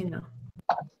 just so you know.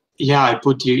 Yeah, I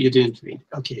put you. You didn't read.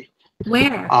 Okay.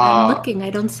 Where? I'm looking.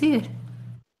 I don't see it.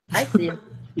 I see it.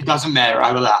 It doesn't matter.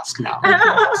 I will ask now.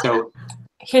 So,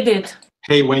 He did.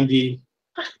 hey, Wendy.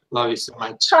 Love you so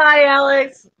much. Hi,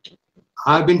 Alex.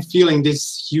 I've been feeling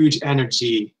this huge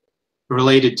energy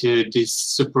related to this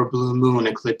super blue moon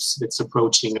eclipse that's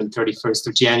approaching on 31st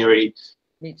of January.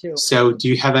 Me too. So do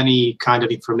you have any kind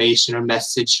of information or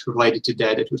message related to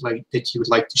that that you would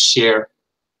like to share?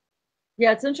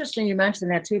 Yeah, it's interesting you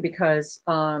mentioned that too, because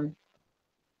some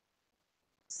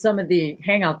of the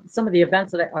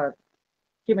events that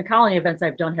human colony events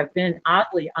I've done have been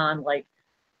oddly on like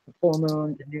the full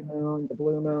moon, the new moon, the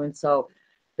blue moon. So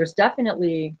there's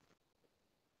definitely,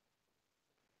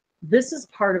 this is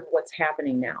part of what's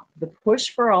happening now. The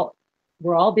push for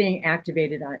we're all being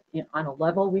activated on a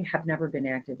level we have never been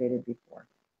activated before.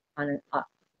 And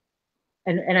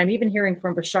I'm even hearing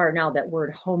from Bashar now that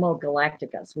word Homo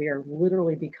Galacticus. We are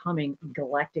literally becoming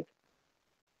galactic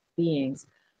beings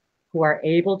who are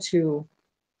able to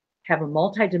have a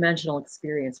multi-dimensional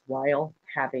experience while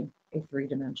having a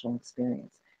three-dimensional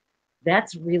experience.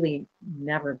 That's really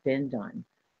never been done.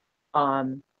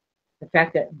 The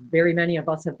fact that very many of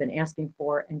us have been asking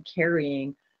for and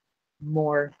carrying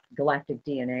more galactic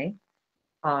DNA,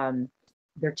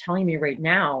 they're telling me right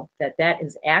now that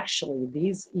is actually,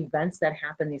 these events that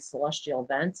happen, these celestial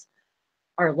events,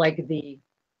 are like the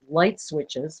light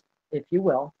switches, if you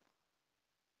will,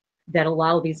 that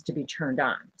allow these to be turned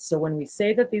on. So when we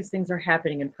say that these things are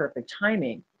happening in perfect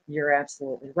timing, you're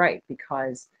absolutely right,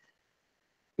 because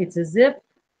it's as if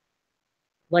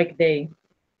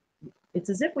it's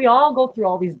as if we all go through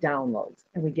all these downloads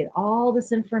and we get all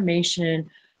this information,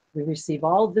 we receive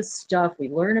all of this stuff, we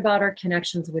learn about our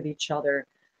connections with each other,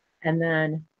 and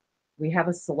then we have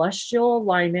a celestial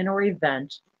alignment or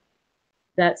event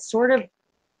that sort of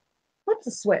flips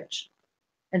a switch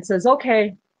and says,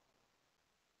 okay,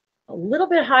 a little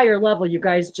bit higher level, you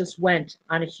guys just went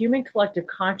on a human collective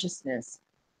consciousness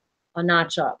a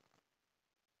notch up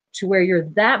to where you're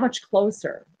that much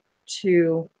closer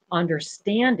to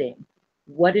understanding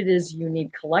what it is you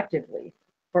need collectively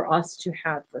for us to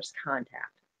have first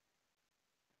contact.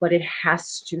 But it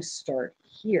has to start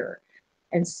here.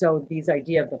 And so these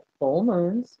idea of the full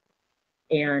moons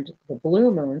and the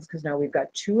blue moons, because now we've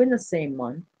got 2 in the same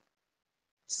month.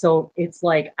 So it's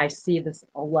like I see this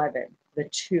 11, the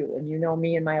 2, and you know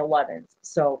me and my 11s.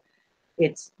 So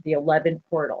it's the 11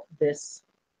 portal, the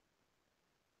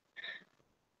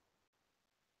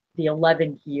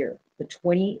 11 year, the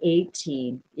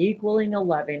 2018 equaling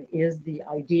 11 is the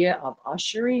idea of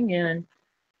ushering in.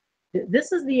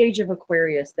 This is the age of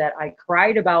Aquarius that I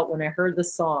cried about when I heard the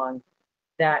song,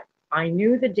 that I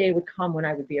knew the day would come when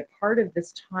I would be a part of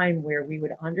this time where we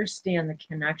would understand the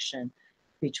connection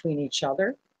between each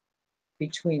other,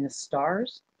 between the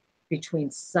stars,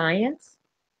 between science,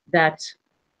 that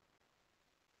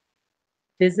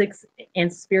physics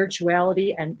and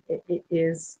spirituality, and it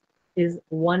is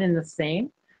one and the same.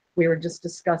 We were just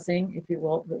discussing, if you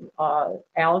will,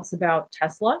 Alex, about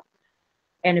Tesla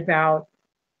and about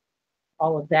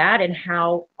all of that and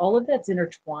how all of that's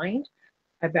intertwined,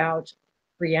 about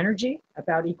free energy,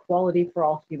 about equality for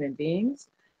all human beings,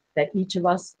 that each of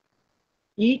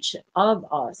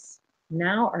us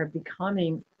now are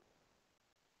becoming,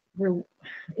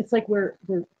 it's like we're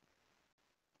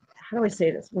how do I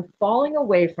say this? We're falling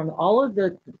away from all of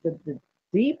the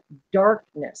deep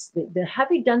darkness, the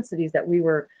heavy densities that we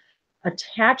were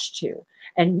attached to,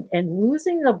 and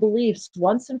losing the beliefs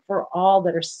once and for all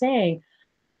that are saying,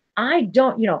 I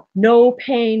don't, no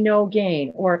pain, no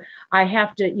gain, or I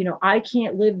have to, I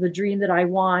can't live the dream that I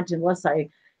want unless I,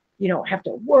 have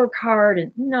to work hard.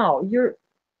 And no,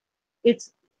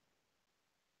 it's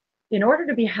in order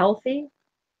to be healthy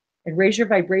and raise your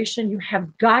vibration, you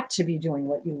have got to be doing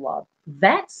what you love.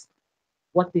 That's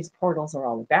what these portals are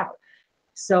all about.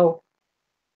 So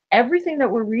everything that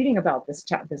we're reading about this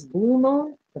blue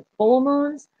moon, the full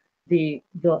moons, the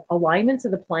alignments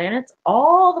of the planets,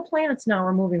 all the planets now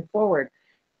are moving forward,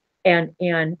 and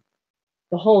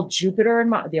the whole Jupiter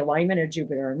and the alignment of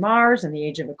Jupiter and Mars and the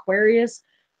age of Aquarius,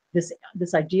 this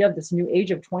idea of this new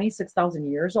age of 26,000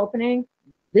 years opening.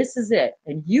 This is it.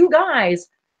 And you guys,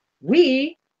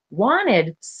 we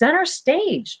wanted center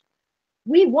stage.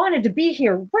 We wanted to be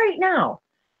here right now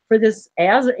for this,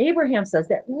 as Abraham says,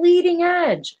 that leading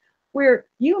edge where,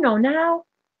 now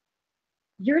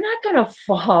you're not going to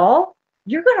fall.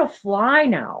 You're going to fly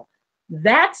now.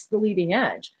 That's the leading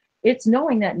edge. It's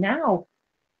knowing that now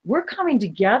we're coming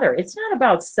together. It's not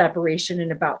about separation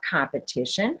and about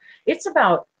competition. It's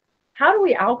about how do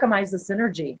we alchemize this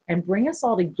energy and bring us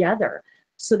all together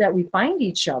so that we find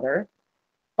each other,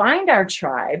 find our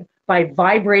tribe by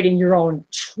vibrating your own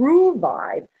true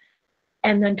vibe,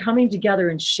 and then coming together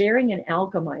and sharing and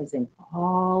alchemizing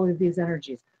all of these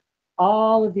energies,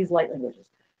 all of these light languages.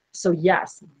 So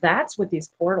yes, that's what these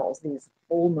portals, these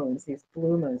full moons, these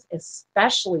blue moons,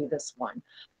 especially this one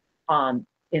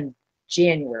in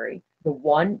January,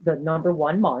 the number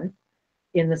 1 month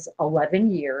in this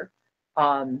 11 year.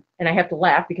 And I have to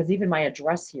laugh because even my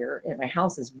address here at my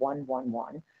house is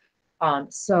 111.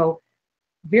 So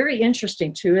very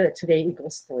interesting too that today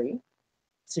equals 3.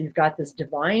 So you've got this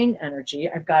divine energy.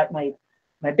 I've got my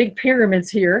big pyramids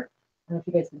here. I don't know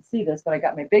if you guys can see this, but I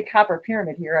got my big copper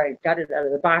pyramid here. I got it out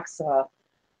of the box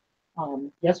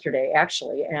yesterday,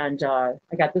 actually. And I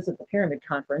got this at the pyramid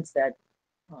conference that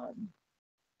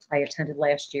I attended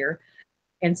last year.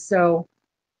 And so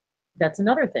that's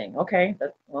another thing. Okay,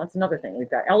 that's another thing. We've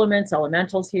got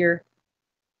elementals here.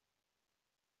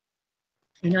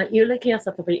 So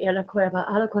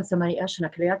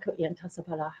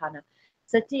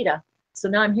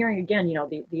now I'm hearing again,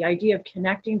 the idea of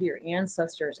connecting to your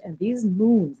ancestors and these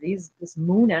moons, this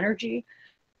moon energy.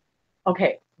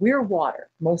 Okay, we're water,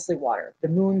 mostly water. The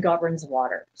moon governs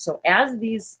water. So as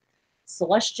these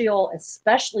celestial,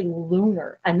 especially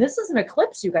lunar, and this is an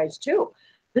eclipse, you guys, too.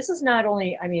 This is not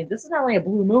only, this is not only a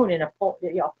blue moon and a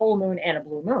full moon and a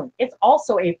blue moon. It's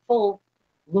also a full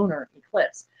lunar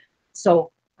eclipse.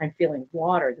 So I'm feeling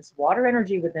water, this water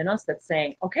energy within us that's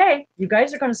saying, okay, you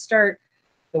guys are going to start,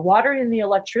 the water and the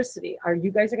electricity,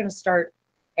 you guys are going to start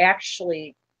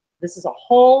actually, this is a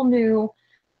whole new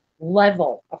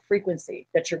level of frequency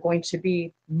that you're going to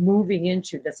be moving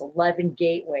into, this 11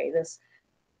 gateway, this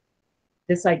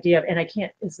idea of, and I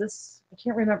can't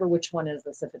remember which one is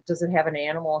this. Does it have an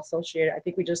animal associated? I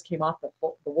think we just came off the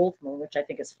Wolfe moon, which I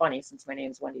think is funny since my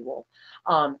name is Wendy Wolfe.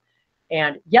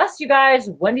 And yes, you guys,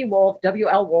 Wendy Wolfe,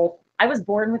 W.L. Wolfe. I was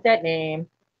born with that name,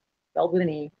 spelled with an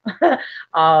E.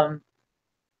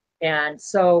 And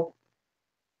so,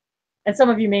 and some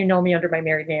of you may know me under my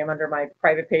married name, under my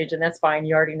private page, and that's fine.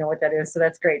 You already know what that is, so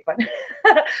that's great. But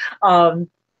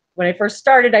when I first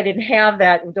started, I didn't have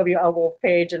that W.L. Wolfe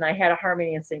page, and I had a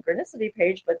Harmony and Synchronicity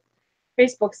page, but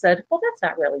Facebook said, well, that's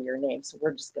not really your name, so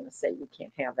we're just going to say you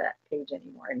can't have that page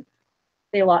anymore. And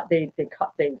they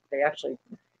actually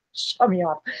shut me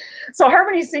off. So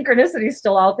Harmony Synchronicity is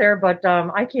still out there, but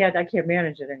I can't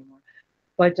manage it anymore.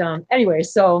 But anyway,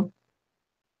 so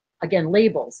again,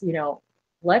 labels,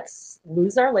 let's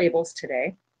lose our labels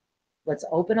today. Let's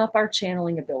open up our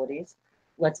channeling abilities.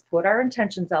 Let's put our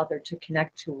intentions out there to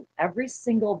connect to every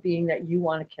single being that you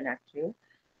want to connect to.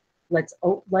 Let's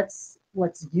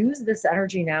use this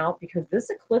energy now, because this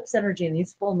eclipse energy and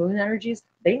these full moon energies,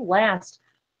 they last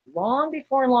long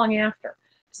before and long after.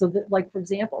 So that, like, for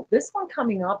example, this one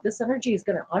coming up, this energy is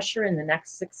going to usher in the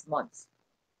next 6 months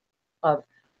of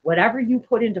whatever you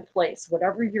put into place,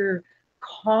 whatever you're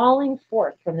calling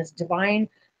forth from this divine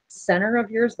center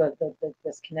of yours,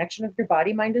 this connection of your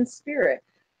body, mind, and spirit.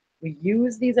 We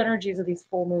use these energies of these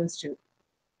full moons to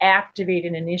activate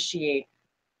and initiate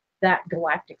that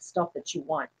galactic stuff that you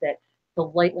want, that the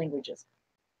light languages.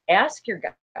 Ask your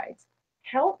guides,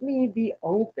 help me be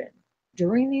open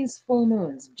during these full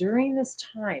moons, during this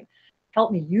time.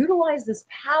 Help me utilize this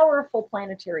powerful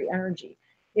planetary energy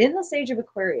in this age of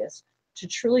Aquarius to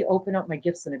truly open up my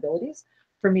gifts and abilities,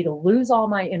 for me to lose all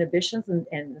my inhibitions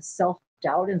and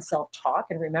self-doubt and self-talk,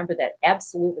 and remember that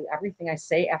absolutely everything I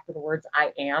say after the words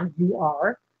I am, you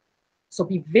are. So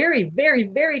be very, very,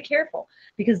 very careful,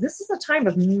 because this is a time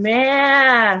of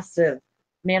massive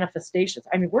manifestations.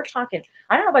 I mean, we're talking,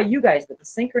 I don't know about you guys, but the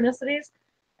synchronicities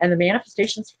and the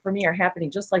manifestations for me are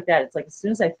happening just like that. It's like as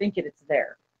soon as I think it, it's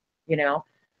there, you know?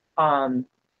 And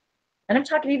I'm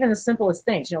talking even the simplest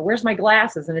things, you know, where's my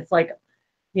glasses? And it's like,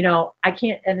 you know, I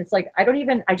can't, and it's like, I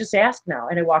just ask now,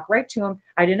 and I walk right to them.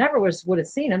 I never would have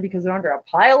seen them because they're under a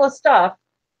pile of stuff.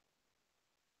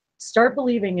 Start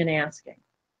believing and asking.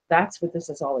 That's what this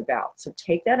is all about. So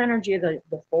take that energy of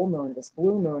the full moon, this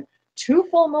blue moon, 2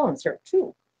 full moons, or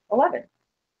 2, 11.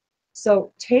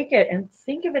 So take it and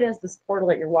think of it as this portal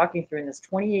that you're walking through in this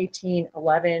 2018,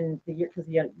 11, the year, because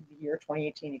the year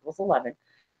 2018 equals 11.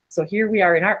 So here we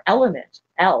are in our element,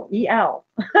 L-E-L.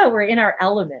 We're in our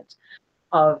element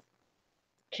of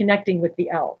connecting with the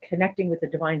L, connecting with the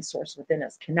divine source within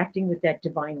us, connecting with that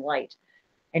divine light,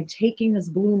 and taking this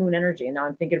blue moon energy. And now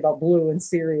I'm thinking about blue and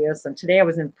Sirius. And today I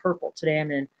was in purple. Today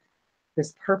I'm in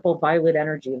this purple violet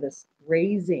energy, this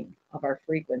raising of our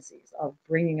frequencies, of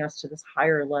bringing us to this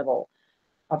higher level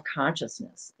of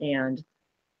consciousness. And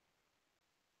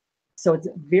so it's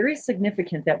very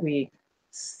significant that we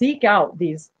seek out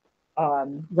these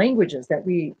languages, that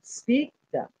we speak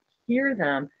them, hear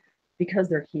them, because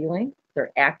they're healing,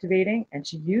 they're activating, and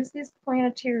to use these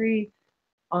planetary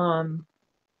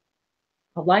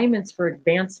alignments for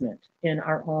advancement in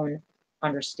our own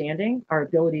understanding, our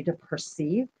ability to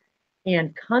perceive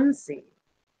and conceive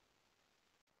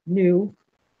new,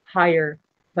 higher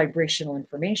vibrational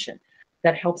information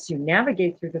that helps you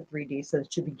navigate through the 3D, so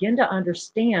that you begin to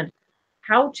understand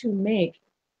how to make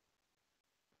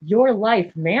your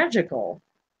life magical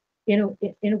in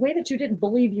a way that you didn't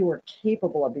believe you were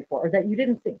capable of before, or that you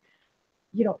didn't think,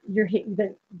 you know,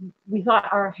 that we thought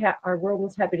our world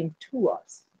was happening to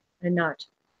us and not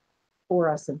for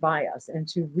us and by us, and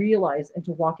to realize and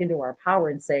to walk into our power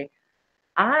and say,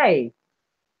 I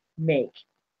make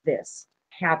this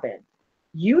happen.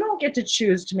 You don't get to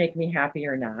choose to make me happy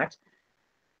or not.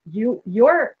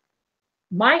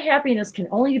 My happiness can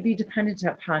only be dependent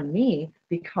upon me,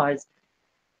 because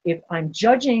if I'm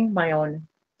judging my own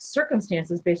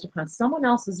circumstances based upon someone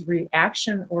else's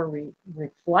reaction or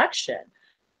reflection,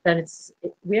 then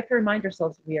we have to remind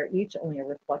ourselves we are each only a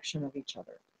reflection of each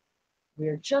other. We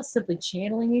are just simply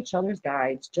channeling each other's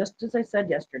guides, just as I said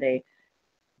yesterday.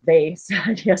 They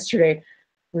said yesterday,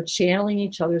 we're channeling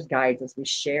each other's guides as we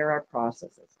share our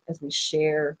processes, as we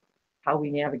share how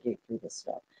we navigate through this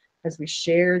stuff, as we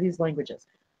share these languages.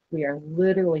 We are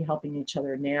literally helping each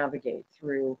other navigate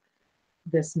through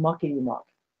this muckety muck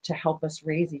to help us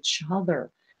raise each other.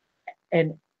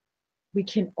 And we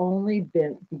can only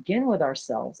begin with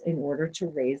ourselves in order to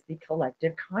raise the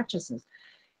collective consciousness.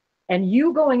 And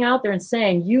you going out there and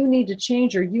saying, you need to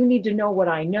change, or you need to know what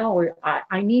I know, or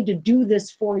I need to do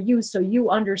this for you so you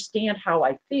understand how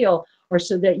I feel, or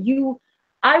so that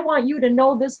I want you to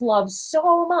know this love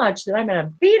so much that I'm going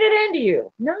to beat it into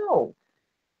you. No,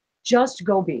 just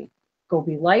go be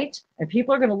light. And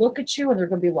people are going to look at you and they're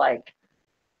going to be like,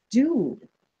 dude,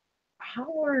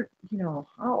 how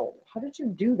did you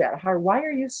do that? Why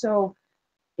are you so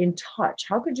in touch?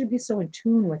 How could you be so in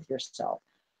tune with yourself?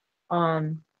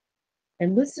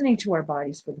 And listening to our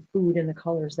bodies for the food and the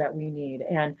colors that we need.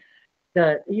 And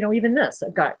even this,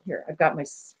 I've got my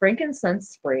frankincense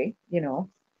spray,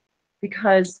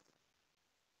 because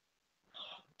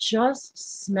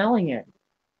just smelling it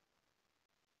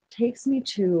takes me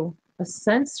to a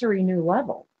sensory new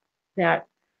level that,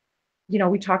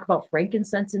 we talk about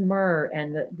frankincense and myrrh,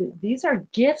 and these are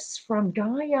gifts from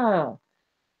Gaia.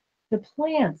 The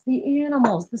plants, the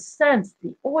animals, the scents,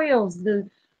 the oils, the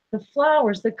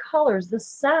flowers, the colors, the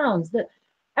sounds,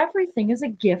 everything is a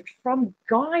gift from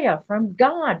Gaia, from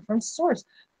God, from Source.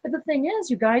 But the thing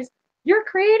is, you guys, you're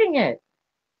creating it.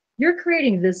 You're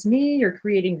creating this me, you're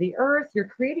creating the earth, you're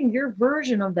creating your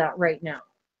version of that right now.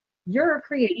 You're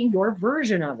creating your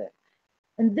version of it.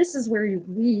 And this is where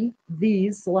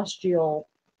these celestial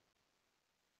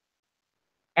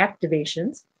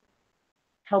activations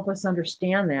help us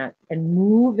understand that and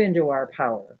move into our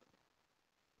power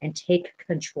and take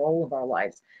control of our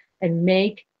lives and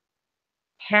make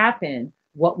happen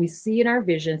what we see in our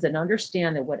visions, and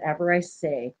understand that whatever I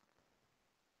say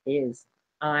is,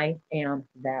 I am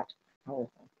that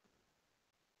powerful.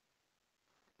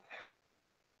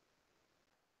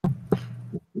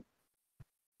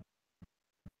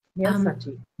 Yes,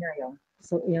 Sati. There you go.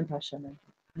 So,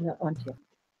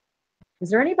 is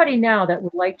there anybody now that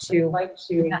would like to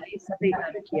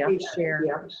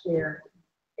share?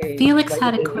 Felix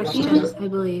had a question, I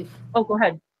believe. Oh, go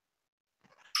ahead.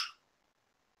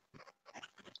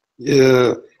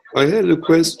 Yeah, I had a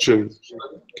question.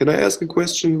 Can I ask a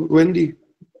question, Wendy?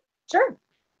 Sure.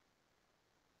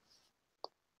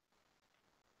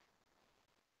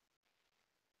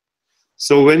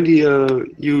 So Wendy,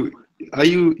 you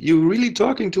really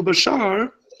talking to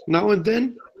Bashar now and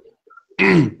then?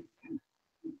 You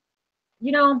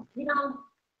know,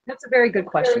 that's a very good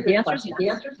question. The answer is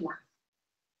yes.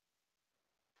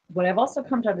 What I've also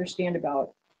come to understand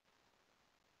about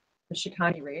the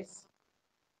Shikani race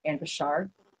and Bashar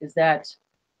is that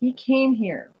he came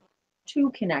here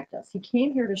to connect us. He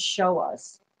came here to show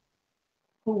us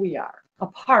who we are, a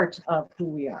part of who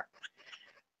we are.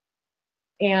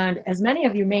 And as many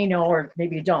of you may know, or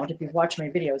maybe you don't, if you've watched my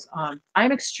videos,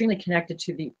 I'm extremely connected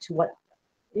to what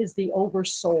is the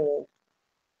oversoul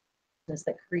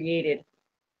that created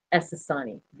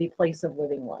Essassani, the place of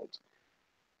living light,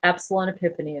 Epsilon,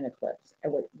 Epiphany, and Eclipse.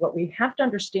 And what we have to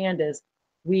understand is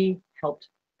we helped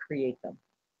create them.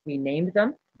 We named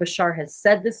them. Bashar has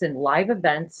said this in live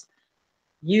events.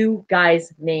 You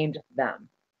guys named them.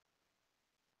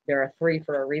 There are 3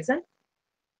 for a reason.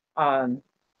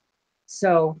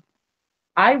 So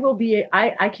I will be,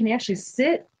 I can actually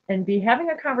sit and be having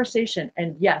a conversation,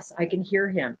 and yes, I can hear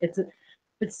him.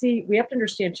 But see, we have to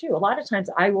understand too, a lot of times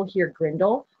I will hear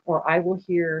Grindel, or I will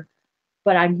hear,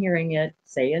 but I'm hearing it,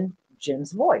 say, in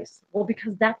Jim's voice. Well,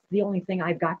 because that's the only thing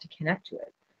I've got to connect to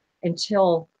it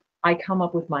until I come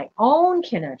up with my own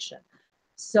connection.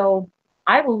 So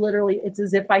I will literally, it's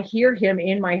as if I hear him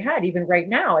in my head. Even right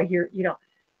now, I hear,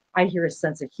 I hear his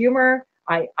sense of humor.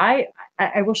 I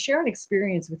will share an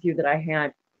experience with you that I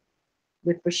had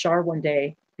with Bashar one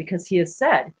day, because he has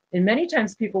said, and many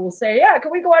times people will say, yeah,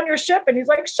 can we go on your ship? And he's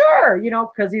like, sure,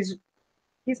 because he's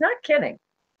not kidding,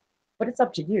 but it's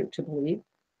up to you to believe.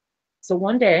 So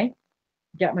one day,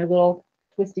 got my little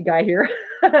twisty guy here,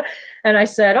 and I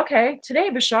said, okay, today,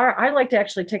 Bashar, I'd like to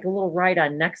actually take a little ride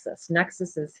on Nexus.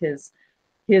 Nexus is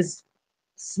his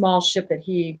small ship that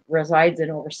he resides in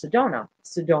over Sedona.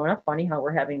 Sedona, funny how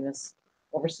we're having this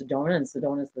over Sedona, and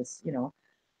Sedona is this,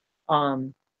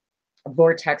 a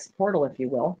vortex portal, if you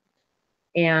will.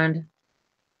 And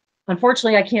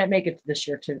unfortunately, I can't make it this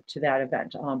year to that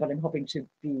event, but I'm hoping to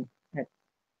be at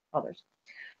others.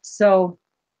 So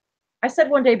I said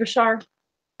one day, Bashar,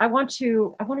 I want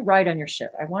to ride on your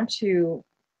ship. I want to,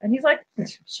 and he's like,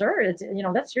 sure, it's,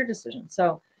 that's your decision.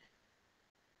 So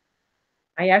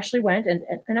I actually went, and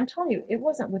I'm telling you, it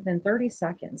wasn't within 30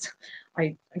 seconds.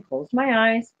 I closed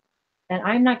my eyes, and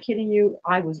I'm not kidding you,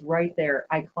 I was right there.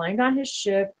 I climbed on his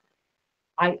ship.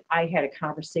 I had a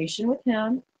conversation with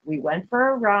him. We went for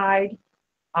a ride.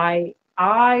 I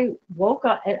woke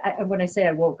up, and when I say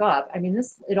I woke up, I mean,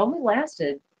 it only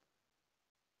lasted,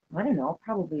 I don't know,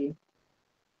 probably,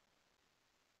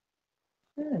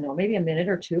 I don't know, maybe a minute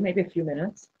or two, maybe a few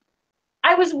minutes.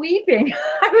 I was weeping.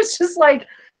 I was just like,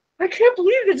 I can't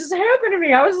believe it just happened to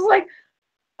me. I was like,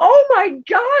 oh my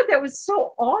God, that was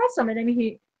so awesome. And I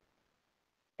mean,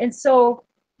 and so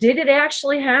did it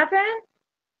actually happen?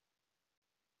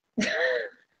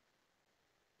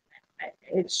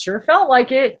 It sure felt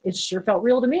like it. It sure felt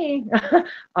real to me.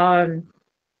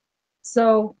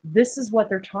 So this is what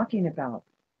they're talking about.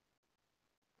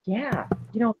 Yeah,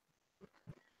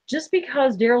 just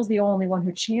because Daryl's the only one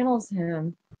who channels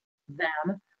them,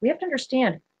 we have to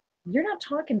understand, you're not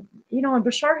talking, and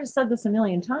Bashar has said this a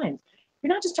million times,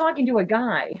 you're not just talking to a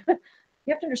guy.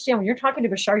 You have to understand, when you're talking to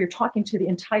Bashar, you're talking to the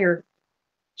entire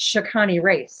Shikani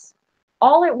race,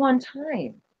 all at one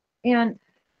time. And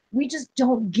we just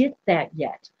don't get that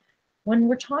yet. When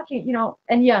we're talking,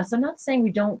 and yes, I'm not saying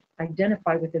we don't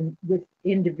identify with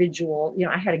individual,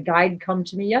 I had a guide come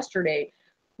to me yesterday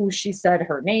who she said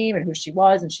her name and who she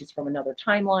was, and she's from another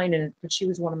timeline, but she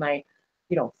was one of my,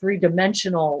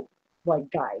 3-dimensional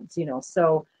like guides,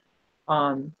 so,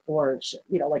 or,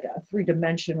 like a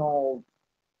 3-dimensional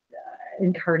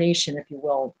incarnation, if you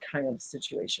will, kind of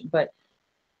situation. But,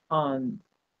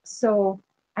 so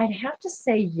I'd have to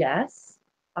say yes,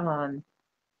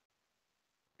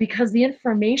 because the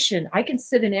information, I can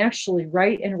sit and actually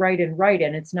write,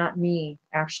 and it's not me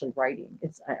actually writing.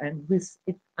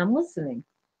 I'm listening.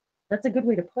 That's a good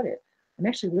way to put it. I'm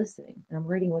actually listening, and I'm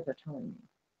reading what they're telling me.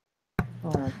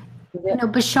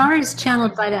 Bashar is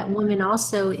channeled by that woman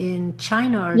also in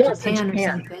China or Japan or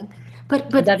something.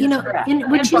 But what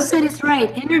you said is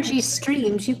right. Energy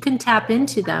streams, you can tap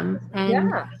into them,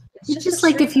 and it's just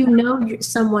like if you know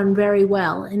someone very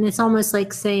well, and it's almost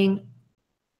like saying,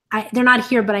 they're not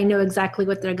here, but I know exactly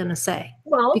what they're going to say.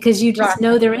 Well, because you just Roxy.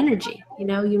 know their energy. You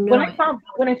know When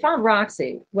I found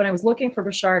Roxy, when I was looking for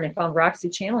Bashar and I found Roxy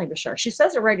channeling Bashar, she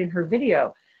says it right in her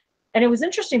video. And it was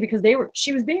interesting because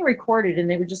she was being recorded and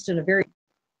they were just in a very,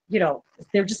 you know,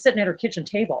 they were just sitting at her kitchen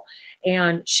table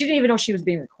and she didn't even know she was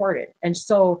being recorded. And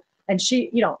so, and she,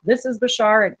 you know, this is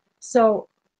Bashar. And so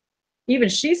even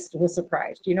she was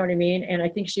surprised, you know what I mean? And I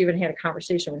think she even had a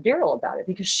conversation with Daryl about it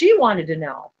because she wanted to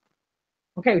know,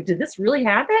 okay, did this really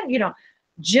happen? You know,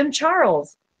 Jim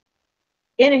Charles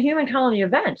in a human colony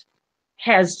event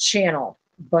has channeled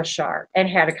Bashar and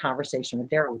had a conversation with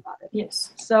Daryl about it.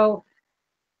 Yes. So,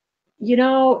 you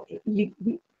know,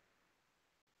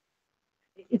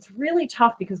 it's really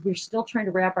tough because we're still trying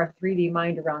to wrap our 3D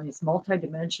mind around these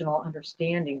multidimensional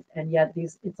understandings. And yet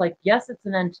it's like, yes, it's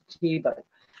an entity, but,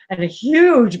 and a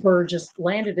huge bird just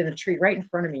landed in a tree right in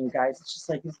front of me, you guys. It's just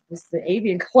like this the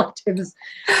avian collectives.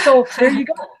 So there you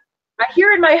go. I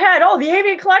hear in my head, oh, the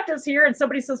avian collective's here. And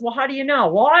somebody says, well, how do you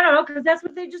know? Well, I don't know, because that's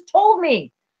what they just told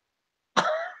me. I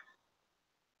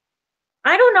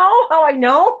don't know how I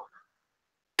know.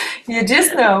 You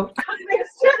just know.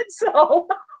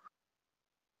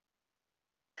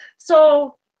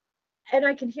 So, and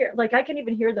I can hear, like, I can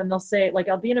even hear them. They'll say, like,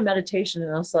 I'll be in a meditation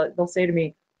and they'll say to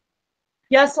me,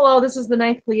 yes, hello, this is the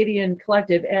 9th Pleiadian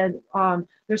collective. And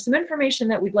there's some information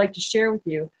that we'd like to share with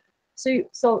you.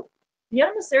 So the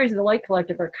emissaries of the light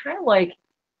collective are kind of like,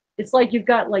 it's like you've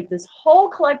got like this whole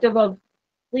collective of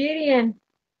Pleiadian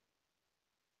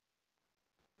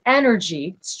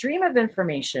energy, stream of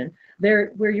information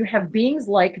there, where you have beings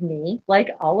like me, like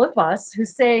all of us, who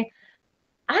say,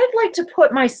 I'd like to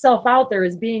put myself out there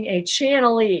as being a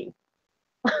channelee.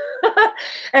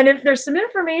 And if there's some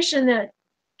information that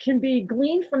can be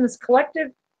gleaned from this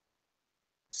collective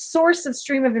source of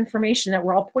stream of information that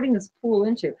we're all putting this pool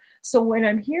into. So when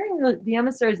I'm hearing the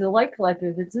emissaries of the light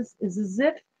collective, it's as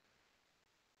if,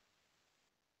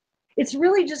 it's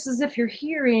really just as if you're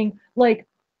hearing like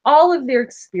all of their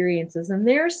experiences and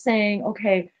they're saying,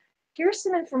 okay, here's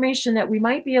some information that we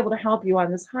might be able to help you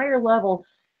on this higher level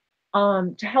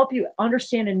to help you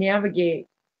understand and navigate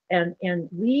and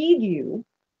lead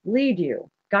you.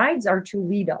 Guides are to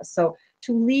lead us. So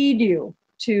to lead you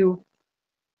to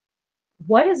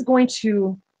what is going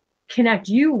to connect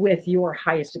you with your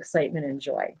highest excitement and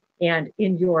joy. And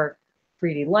in your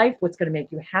 3D life, what's going to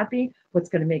make you happy, what's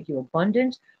going to make you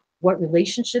abundant, what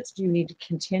relationships do you need to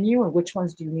continue and which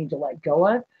ones do you need to let go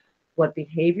of, what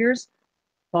behaviors,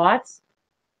 thoughts.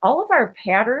 All of our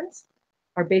patterns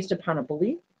are based upon a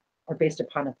belief or based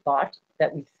upon a thought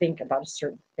that we think about a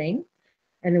certain thing.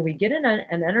 And then we get an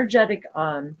energetic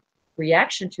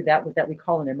reaction to that we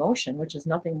call an emotion, which is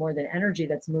nothing more than energy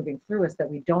that's moving through us that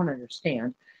we don't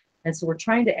understand. And so we're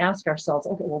trying to ask ourselves,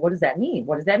 okay, well, what does that mean?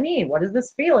 What does that mean? What is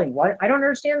this feeling? I don't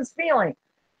understand this feeling.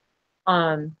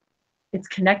 It's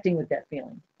connecting with that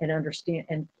feeling and understand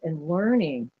and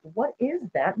learning, what is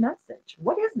that message?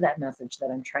 What is that message that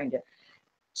I'm trying to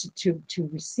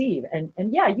receive?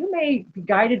 And yeah, you may be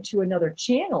guided to another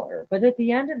channeler, but at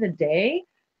the end of the day,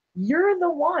 you're the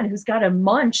one who's got to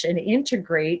munch and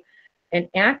integrate and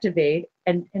activate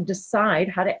and decide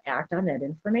how to act on that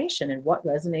information and what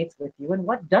resonates with you and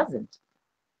what doesn't.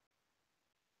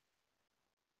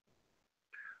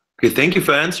 Okay, thank you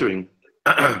for answering.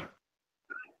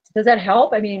 Does that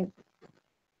help? I mean,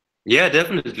 yeah,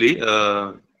 definitely.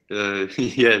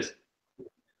 Yes.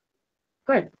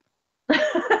 Good.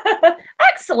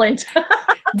 Excellent.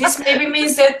 This maybe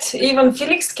means that even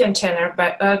Felix can channel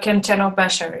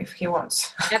Bashar if he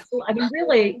wants. Absolutely. I mean,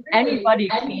 really, anybody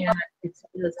can. It's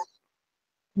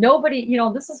nobody, you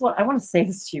know, this is what I want to say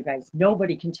this to you guys.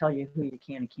 Nobody can tell you who you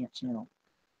can and can't channel.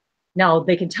 Now,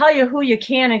 they can tell you who you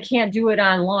can and can't do it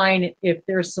online if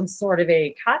there's some sort of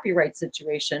a copyright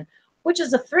situation, which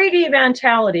is a 3D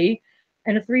mentality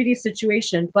and a 3D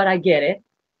situation, but I get it.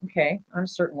 Okay, on a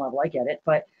certain level, I get it,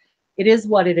 but it is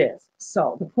what it is.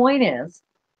 So the point is,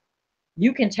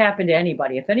 you can tap into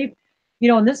anybody. If any, you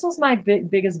know, and this was my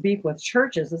biggest beef with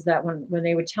churches, is that when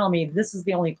they would tell me this is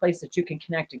the only place that you can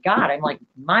connect to God, I'm like,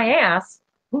 my ass,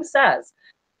 who says?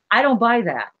 I don't buy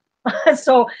that.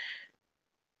 So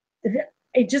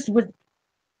it just was,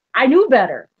 I knew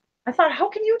better. I thought, how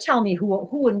can you tell me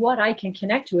who and what I can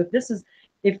connect to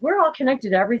if we're all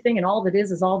connected to everything and all that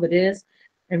is all that is,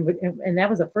 and that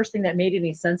was the first thing that made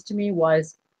any sense to me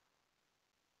was,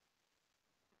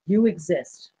 you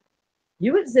exist.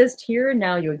 You exist here and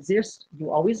now. You exist. You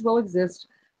always will exist.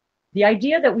 The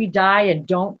idea that we die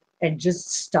and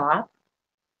just stop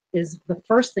is the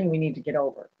first thing we need to get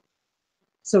over.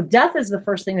 So death is the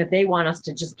first thing that they want us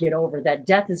to just get over. That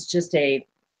death is just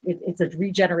it's a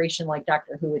regeneration, like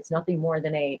Doctor Who. It's nothing more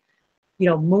than you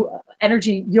know,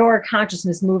 energy, your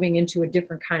consciousness moving into a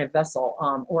different kind of vessel,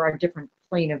 or a different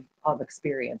plane of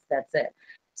experience. That's it.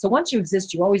 So once you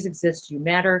exist, you always exist. You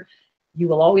matter. You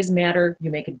will always matter.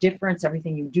 You make a difference.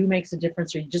 Everything you do makes a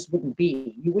difference, or you just wouldn't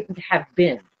be. You wouldn't have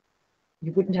been.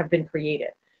 You wouldn't have been created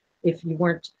if you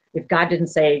weren't, if God didn't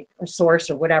say, or source,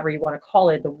 or whatever you want to call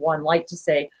it, the one light, to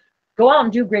say, go out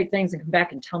and do great things and come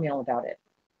back and tell me all about it.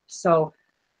 So,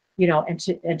 you know,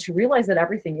 and to realize that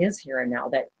everything is here and now,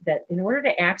 that in order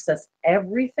to access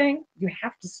everything, you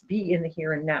have to be in the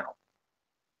here and now.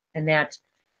 And that,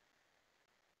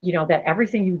 you know, that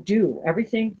everything you do,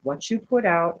 everything, what you put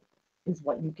out is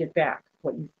what you get back.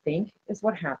 What you think is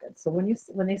what happens. So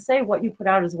when they say what you put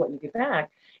out is what you get back,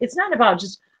 it's not about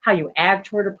just how you act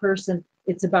toward a person.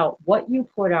 It's about what you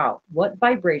put out, what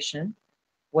vibration,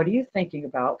 what are you thinking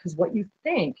about? Because what you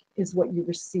think is what you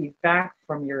receive back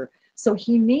from your, so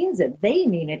he means it, they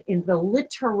mean it in the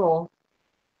literal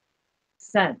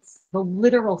sense,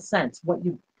 what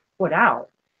you put out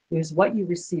is what you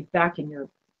receive back in your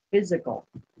physical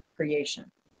creation.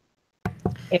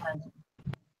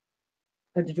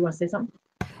 And did you want to say something?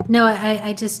 No,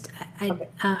 I just Okay.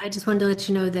 I just wanted to let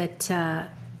you know that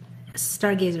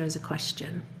Stargazer has a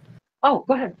question. Oh,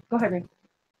 go ahead, Ray.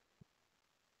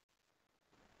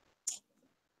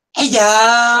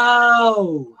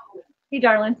 Hello. Hey,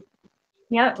 darling.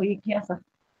 Yeah, yes.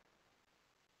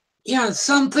 Yeah,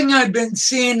 something I've been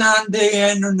seeing on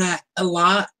the internet a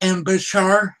lot, and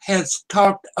Bashar has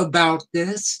talked about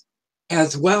this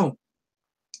as well.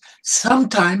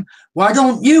 Sometime, why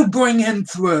don't you bring him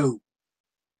through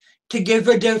to give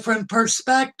a different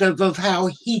perspective of how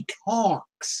he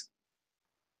talks?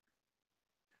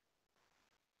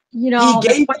 You know, he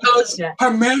gave us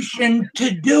permission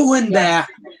to doing that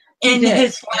in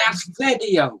his last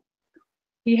video.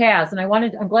 He has, and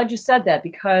I'm glad you said that,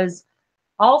 because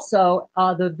also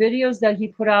the videos that he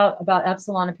put out about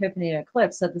Epsilon Epiphany and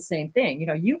Eclipse said the same thing. You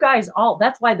know, you guys all,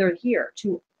 that's why they're here,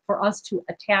 for us to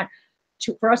attach,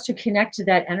 for us to connect to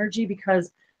that energy,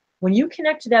 because when you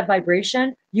connect to that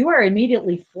vibration, you are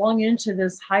immediately flung into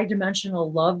this high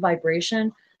dimensional love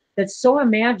vibration that's so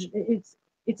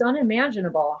it's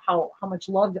unimaginable how much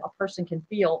love a person can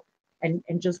feel, and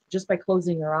just by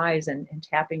closing their eyes and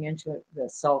tapping into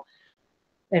this. So,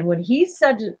 and when he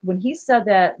said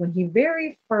that, when he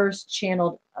very first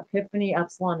channeled Epiphany,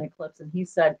 Epsilon, Eclipse, and he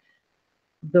said,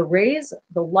 the rays,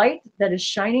 the light that is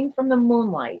shining from the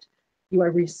moonlight, you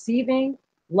are receiving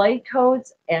light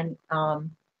codes and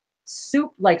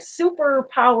super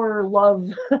power love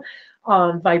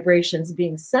vibrations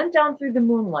being sent down through the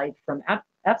moonlight from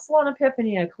Epsilon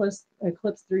Epiphany and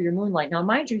Eclipse through your moonlight. Now,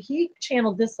 mind you, he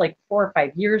channeled this like 4 or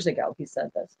 5 years ago. He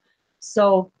said this.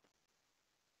 So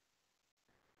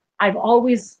I've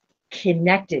always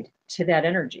connected to that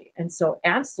energy. And so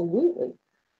absolutely,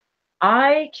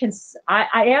 I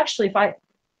actually, if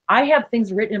I have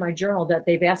things written in my journal that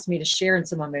they've asked me to share in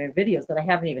some of my videos that I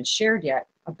haven't even shared yet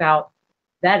about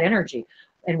that energy.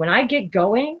 And when I get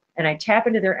going and I tap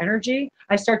into their energy,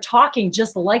 I start talking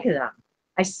just like them.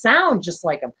 I sound just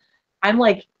like them. I'm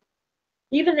like,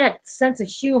 even that sense of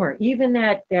humor, even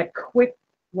that quick,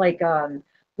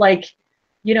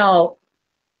 you know,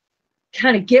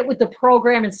 kind of get with the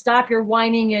program and stop your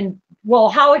whining and, well,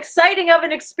 how exciting of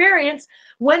an experience.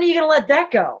 When are you going to let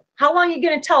that go? How long are you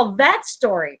going to tell that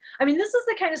story? I mean, this is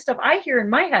the kind of stuff I hear in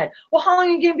my head. Well, how long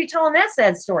are you going to be telling that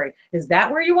sad story? Is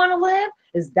that where you want to live?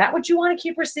 Is that what you want to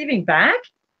keep receiving back?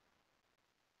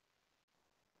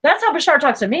 That's how Bashar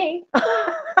talks to me.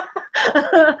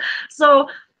 So,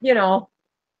 you know,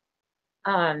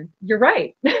 you're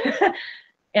right.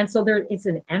 And so it's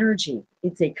an energy.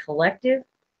 It's a collective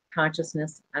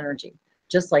consciousness energy,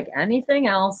 just like anything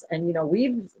else. And, you know,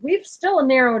 we've still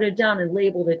narrowed it down and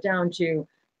labeled it down to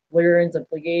Lyrans and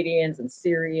Pleiadians and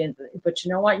Sirians. But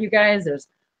you know what, you guys, there's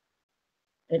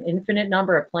an infinite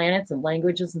number of planets and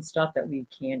languages and stuff that we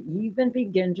can't even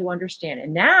begin to understand.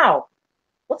 And now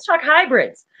let's talk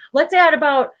hybrids. Let's add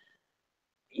about,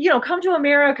 you know, come to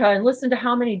America and listen to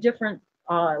how many different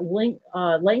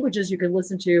languages you can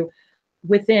listen to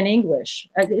within English.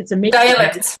 It's amazing.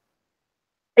 Dialects.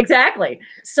 Exactly.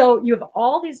 So you have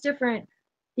all these different,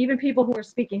 even people who are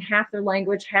speaking half their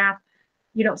language, half,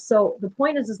 you know, so the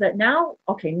point is that now,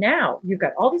 okay, now you've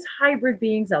got all these hybrid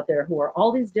beings out there who are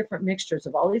all these different mixtures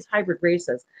of all these hybrid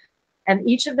races. And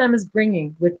each of them is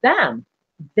bringing with them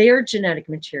their genetic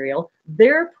material,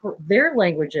 their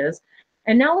languages.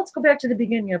 And now let's go back to the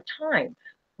beginning of time.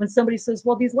 When somebody says,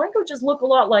 well, these languages look a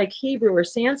lot like Hebrew or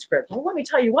Sanskrit. Well, let me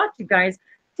tell you what, you guys,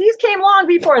 these came long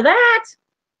before that.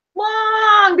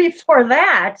 Long before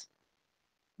that.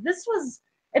 This was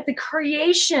at the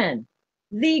creation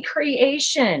the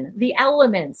creation, the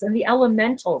elements and the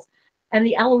elementals and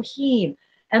the Elohim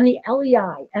and the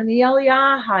Eliyai and the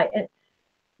Eliyahai. And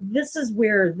this is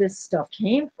where this stuff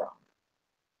came from.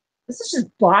 This is just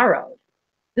borrowed.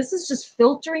 This is just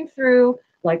filtering through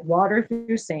like water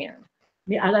through sand.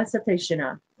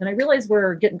 And I realize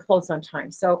we're getting close on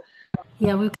time. So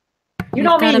yeah, you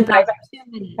know me, about guys, 2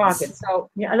 minutes. talking. So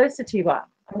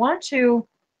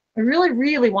I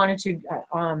really wanted to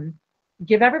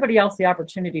give everybody else the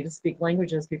opportunity to speak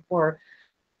languages before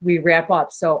we wrap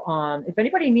up. So if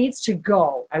anybody needs to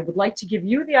go, I would like to give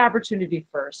you the opportunity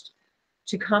first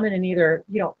to come in and either,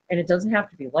 and it doesn't have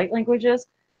to be light languages,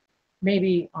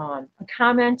 maybe a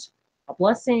comment, a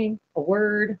blessing, a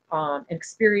word, an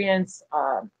experience,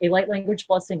 a light language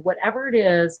blessing, whatever it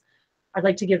is. I'd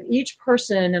like to give each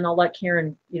person, and I'll let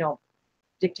Karen,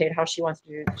 dictate how she wants to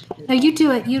do. No, you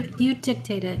do it. You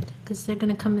dictate it because they're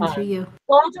going to come in through you.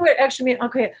 Well, I'll do it. Actually,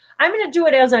 okay. I'm going to do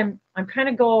it as I'm kind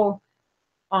of go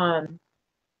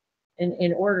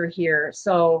in order here.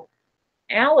 So,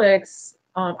 Alex,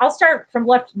 I'll start from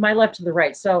my left to the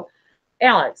right. So,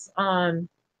 Alex,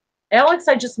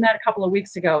 I just met a couple of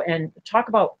weeks ago, and talk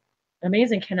about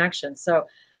amazing connections. So,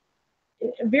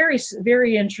 very,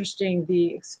 very interesting,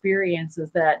 the experiences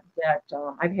that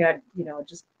I've had,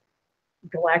 just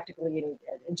galactically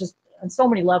and just on so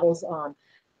many levels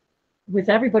with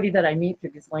everybody that I meet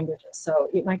through these languages. So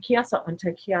my kiasa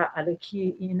antakia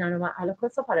alaki inanama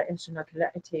alakosa para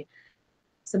inshanakalaiti.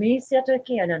 Sami siata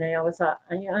kia nanayawasa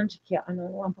antakia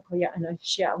anwampakoya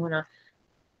anashia wana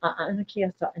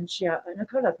anakiasa anshia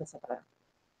anakola pasapara.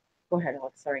 Go ahead,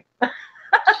 Alex, sorry.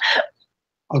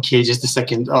 Okay, just a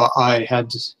second. I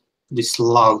had this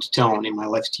loud tone in my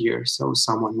left ear, so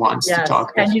someone wants to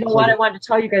talk. And you know what? I wanted to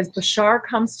tell you guys, Bashar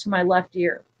comes to my left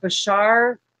ear.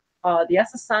 Bashar, the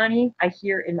Esasani, I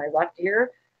hear in my left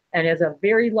ear, and has a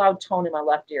very loud tone in my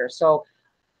left ear. So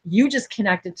you just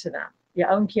connected to them.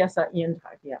 Yeah,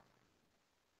 yeah.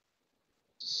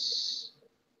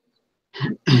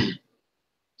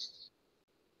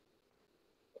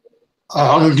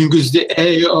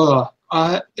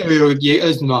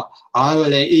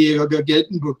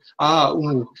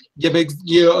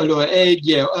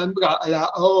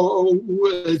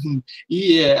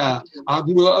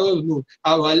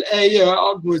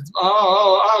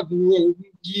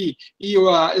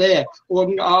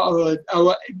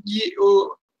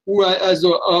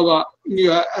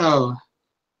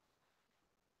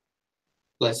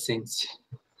 Blessings.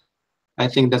 I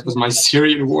think that was my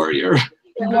Syrian warrior.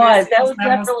 It was. That was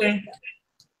definitely.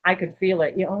 I could feel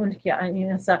it.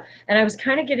 And I was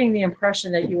kind of getting the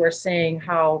impression that you were saying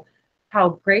how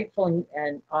grateful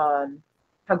and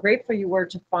how grateful you were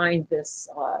to find this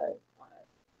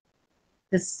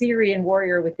this Syrian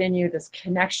warrior within you, this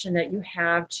connection that you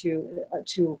have to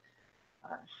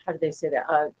how do they say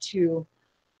that? To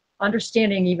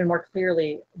understanding even more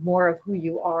clearly more of who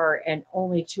you are, and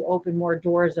only to open more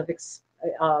doors of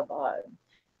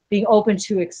being open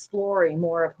to exploring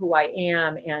more of who I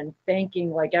am, and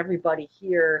thanking like everybody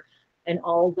here and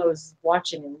all those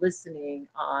watching and listening,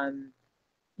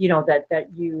 that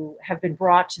you have been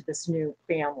brought to this new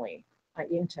family. And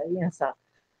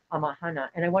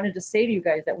I wanted to say to you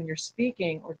guys that when you're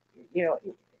speaking, or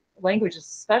languages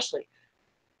especially,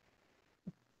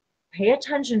 pay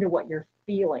attention to what you're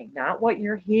feeling, not what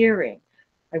you're hearing.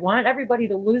 I want everybody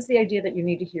to lose the idea that you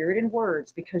need to hear it in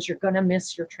words, because you're going to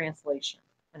miss your translation.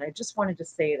 And I just wanted to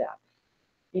say that.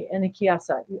 I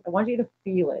want you to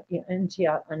feel it.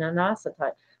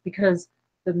 Because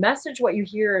the message, what you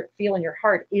feel in your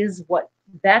heart, is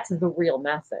that's the real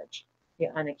message.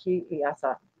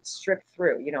 Strip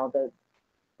through,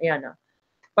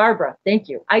 Barbara, thank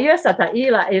you. I'm so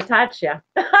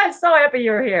happy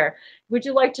you're here. Would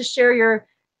you like to share your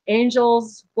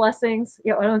angels' blessings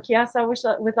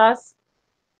with us?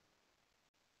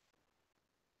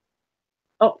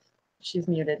 Oh, she's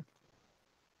muted.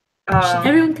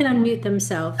 Everyone can unmute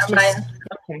themselves.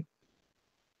 Okay.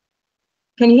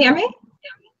 Can you hear me?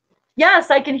 Yes,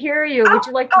 I can hear you. Would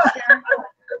you like to share?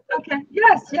 Okay.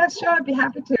 Yes, sure. I'd be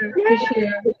happy to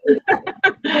share.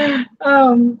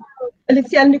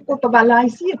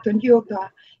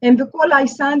 En bekola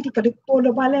isanti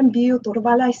kadipolo balem bio to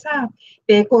balaisa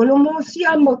pe kolomo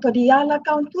sia motoriala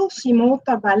kantu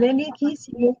simota baleli ki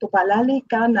simoto balali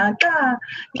kanada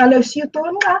galesi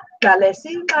tonga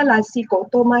galesi galasi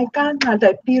koto maika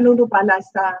nada pilo do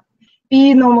balasa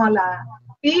pino mala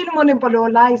pino mone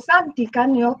polola isanti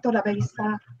kanyo to la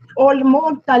beisa ol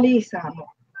montalisamo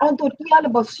on tutia la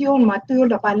bosion matur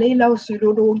la balela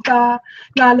usiruka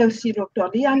gala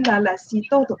usirotorian gala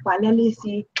sito to baleli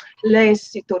si les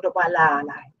sito do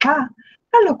balala ka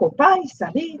Aloko pai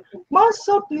sali,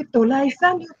 moso tu lai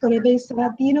san tu lebe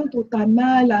salatino tu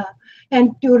tamala,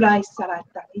 and tu lai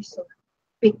salata iso.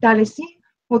 Pitalesi,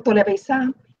 moto lebe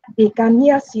san, di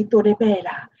kanya si tu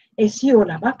lebela, e si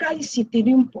ola makai si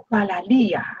tilimpo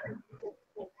palalia.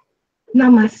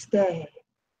 Namaste.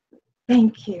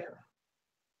 Thank you.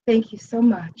 Thank you so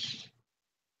much.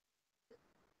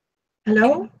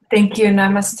 Hello? Thank you.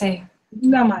 Namaste.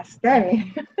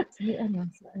 Namaste.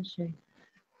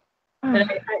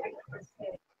 And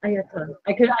I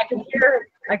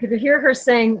could hear her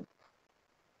saying,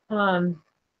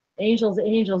 angels,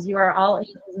 angels, you are all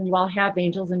angels and you all have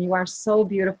angels and you are so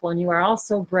beautiful and you are all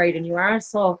so bright and you are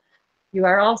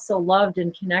all so loved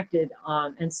and connected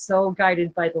and so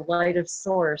guided by the light of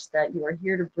source that you are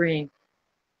here to bring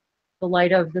the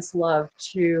light of this love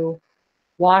to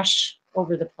wash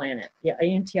over the planet.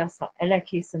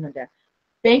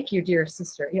 Thank you, dear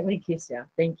sister.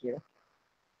 Thank you.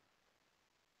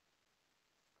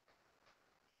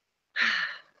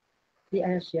 The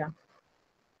Asia.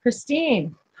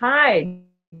 Christine, hi.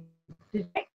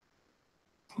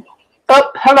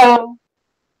 Oh, hello.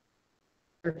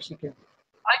 She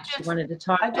She wanted to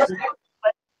talk.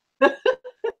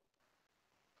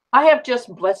 I have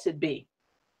just blessed be.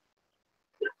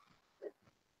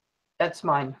 That's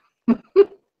mine.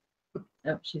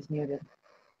 Oh, she's muted.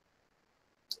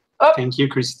 Oh. Thank you,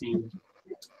 Christine.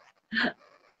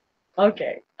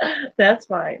 Okay, that's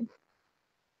fine.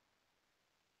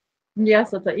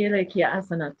 Yes, it's a Elekia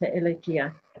asana te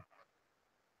Elekia.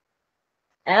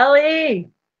 Ellie!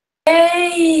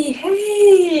 Hey,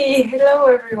 hey, hello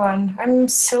everyone. I'm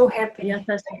so happy. Yes,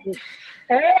 that's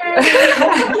hey!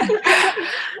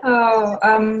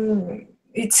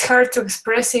 It's hard to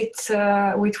express it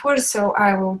with words, so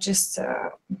I will just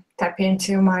tap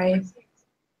into my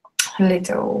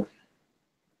little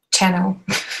channel.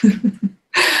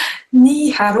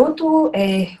 Ni harotu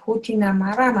e hutina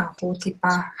marana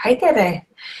hutipa haitere.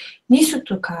 Ni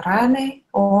sutukarane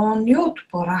on yut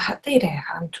porahatere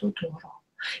hantuturo.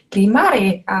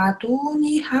 Limare atu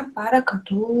ni hapara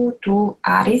katu tu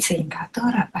arisinga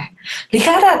torape.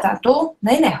 Likara tatu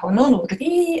nene honunu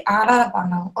ri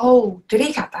arabano o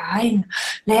trikatahin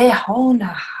le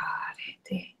hona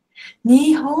harete.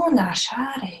 Ni hona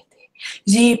sharete.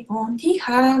 Zipondi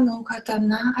hano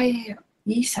katanae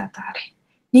isatare.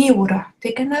 Ni ura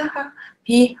tekanaha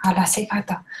pi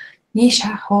alasekata. Ni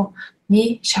shaho,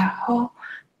 ni shaho,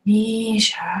 ni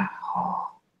shaho.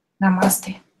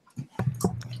 Namaste.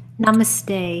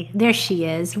 Namaste. There she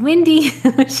is. Wendy,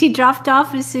 she dropped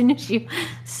off as soon as you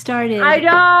started. I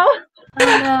know. Oh,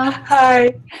 no.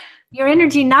 Hi. Your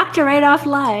energy knocked her right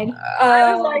offline.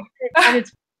 I was like, and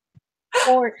it's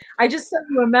pouring. I just sent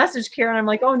you a message, Karen. I'm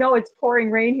like, oh no, it's pouring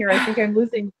rain here. I think I'm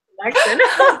losing connection.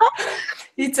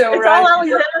 It's all It's right. all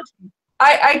Ellie's energy.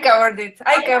 I covered it.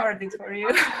 I covered it for you.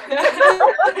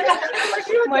 Like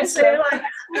you would say, like,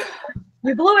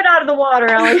 you blew it out of the water,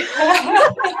 Ellie.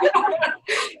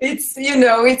 It's, you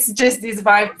know, it's just this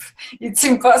vibe. It's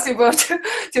impossible to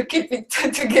keep it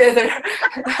together.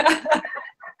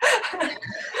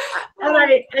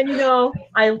 And you know,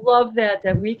 I love that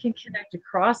we can connect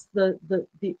across the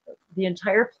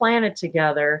entire planet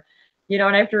together. You know,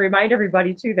 and I have to remind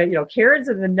everybody too that, you know, Karen's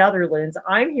in the Netherlands.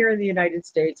 I'm here in the United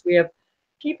States. We have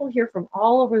people here from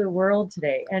all over the world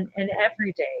today and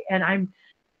every day. And I'm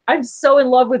so in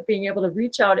love with being able to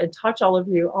reach out and touch all of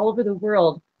you all over the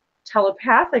world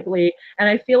telepathically. And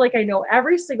I feel like I know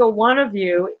every single one of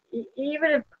you,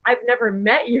 even if I've never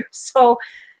met you. So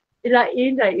it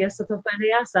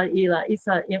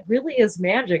really is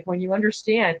magic when you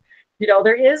understand, you know,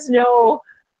 there is no,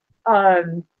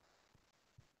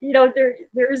 you know,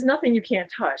 there is nothing you can't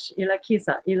touch. Thank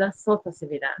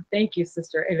you,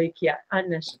 Sister Elikia.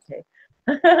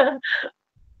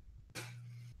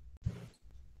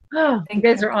 Oh, you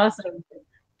guys are awesome.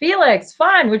 Felix,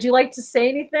 fun. Would you like to say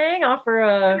anything? Offer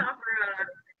a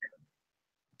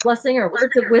blessing or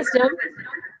words of wisdom?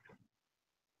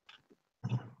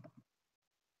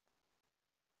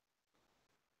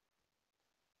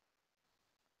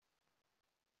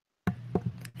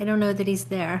 I don't know that he's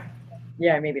there.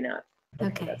 Yeah, maybe not.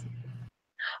 Okay.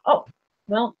 Oh,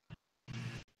 well,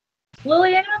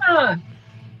 Liliana.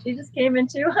 She just came in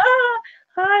too.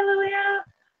 Hi, Liliana.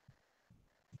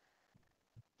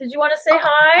 Did you want to say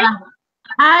hi?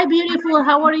 Hi, beautiful.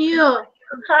 How are you?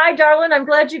 Hi, darling. I'm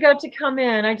glad you got to come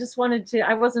in. I just wanted to,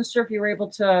 I wasn't sure if you were able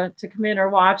to come in or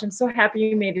watch. I'm so happy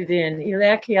you made it in.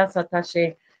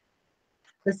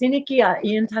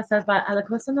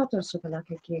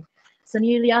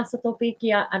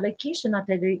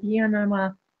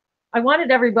 I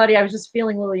wanted everybody, I was just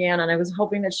feeling Liliana, and I was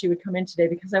hoping that she would come in today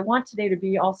because I want today to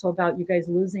be also about you guys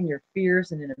losing your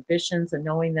fears and inhibitions and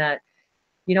knowing that,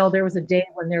 you know, there was a day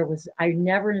when I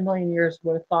never in a million years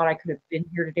would have thought I could have been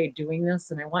here today doing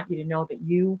this. And I want you to know that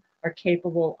you are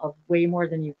capable of way more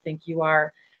than you think you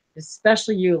are,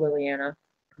 especially you, Liliana.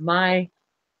 My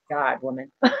God,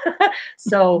 woman.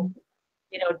 So,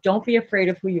 you know, don't be afraid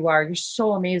of who you are. You're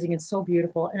so amazing and so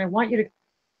beautiful. And I want you to,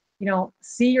 you know,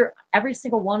 see every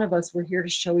single one of us, we're here to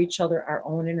show each other our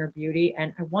own inner beauty.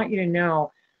 And I want you to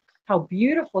know how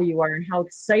beautiful you are and how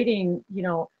exciting, you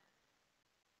know,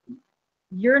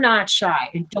 you're not shy.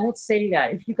 And don't say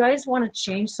that. If you guys want to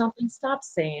change something, stop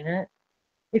saying it.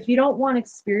 If you don't want to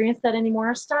experience that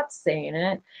anymore, stop saying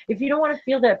it. If you don't want to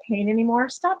feel that pain anymore,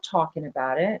 stop talking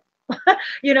about it.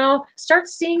 You know, start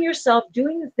seeing yourself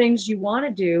doing the things you want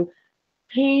to do,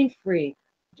 pain-free,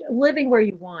 living where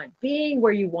you want, being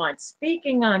where you want,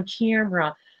 speaking on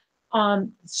camera,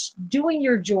 doing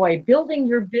your joy, building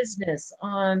your business,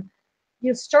 you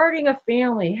know, starting a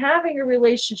family, having a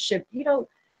relationship, you know,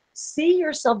 see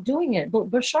yourself doing it. But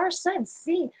Bashar said,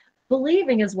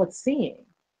 believing is what's seeing.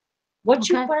 What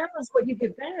you put out is what you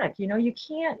get back. You know, you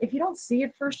can't, if you don't see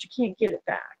it first, you can't get it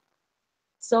back.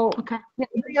 So,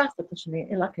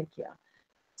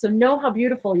 so know how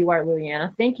beautiful you are,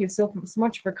 Liliana. Thank you so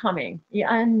much for coming.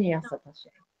 Thank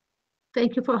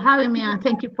you for having me, and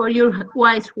thank you for your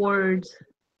wise words.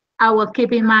 I will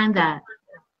keep in mind that.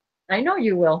 I know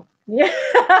you will. Yeah.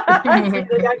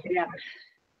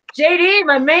 JD,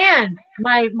 my man,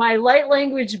 my light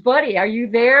language buddy, are you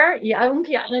there? Oh yeah, I'm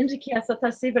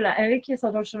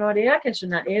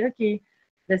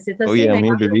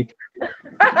here, baby.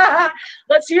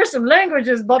 Let's hear some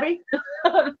languages, Bubby.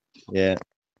 Yeah,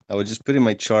 I was just putting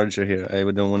my charger here. I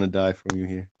don't want to die from you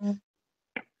here.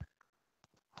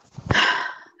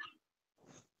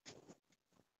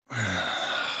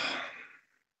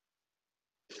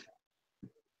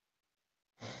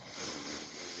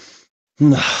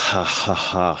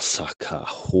 Nahaha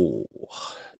sakaho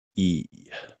I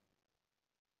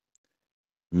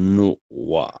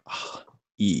Nuwa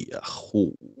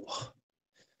Iyahu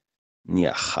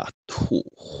Nyahatu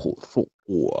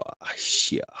Hurua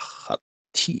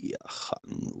Shahatia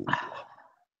Hanu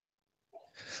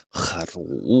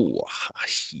Harua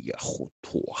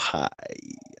Hashiahutuhaya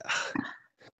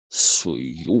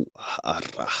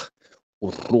Suyuara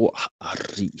Urua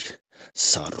Ari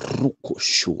Saruku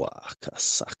Shuaka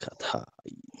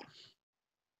Sakatai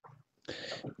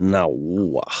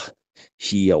Nawa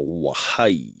Hia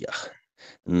Wahaya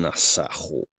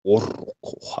Nasaho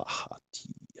Orko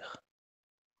Hahatia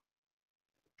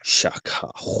Shaka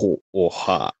Ho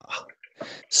Oha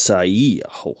Saia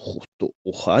Hohuto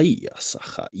Ohaya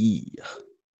Sahaya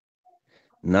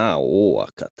Na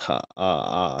Oakata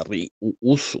Ari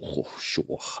Usuho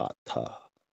Shuhata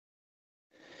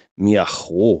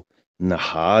Miaho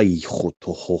Nahai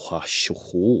Hotohoha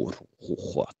Shuhur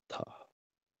Huhata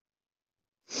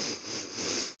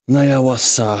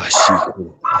Nayawasashi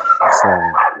Sa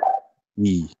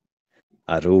I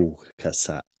Aru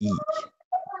Kasai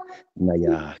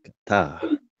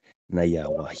Nayakata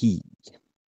Nayawahi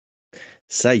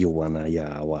Sayuwana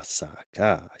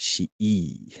Yawasaka Shi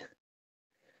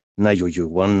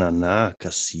Nayoyuwana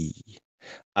Nakasi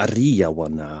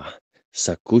Ariyawana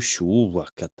Sakushu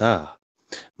Wakata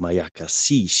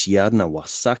Mayakasi Shiana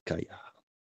Wasakaya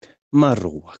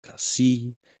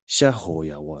Maruakasi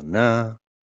Shahoya Wana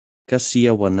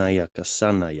Kasia Wanaya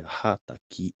Kasana Yahata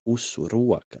Ki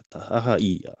Usurua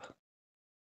Katahaiya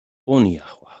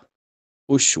Onyawa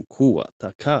Ushukua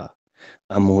Taka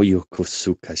Amoyo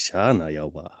Kusukashana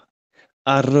Yawa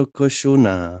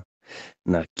Arokoshuna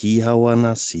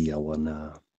Nakihawana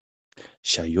Siyawana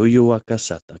Shayoyo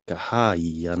Wakasata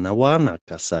Kahai Yanawana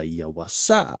Kasaya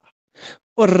Wasa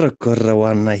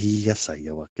Orakorawana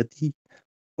Hiyasaya Wakati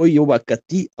Oyo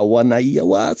Wakati Awana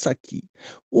Yawasaki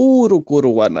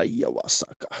Urukorowana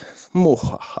Yawasaka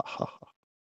Mohahaha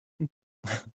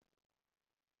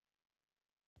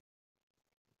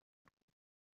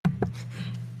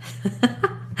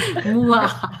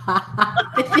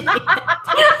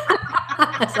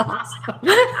That's awesome.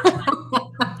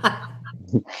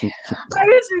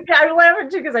 I'm laughing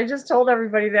too because I just told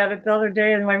everybody that the other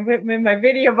day in my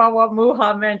video about what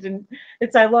Muha meant, and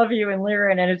it's "I love you" in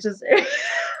Lyran, and it's just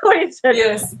what he said.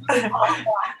 Yes.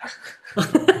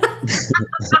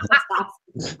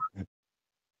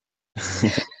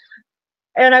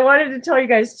 And I wanted to tell you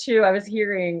guys too. I was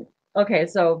hearing. Okay,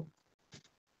 so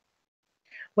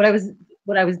what I was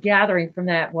gathering from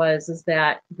that is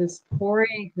that this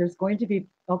pouring, there's going to be,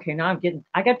 now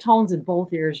I got tones in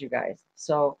both ears, you guys.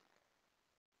 So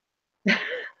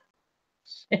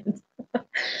And,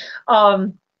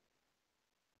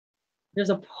 there's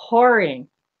a pouring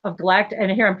of galactic, and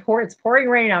here it's pouring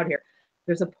rain out here.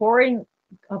 There's a pouring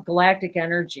of galactic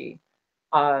energy,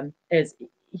 as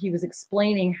he was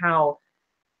explaining how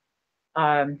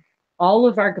all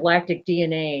of our galactic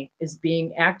DNA is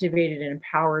being activated and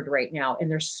empowered right now. And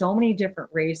there's so many different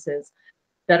races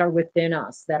that are within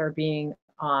us that are being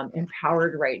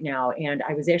empowered right now. And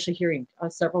I was actually hearing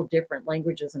several different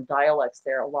languages and dialects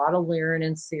there, a lot of Lyran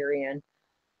and Sirian.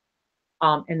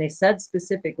 And they said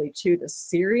specifically too, the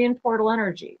Sirian portal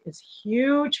energy is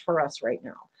huge for us right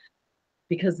now,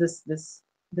 because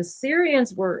the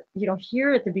Sirians were, you know,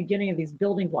 here at the beginning of these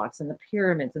building blocks and the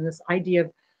pyramids and this idea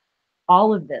of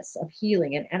all of this, of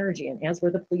healing and energy, and as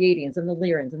were the Pleiadians and the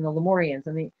Lyrans and the Lemurians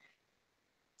and the,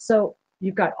 so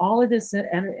you've got all of this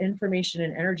information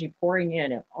and energy pouring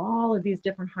in, and all of these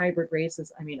different hybrid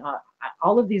races, I mean,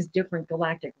 all of these different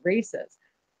galactic races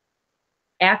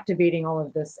activating all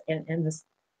of this, and this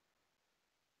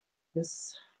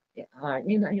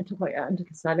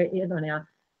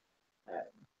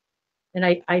and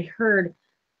I heard,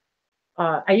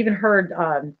 I even heard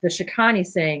the Shikani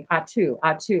saying Atu,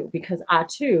 Atu, because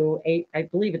Atu, I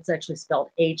believe it's actually spelled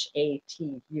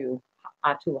H-A-T-U,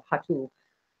 Atu, Hatu.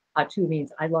 Atu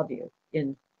means I love you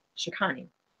in Shikani.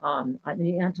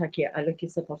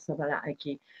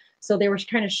 So they were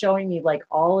kind of showing me like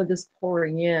all of this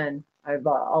pouring in of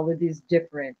all of these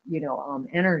different, you know,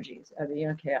 energies.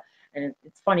 And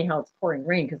it's funny how it's pouring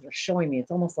rain, because they're showing me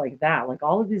it's almost like that, like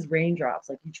all of these raindrops,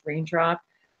 like each raindrop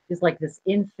is like this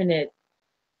infinite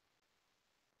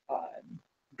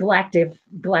galactic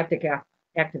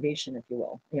activation, if you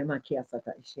will.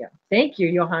 Thank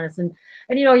you, Johannes. And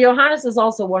you know, Johannes is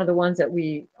also one of the ones that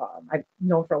we I've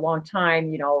known for a long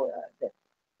time. You know, that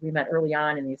we met early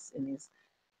on in these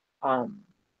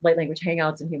light language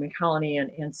hangouts in Human Colony,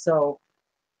 and so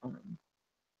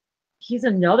he's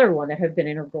another one that had been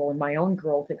integral in my own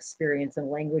growth experience and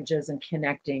languages and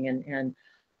connecting, and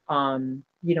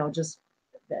you know, just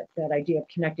that idea of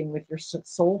connecting with your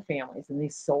soul families and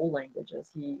these soul languages.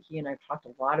 He and I've talked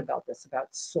a lot about this,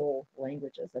 about soul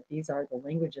languages, that these are the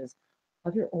languages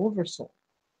of your oversoul,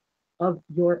 of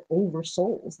your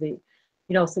oversouls. You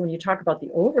know, so when you talk about the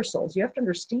oversouls, you have to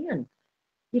understand,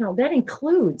 you know, that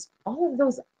includes all of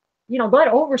those, you know, that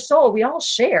oversoul we all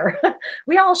share.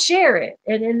 We all share it.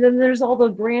 And then there's all the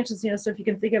branches, you know, so if you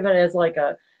can think of it as like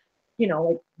a, you know,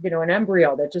 like, you know, an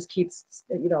embryo that just keeps,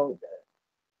 you know,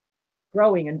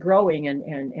 growing and growing,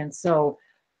 and so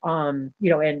you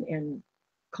know, and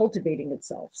cultivating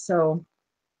itself. So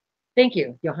thank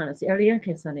you, Johannes.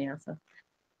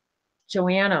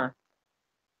 Joanna,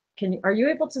 are you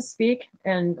able to speak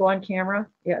and go on camera?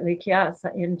 Can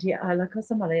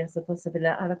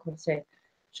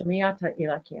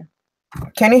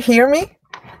you hear me?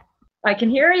 I can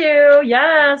hear you,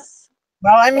 yes.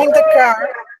 Well, I'm in the car.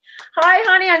 Hi,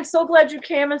 honey. I'm so glad you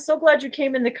came. I'm so glad you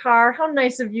came in the car. How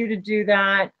nice of you to do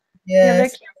that.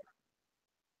 Yes.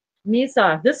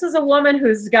 Misa, this is a woman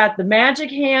who's got the magic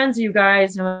hands, you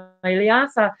guys.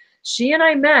 She and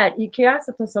I met in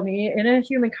a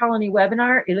Human Colony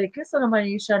webinar. And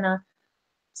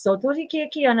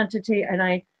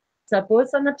I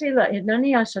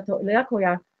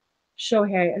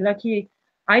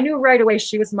I knew right away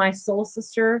she was my soul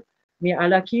sister.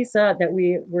 That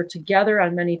we were together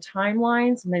on many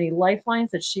timelines, many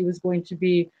lifelines, that she was going to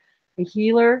be a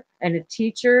healer and a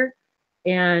teacher.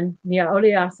 And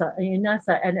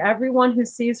everyone who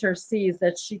sees her sees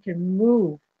that she can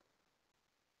move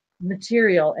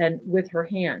material and with her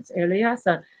hands. She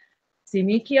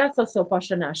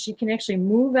can actually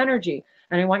move energy.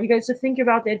 And I want you guys to think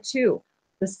about that too.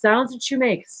 The sounds that you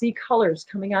make, see colors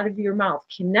coming out of your mouth,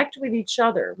 connect with each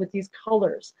other with these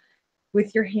colors,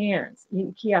 with your hands.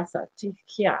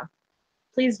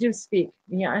 Please do speak.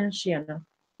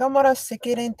 Tomora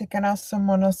sekirente kanaso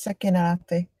mono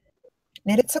sekinate.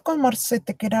 Niritsoko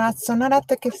morsete kiratso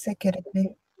narate ke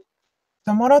sekirete.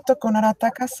 Tomoroto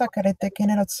konarata kasakarete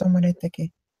kinerotso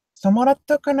moreteke.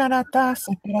 Somoroto konarata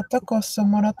sakiratoko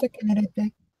somoroto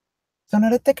kinerete.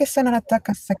 Sonorete ke sanarata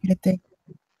kasakirete.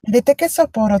 Nirete ke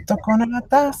soporoto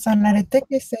konarata sanarete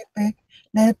ke sepe.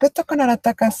 Nerepeto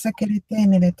konarata kasakirete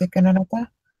nirete kanarata.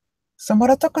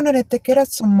 Somoroto konarete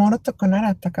kiratso moroto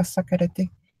konarata kasakarete.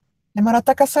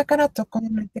 Nemorataka sakarato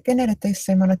konarete nerete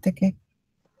semonoteke.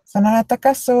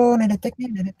 Sanarataka so nereteke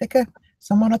nereteke.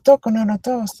 Somoroto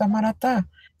konoroto samarata.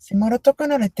 Simoroto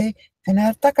konorete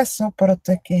tenarataka so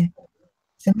poroteke.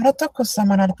 Simorotoko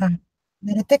samarata.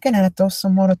 Nereteke narato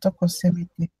somorotoko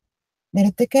semete.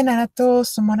 Nereteke narato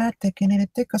somorateke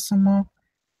nereteke somo.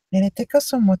 Nereteke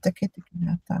somoteke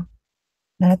tekinata.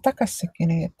 Narataka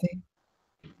sekerete.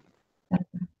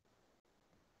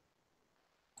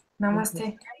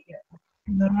 Namaste.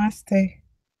 Namaste.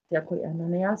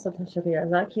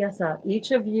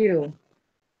 Each of you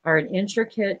are an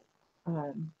intricate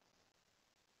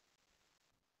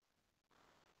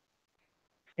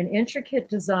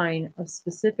design of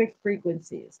specific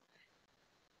frequencies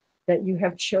that you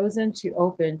have chosen to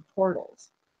open portals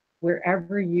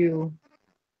wherever you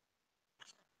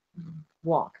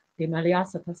walk,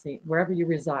 wherever you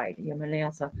reside. And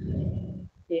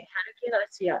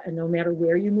no matter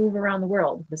where you move around the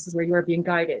world, this is where you are being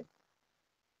guided,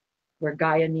 where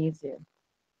Gaia needs you,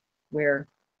 where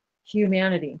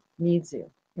humanity needs you.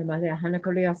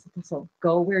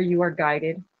 Go where you are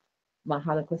guided.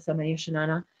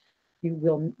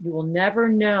 You will never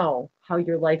know how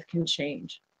your life can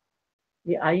change.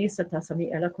 Amene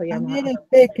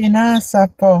tekena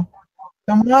sapo.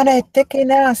 Tomare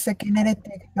tekena sekenere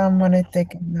tekamone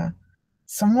tekena.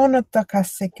 Somono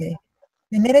takaseke.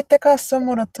 Tenere teka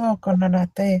somono toko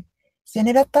nanate.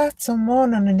 Senerata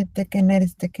somono netekenere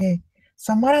teke.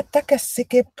 Samara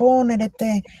takaseke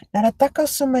ponerete. Narataka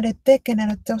sumerete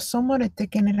kenerate somore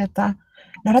tekenerata.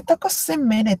 Narataka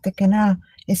semene tekena.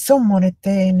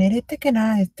 Esomorete nerete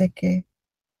kena eteke.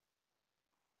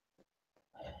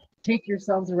 Take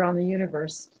yourselves around the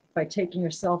universe by taking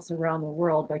yourselves around the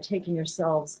world, by taking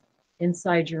yourselves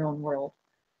inside your own world.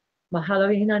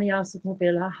 God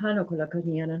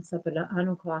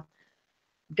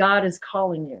is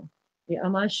calling you.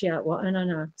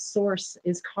 The Source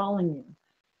is calling you.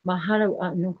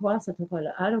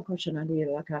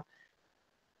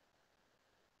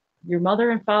 Your mother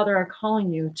and father are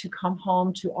calling you to come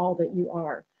home to all that you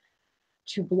are,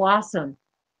 to blossom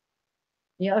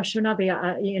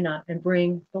and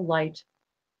bring the light.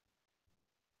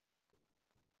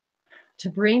 To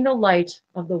bring the light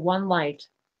of the one light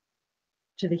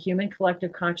to the human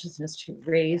collective consciousness, to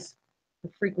raise the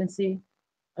frequency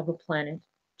of a planet,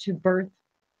 to birth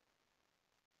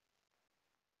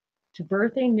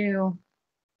a new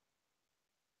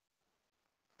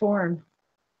form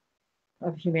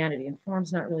of humanity. And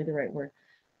form's not really the right word.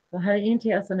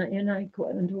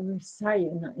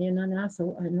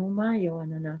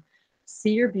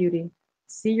 See your beauty,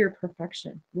 see your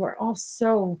perfection. You are all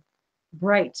so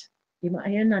bright.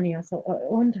 Shine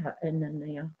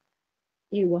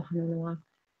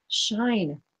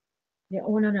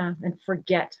and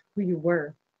forget who you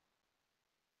were.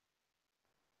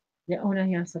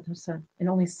 And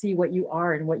only see what you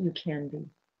are and what you can be.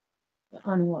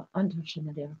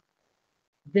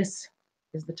 This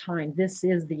is the time. This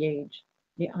is the age.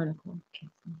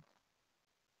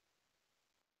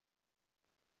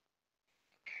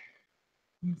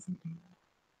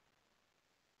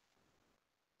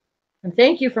 And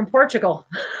thank you from Portugal.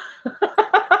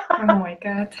 Oh my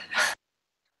God.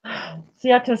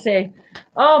 Say,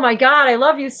 oh my God, I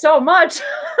love you so much.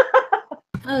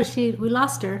 Oh, we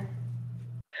lost her.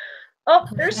 Oh,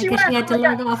 there she went. She had to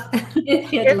log off.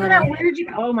 Isn't that weird?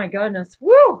 Oh my goodness.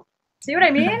 Woo! See what I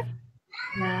mean?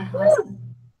 Yeah. Awesome.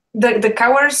 The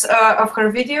colors of her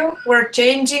video were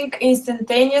changing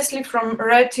instantaneously from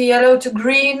red to yellow to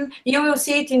green. You will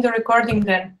see it in the recording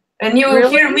then. And you will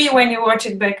hear me when you watch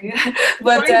it back.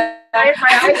 But my eyes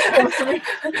closely.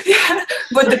 Yeah,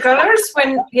 but the colors,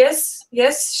 yes,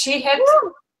 she had.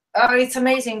 It's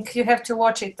amazing. You have to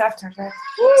watch it after that.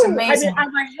 It's amazing. I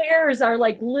mean, my hairs are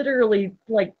like literally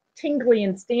like tingly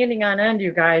and standing on end,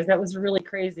 you guys. That was really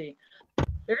crazy.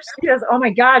 There she is. Oh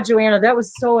my God, Joanna, that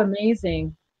was so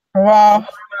amazing. Wow.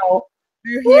 Do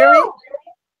you hear me?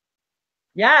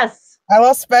 Yes. I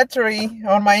lost battery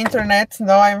on my internet.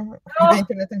 Now I'm on the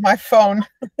internet in my phone.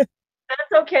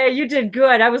 That's okay. You did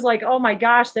good. I was like, oh my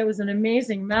gosh, that was an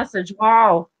amazing message.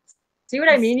 Wow. See what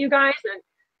I mean, you guys?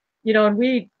 And,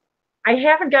 and I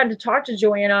haven't gotten to talk to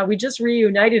Joanna. We just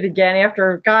reunited again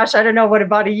after, gosh, I don't know what,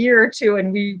 about a year or two.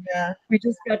 And we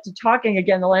just got to talking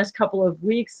again the last couple of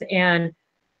weeks. And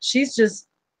she's just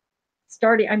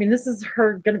starting. I mean, this is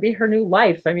going to be her new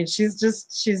life. I mean, she's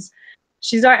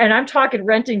and I'm talking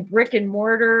renting brick and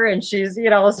mortar, and she's,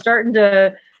 starting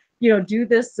to, do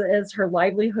this as her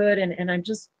livelihood. And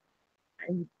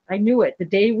I knew it the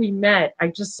day we met.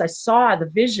 I saw the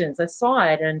visions. I saw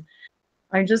it. And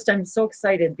I'm so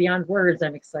excited beyond words.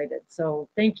 I'm excited. So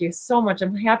thank you so much.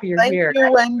 I'm happy you're here. Thank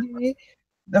you, Wendy.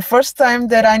 The first time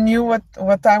that I knew what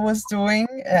I was doing,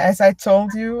 as I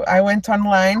told you, I went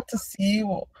online to see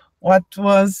what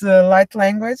was light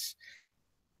language.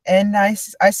 And I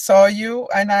saw you,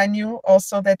 and I knew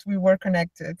also that we were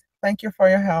connected. Thank you for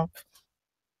your help.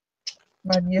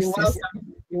 You're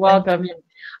welcome.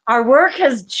 Our work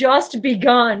has just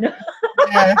begun.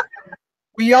 Yeah.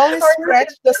 We only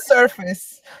scratch the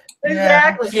surface.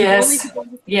 Exactly. Yes.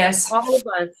 Yes. All of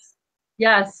us.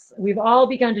 Yes, we've all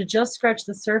begun to just scratch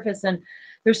the surface, and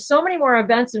there's so many more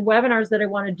events and webinars that I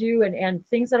want to do, and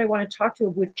things that I want to talk to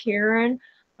with Karen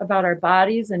about our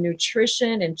bodies and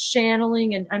nutrition and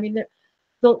channeling, and I mean,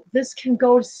 this can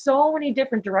go so many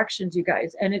different directions, you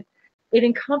guys, and it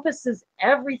encompasses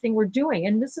everything we're doing.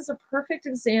 And this is a perfect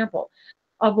example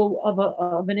of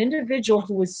an individual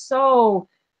who was so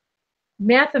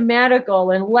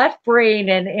mathematical and left brain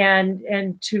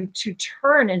and to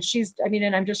turn, and she's, I mean,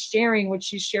 and I'm just sharing what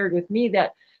she shared with me,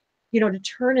 that, you know, to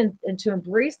turn and to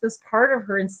embrace this part of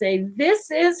her and say,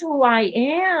 this is who I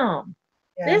am.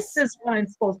 Yes. This is what I'm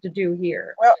supposed to do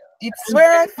here. Well, it's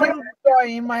where I feel joy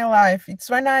in my life. It's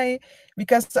when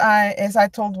because as I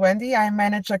told Wendy, I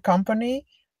manage a company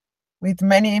with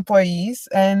many employees,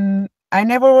 and I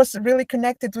never was really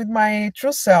connected with my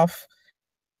true self.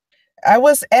 I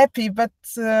was happy, but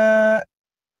I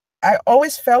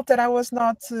always felt that I was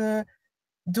not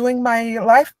doing my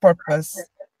life purpose.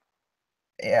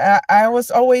 I was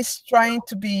always trying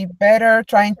to be better,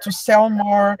 trying to sell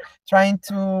more, trying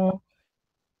to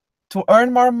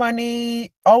earn more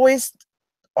money, always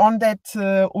on that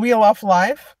wheel of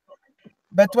life.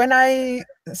 But when I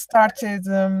started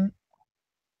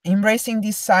embracing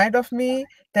this side of me,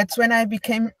 that's when I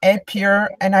became happier,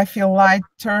 and I feel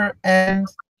lighter and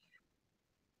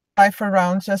life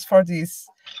around just for this.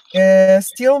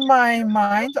 Still, my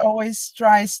mind always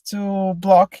tries to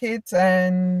block it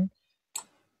and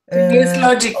use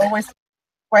logic, always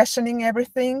questioning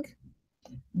everything.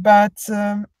 But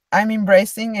I'm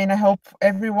embracing, and I hope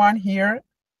everyone here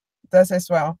does as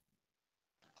well.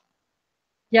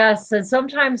 Yes, and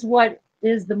sometimes what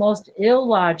is the most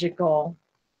illogical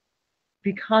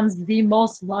becomes the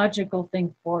most logical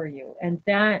thing for you, and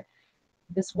that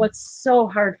is what's so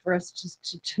hard for us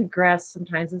to grasp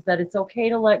sometimes, is that it's okay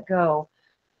to let go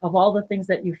of all the things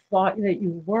that you thought that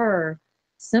you were,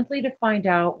 simply to find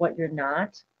out what you're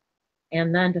not,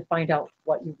 and then to find out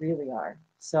what you really are.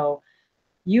 So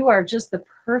you are just the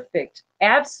perfect,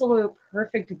 absolute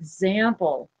perfect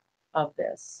example of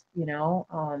this, you know.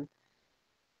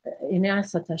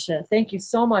 Thank you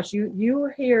so much.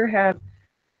 You here have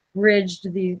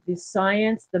bridged the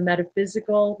science, the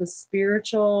metaphysical, the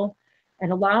spiritual,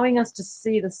 and allowing us to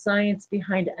see the science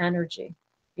behind energy.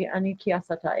 And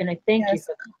I thank you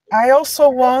for that. I also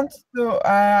want to,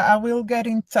 I will get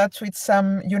in touch with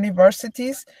some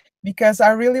universities, because I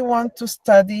really want to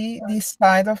study this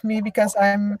side of me, because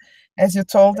I'm, as you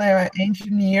told, I'm an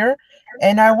engineer,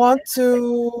 and I want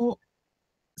to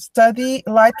study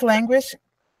light language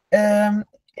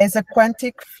as a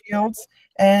quantic field,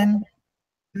 and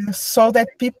so that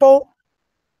people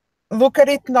look at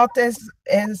it not as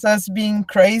us being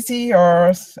crazy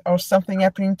or something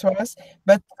happening to us,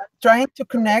 but trying to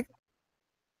connect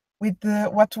with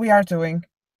what we are doing.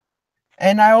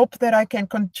 And I hope that I can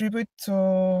contribute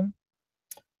to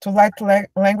light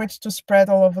language to spread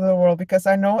all over the world, because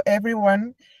I know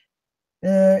everyone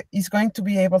is going to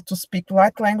be able to speak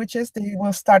light languages. They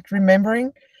will start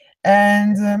remembering,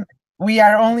 and we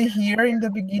are only here in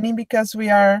the beginning because we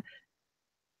are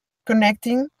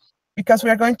connecting, because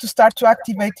we are going to start to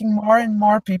activating more and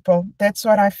more people. That's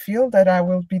what I feel that I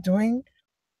will be doing,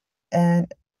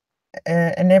 and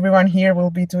everyone here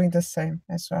will be doing the same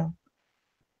as well.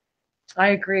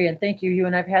 I agree, and thank you. You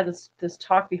and I've had this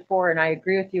talk before, and I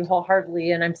agree with you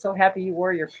wholeheartedly. And I'm so happy you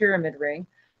wore your pyramid ring.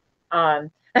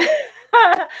 Isn't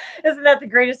that the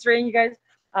greatest ring, you guys?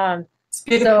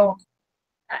 So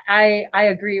I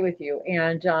agree with you,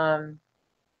 and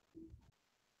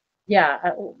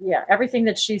yeah, everything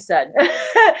that she said.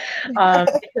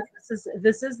 Because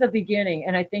this is the beginning,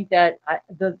 and I think that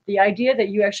the idea that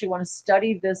you actually want to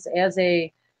study this as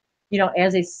a, you know,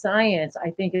 as a science,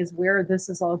 I think is where this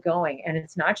is all going. And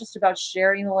it's not just about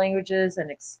sharing the languages, and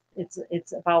it's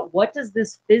about, what does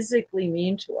this physically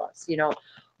mean to us? You know,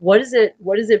 what does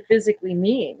it physically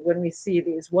mean when we see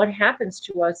these? What happens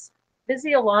to us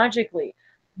physiologically?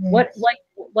 Yes. What,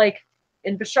 like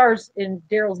in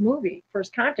Daryl's movie,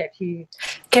 First Contact, he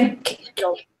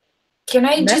Can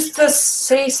I just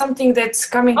say something that's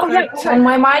coming on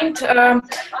my mind?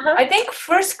 I think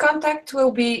First Contact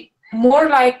will be more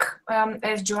like,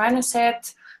 as Joanna said,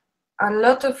 a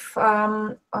lot of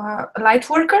light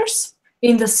workers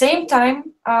in the same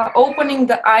time, opening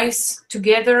the eyes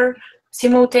together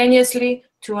simultaneously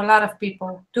to a lot of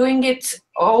people, doing it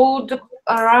around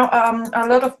a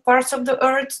lot of parts of the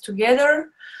earth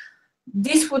together.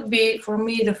 This would be, for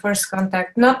me, the first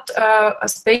contact, not a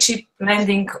spaceship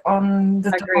landing on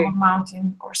the top of a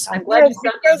mountain or something. I'm glad you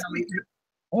said that.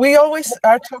 we always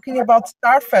are talking about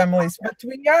star families, but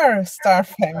we are star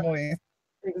families.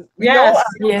 We all Yes, are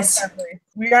Yes. star families.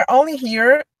 We are only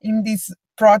here in this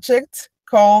project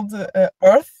called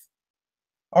Earth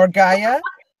or Gaia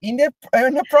in a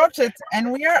project,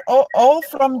 and we are all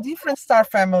from different star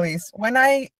families. When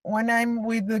I'm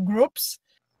with the groups,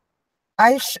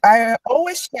 I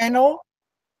always channel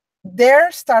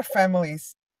their star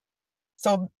families.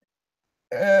 So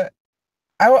I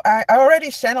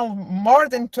already channeled more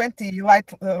than 20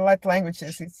 light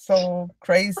languages. It's so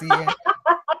crazy.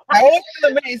 I was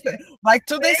amazed. Like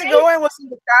 2 days ago, I was in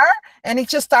the car and it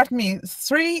just started me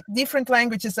 3 different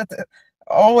languages at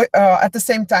the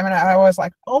same time, and I was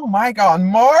like, "Oh my God,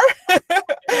 more!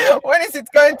 When is it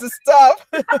going to stop?"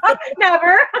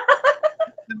 Never.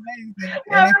 Amazing.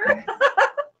 Never.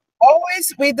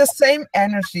 Always with the same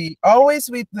energy, always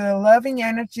with the loving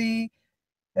energy.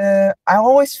 I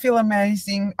always feel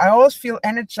amazing. I always feel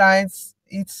energized.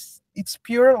 It's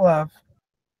pure love.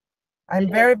 I'm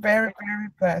very, very, very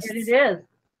blessed. And it is.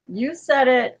 You said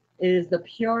it is the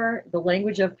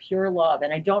language of pure love.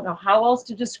 And I don't know how else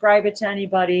to describe it to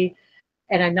anybody.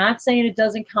 And I'm not saying it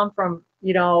doesn't come from,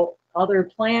 other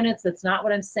planets. That's not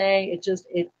what I'm saying. It's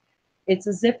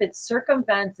as if it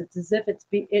circumvents, it's as if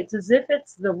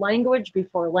it's the language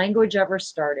before language ever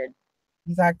started.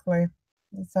 Exactly.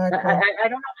 I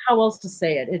don't know how else to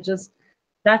say it.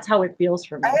 That's how it feels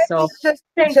for me. So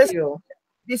thank you.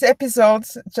 This episode,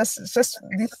 just this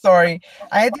story.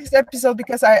 I had this episode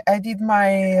because I did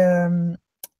my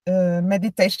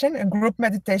meditation, a group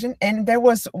meditation, and there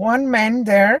was one man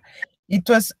there. It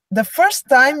was the first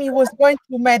time he was going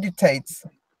to meditate.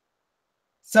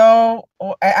 So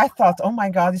I thought, oh my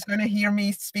God, he's going to hear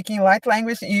me speaking light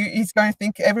language. He's going to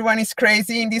think everyone is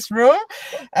crazy in this room.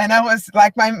 And I was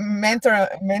like, my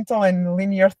mental and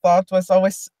linear thought was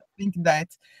always thinking that.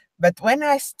 But when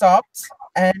I stopped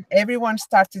and everyone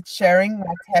started sharing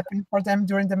what happened for them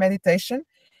during the meditation,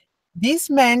 this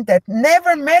man that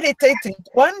never meditated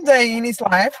one day in his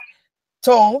life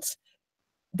told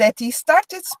that he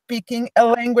started speaking a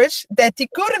language that he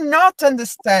could not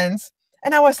understand.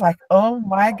 And I was like, oh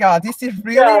my God, this is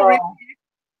really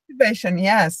motivation.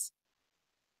 Yes.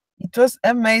 It was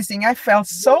amazing. I felt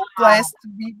so blessed to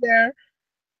be there.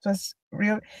 It was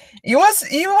real. He was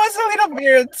a little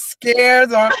bit scared,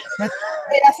 but I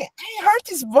heard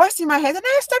his voice in my head and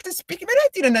I started speaking, but I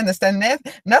didn't understand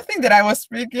nothing that I was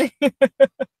speaking. It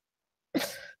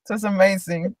was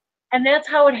amazing. And that's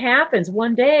how it happens.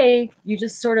 One day you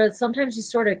just sometimes you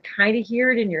kind of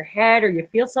hear it in your head, or you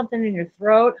feel something in your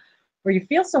throat, or you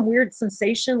feel some weird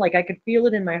sensation. Like I could feel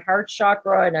it in my heart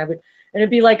chakra, and it'd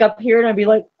be like up here, and I'd be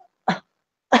like,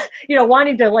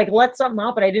 wanting to like let something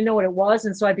out, but I didn't know what it was.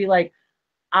 And so I'd be like,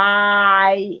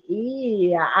 I'd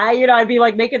be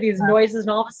like making these noises,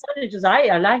 and all of a sudden it just, I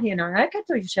don't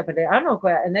know,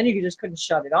 and then you just couldn't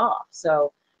shut it off.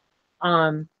 So,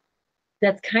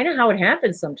 that's kind of how it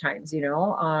happens sometimes,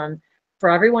 for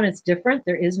everyone, it's different.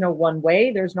 There is no one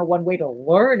way. There's no one way to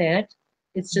learn it.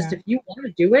 It's just, if you want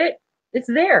to do it, it's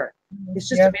there. It's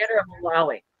just a matter of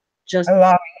allowing,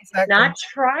 exactly. Not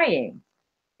trying.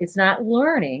 It's not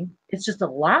learning. It's just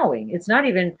allowing. It's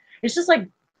just like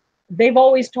they've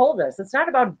always told us. It's not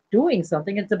about doing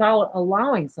something. It's about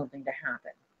allowing something to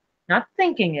happen, not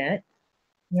thinking it.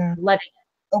 Yeah. Letting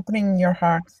it. Opening your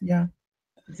heart. Yeah.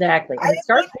 Exactly. And it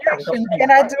starts there. Can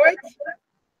I do it?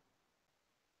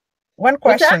 One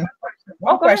question.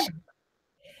 One question.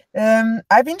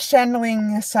 I've been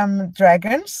channeling some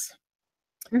dragons,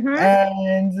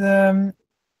 and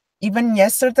even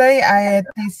yesterday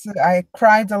I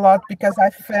cried a lot because I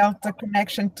felt the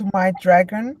connection to my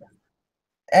dragon,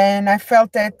 and I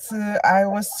felt that I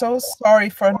was so sorry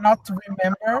for not to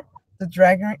remember the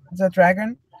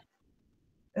dragon.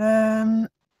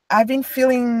 I've been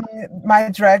feeling my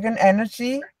dragon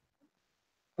energy.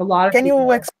 A lot of Can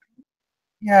you explain?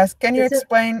 Yes, can you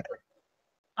explain?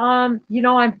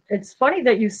 It's funny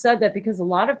that you said that, because a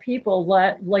lot of people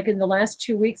like in the last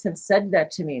 2 weeks have said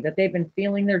that to me, that they've been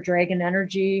feeling their dragon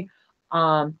energy.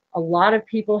 A lot of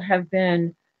people have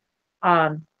been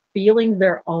feeling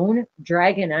their own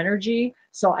dragon energy.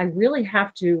 So I would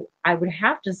have to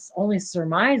only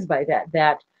surmise by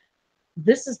that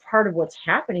this is part of what's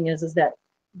happening is that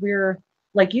we're,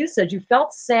 like you said, you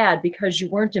felt sad because you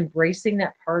weren't embracing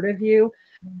that part of you.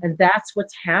 And that's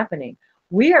what's happening.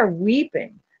 We are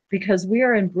weeping because we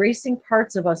are embracing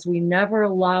parts of us we never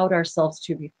allowed ourselves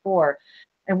to before.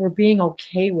 And we're being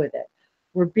okay with it.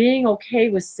 We're being okay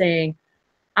with saying,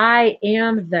 I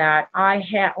am that,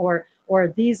 or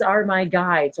these are my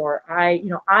guides, or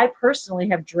I personally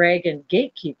have dragon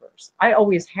gatekeepers. I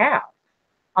always have.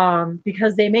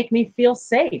 because they make me feel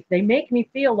safe. They make me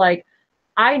feel like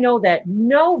I know that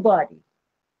nobody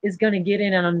is going to get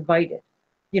in uninvited,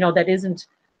 that isn't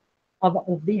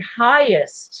of the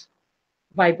highest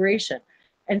vibration.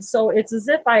 And so it's as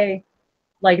if they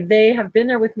have been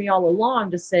there with me all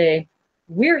along to say,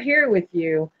 we're here with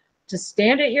you to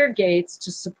stand at your gates,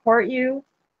 to support you.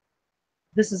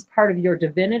 This is part of your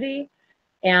divinity.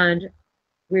 And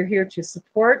we're here to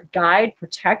support, guide,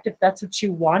 protect, if that's what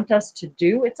you want us to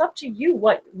do. It's up to you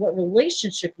what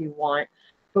relationship you want.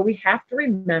 But we have to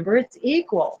remember it's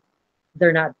equal.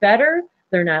 They're not better.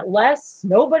 They're not less.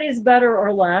 Nobody's better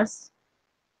or less.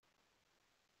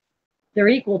 They're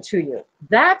equal to you.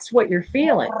 That's what you're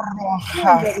feeling.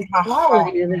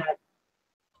 Equality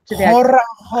to that.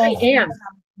 I am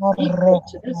equal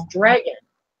to this dragon.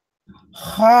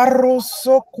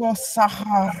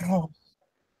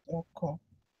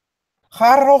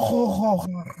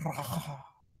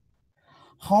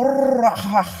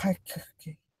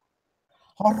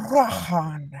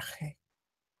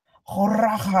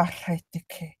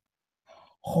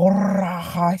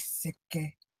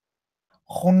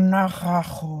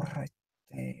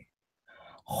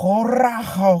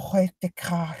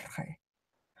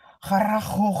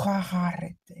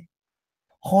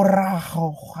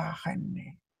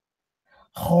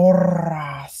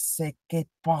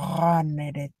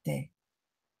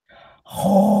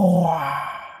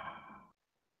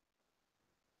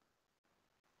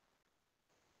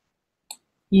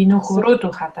 Inujuru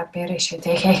tu hata pereshe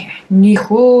tehe,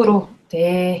 nihuru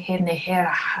tehe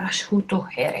nehera hashutu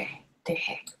here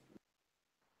tehe.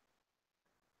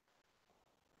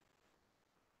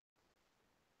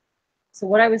 So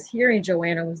what I was hearing,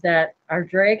 Joanna, was that our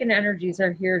dragon energies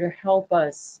are here to help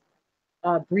us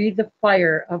breathe the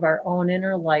fire of our own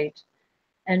inner light.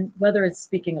 And whether it's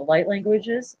speaking light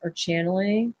languages or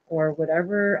channeling or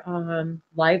whatever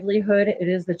livelihood it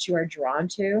is that you are drawn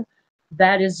to,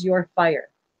 that is your fire.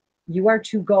 You are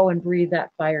to go and breathe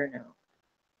that fire now.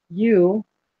 You,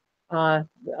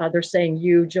 they're saying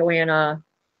you, Joanna,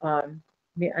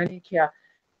 Anikia,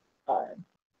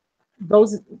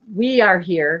 we are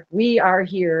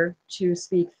here to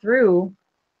speak through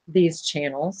these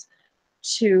channels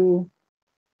to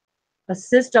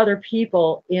assist other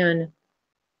people in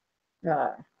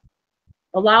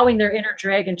allowing their inner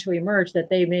dragon to emerge, that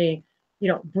they may,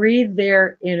 breathe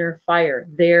their inner fire,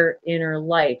 their inner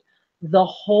light, the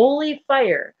holy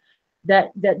fire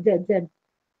that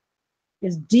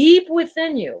is deep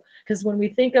within you. Because when we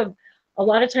think of, a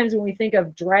lot of times when we think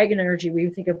of dragon energy, we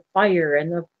think of fire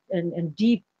and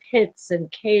deep pits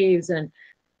and caves and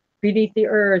beneath the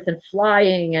earth and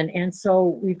flying, and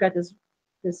so we've got this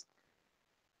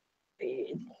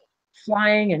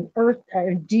flying and earth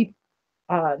deep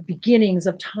beginnings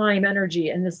of time energy,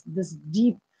 and this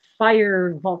deep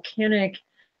fire volcanic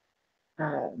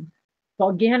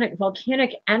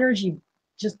energy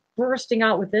just bursting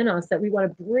out within us, that we want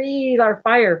to breathe our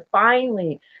fire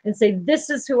finally and say, this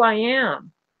is who I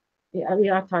am. So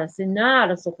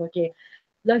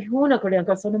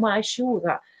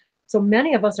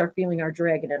many of us are feeling our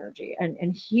dragon energy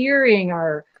and hearing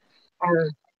our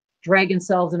dragon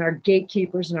selves and our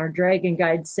gatekeepers and our dragon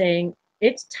guides saying,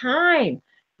 it's time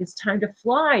to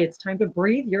fly, it's time to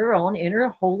breathe your own inner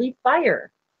holy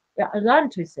fire.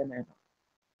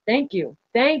 Thank you.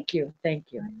 Thank you.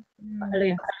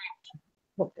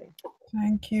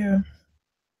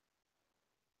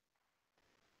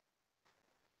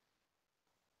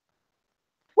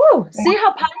 Woo! See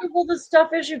how powerful this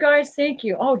stuff is, you guys? Thank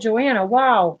you. Oh, Joanna,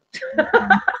 wow.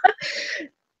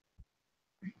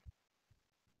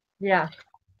 Yeah.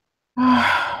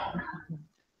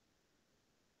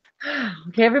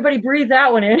 Okay, everybody breathe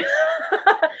that one in.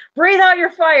 Breathe out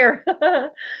your fire.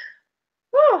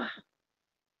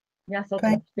 Yes,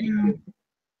 okay.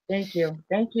 Thank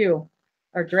you.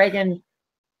 Our dragon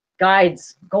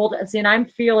guides, gold. See, and I'm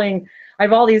feeling, I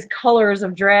have all these colors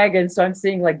of dragons, so I'm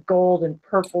seeing like gold and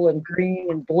purple and green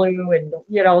and blue, and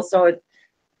so it's,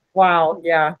 wow,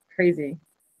 yeah, crazy.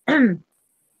 Thank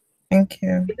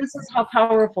you. This is how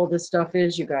powerful this stuff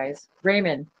is, you guys.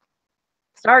 Raymond,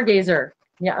 Stargazer,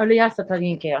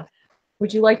 𝗪𝗘𝗓𝗡𝗧𝗡𝗡𝗧.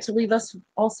 Would you like to leave us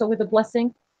also with a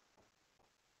blessing?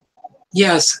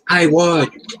 Yes, I would.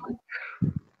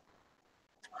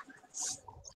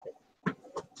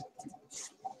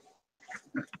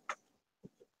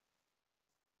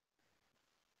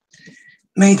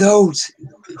 May those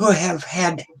who have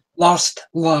had lost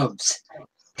loves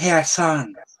pass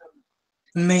on.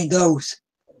 May those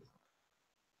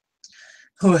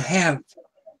who have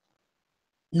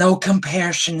no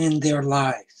compassion in their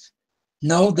lives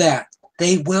know that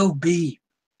they will be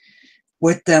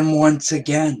with them once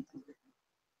again.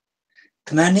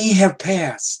 Many have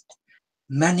passed,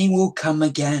 many will come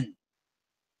again.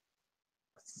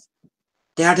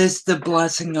 That is the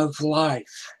blessing of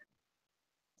life.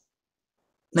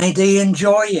 May they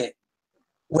enjoy it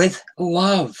with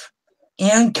love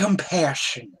and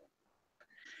compassion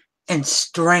and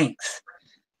strength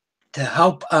to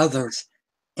help others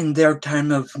in their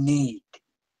time of need,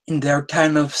 in their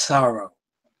time of sorrow.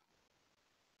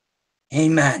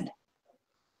 Amen.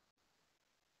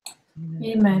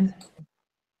 Amen.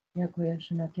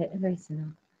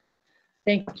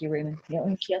 Thank you, Raymond.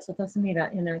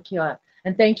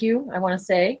 And thank you, I want to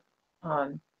say,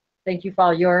 thank you for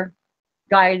all your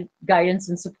guidance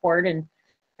and support and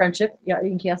friendship.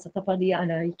 Thank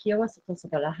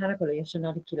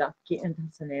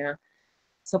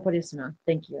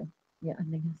you.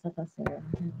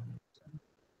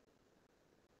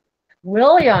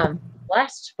 William,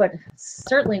 last but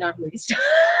certainly not least.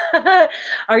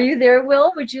 Are you there,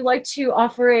 Will? Would you like to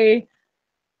offer a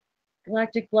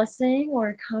galactic blessing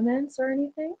or comments or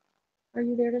anything? Are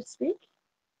you there to speak?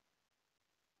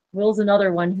 Will's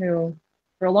another one who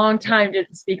for a long time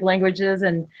didn't speak languages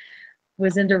and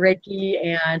was into Reiki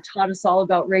and taught us all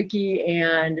about Reiki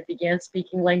and began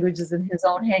speaking languages in his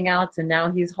own hangouts, and now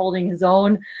he's holding his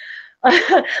own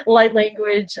light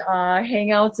language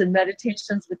hangouts and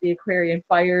meditations with the Aquarian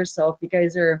fire. So if you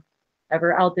guys are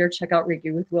ever out there, check out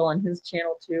Reiki with Will on his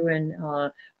channel too.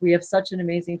 And we have such an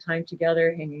amazing time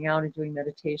together, hanging out and doing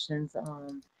meditations.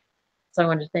 So I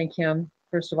wanted to thank him,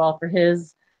 first of all, for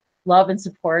his love and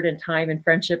support and time and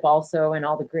friendship also, and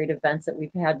all the great events that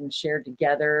we've had and shared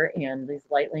together, and these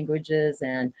light languages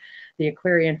and the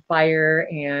Aquarian fire,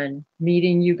 and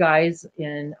meeting you guys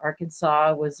in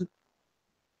Arkansas was,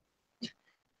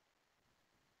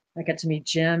 I got to meet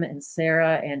Jim and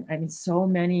Sarah, and I mean, so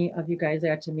many of you guys I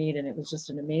got to meet, and it was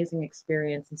just an amazing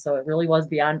experience. And so it really was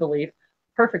beyond belief.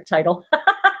 Perfect title.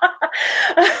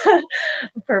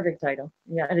 Perfect title.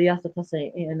 Yeah.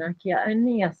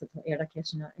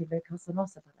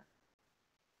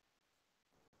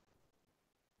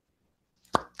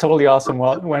 Totally awesome,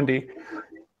 Wendy.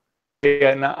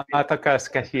 Na ataka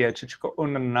skahia chichiko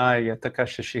unanaya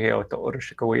takashishia to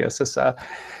orishikoya sasa.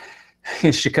 I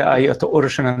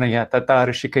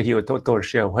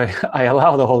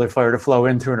allow the holy fire to flow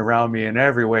in through and around me in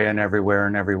every way and everywhere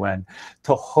and every when.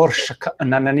 And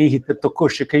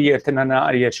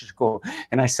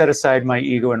I set aside my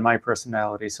ego and my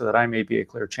personality so that I may be a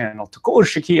clear channel.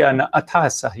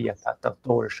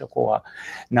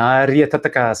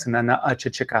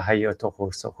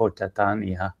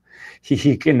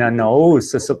 Hihikina no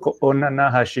susukonana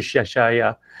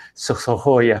hashishashaya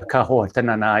sohoya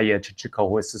kahotananaya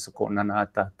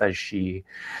chichikohusukonanata tashi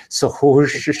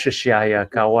sohushishaya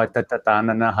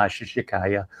kawatatanana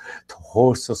hashishikaya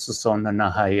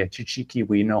tohosusonanahaya chichiki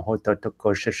wino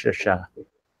hototokoshasha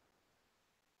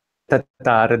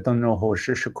tataradono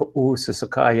hoshishiko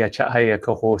ususukaya chaya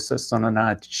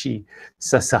kahosasonanachi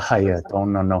sasahaya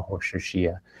tonono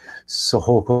hoshishia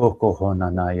sohoko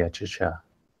honanaya chicha.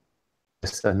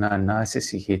 Sana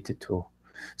sisihititu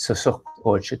so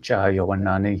chayo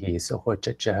wanani hi so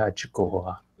chacha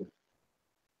chikoa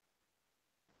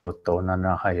tona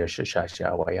na haya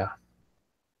shashawaya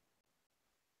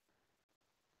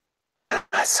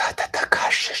asata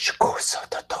takash chikoso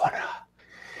tona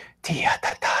tia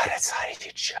tatara sai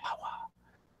chawa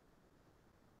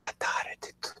tatara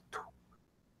tutu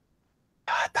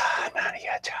tatana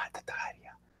ya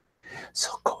chatataria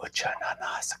so kochana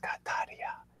na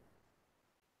sakataria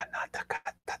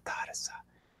Anatakatarasa,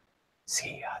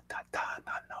 Sia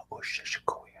Tatana no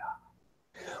Ushikoya.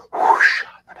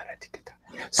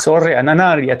 Sorry,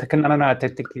 Ananaria Takanana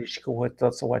Tekishko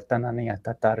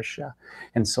Tarsha.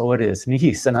 And so it is.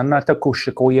 Nihis and Anata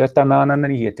Kushikoya Tanana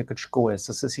Tekishkoya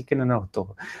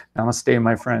Sasikinoto. Namaste,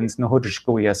 my friends. No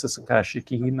Hodishkoya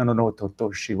Sasakashiki, no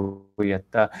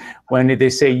Toshiweta. When they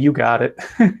say you got it.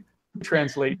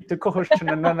 Translate to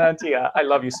I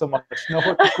love you so much.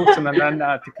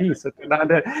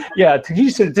 Yeah,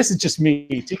 this is just me.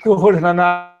 This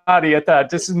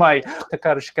is my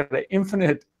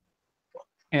infinite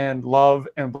and love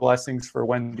and blessings for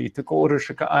Wendy. So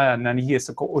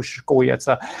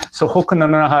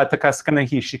hokunana takaskana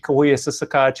hishikoya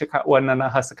sasaka chikawana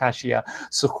hasakashia.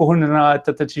 So honana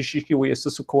tatatishikoya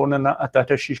susukona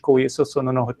atatashikoya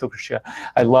sosono hotokusha.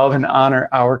 I love and honor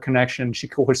our connection.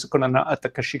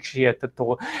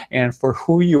 And for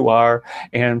who you are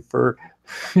and for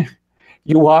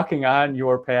You walking on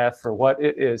your path for what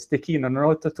it is.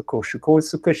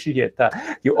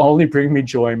 You only bring me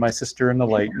joy, my sister in the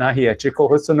light.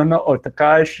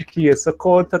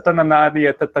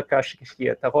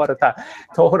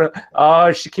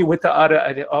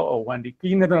 Wendy.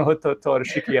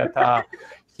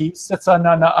 He sets on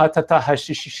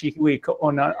atataha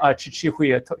ona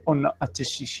achichihuya ona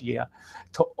atishishia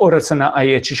to orasana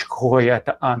ayachishkoya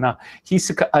ta ana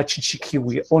hisaka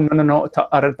achichikiwi ona no ta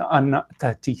arata ana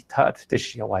tatita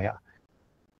tishiwaya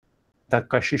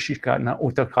takashishika na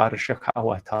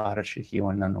utakarashakawa tarashihi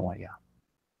ona noya.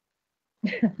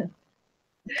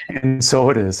 And so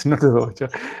it is.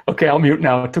 Okay, I'll mute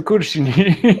now. Yeah,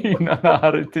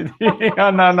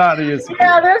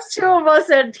 there's two of us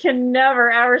that can never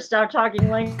ever stop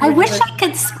talking language. I wish I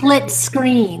could split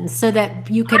screens so that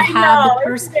you could have the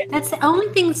person. That's the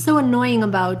only thing that's so annoying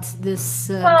about this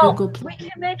Google Play. We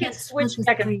can make it switch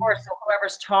back and forth so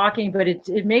whoever's talking, but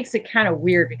it makes it kind of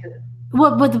weird because.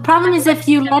 Well, but the problem is if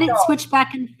you let it switch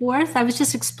back and forth, I was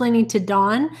just explaining to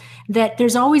Dawn that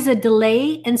there's always a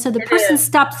delay. And so the person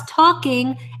stops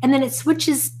talking and then it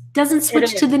doesn't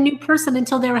switch to the new person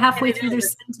until they're halfway through their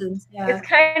sentence. Yeah. It's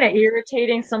kind of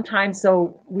irritating sometimes.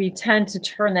 So we tend to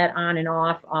turn that on and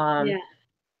off.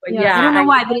 But I don't know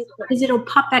why, but because it'll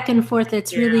pop back and forth.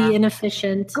 It's really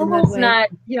inefficient. Google's not,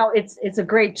 it's a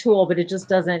great tool, but it just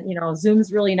doesn't,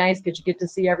 Zoom's really nice because you get to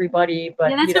see everybody. But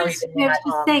that's what I was just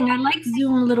saying. I like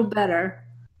Zoom a little better.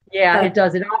 Yeah, it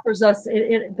does. It offers us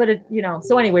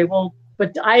so anyway,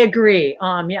 but I agree.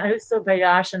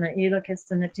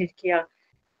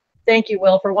 Thank you,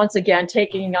 Will, for once again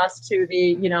taking us to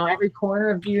the, every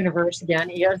corner of the universe again.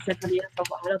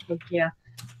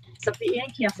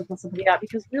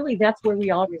 Because really that's where we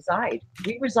all reside.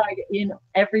 We reside in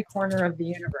every corner of the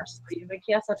universe.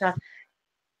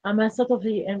 And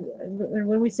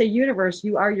when we say universe,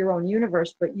 you are your own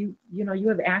universe, but you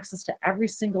have access to every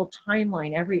single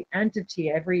timeline, every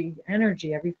entity, every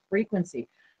energy, every frequency,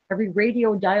 every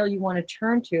radio dial you want to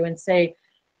turn to and say,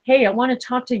 hey, I want to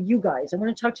talk to you guys. I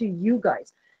want to talk to you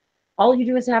guys. All you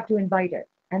do is have to invite it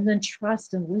and then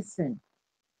trust and listen.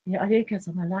 And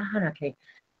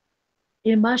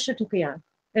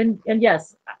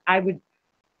yes, I would,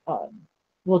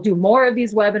 we'll do more of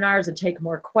these webinars and take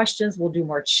more questions. We'll do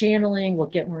more channeling. We'll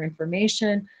get more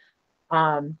information,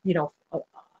 from,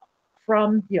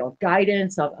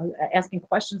 guidance of asking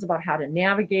questions about how to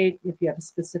navigate if you have a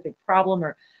specific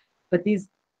problem but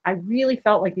I really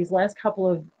felt like these last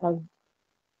couple of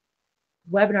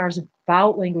webinars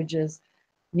about languages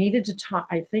needed to talk.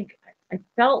 I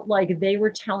felt like they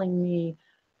were telling me,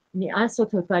 we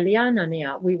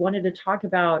wanted to talk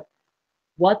about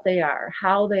what they are,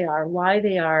 how they are, why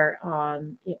they are,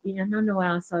 and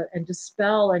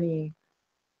dispel any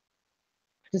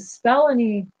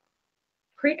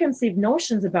preconceived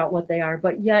notions about what they are,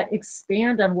 but yet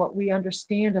expand on what we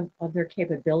understand of their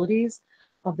capabilities,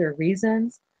 of their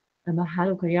reasons, of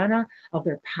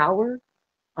their power,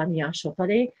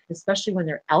 especially when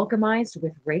they're alchemized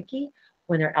with Reiki,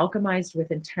 when they're alchemized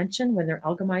with intention, when they're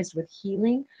alchemized with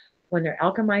healing, when they're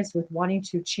alchemized with wanting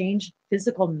to change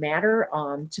physical matter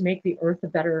to make the earth a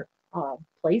better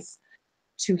place,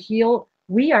 to heal.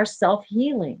 We are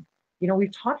self-healing.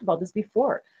 We've talked about this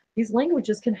before. These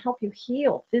languages can help you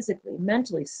heal physically,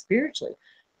 mentally, spiritually.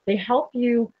 They help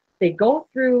you, they go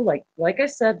through, like I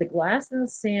said, the glass in the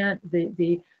sand,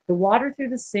 the water through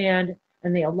the sand,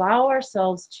 and they allow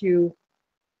ourselves to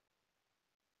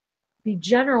be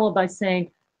general by saying,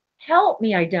 help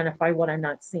me identify what I'm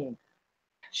not seeing.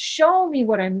 Show me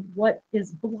what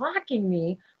is blocking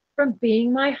me from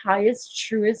being my highest,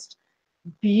 truest,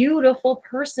 beautiful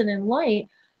person in light.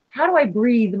 How do I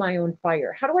breathe my own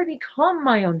fire? How do I become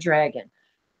my own dragon?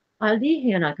 So I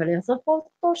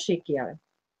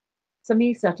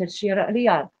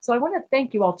want to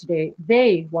thank you all today.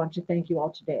 They want to thank you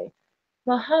all today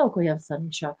for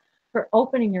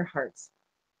opening your hearts,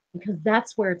 because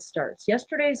that's where it starts.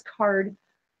 Yesterday's card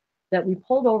that we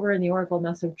pulled over in the Oracle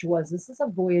message was, this is a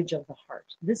voyage of the heart.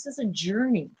 This is a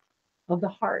journey of the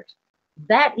heart.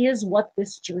 That is what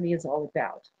this journey is all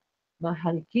about.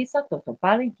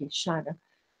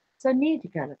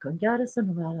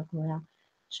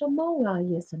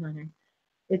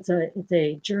 It's a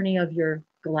journey of your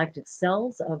galactic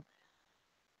selves, of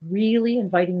really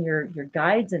inviting your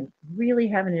guides and really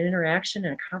having an interaction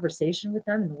and a conversation with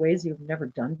them in ways you've never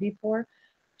done before,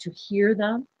 to hear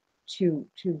them, to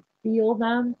feel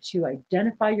them, to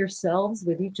identify yourselves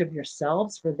with each of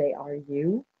yourselves, for they are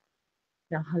you.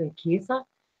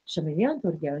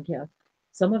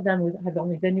 Some of them have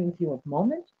only been with you a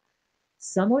moment.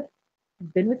 Some have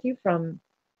been with you from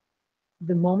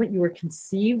the moment you were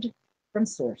conceived from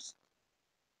source,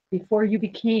 before you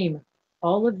became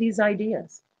all of these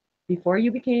ideas, before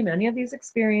you became any of these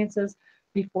experiences,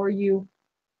 before you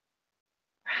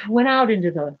went out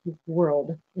into the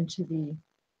world, into the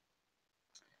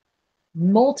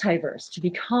multiverse to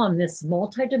become this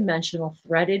multidimensional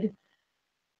threaded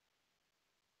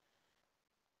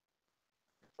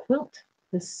quilt,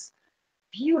 this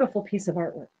beautiful piece of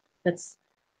artwork that's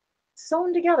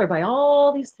sewn together by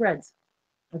all these threads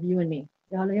of you and me.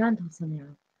 You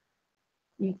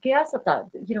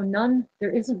know, none,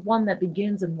 there isn't one that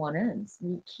begins and one ends.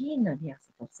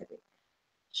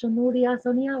 So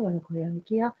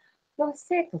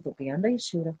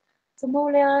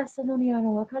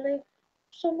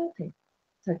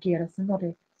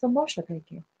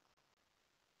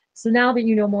now that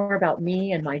you know more about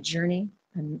me and my journey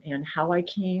and how I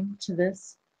came to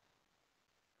this,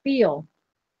 feel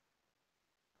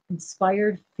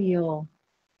inspired, feel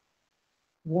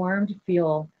warmed,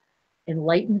 feel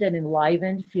enlightened and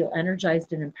enlivened, feel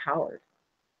energized and empowered.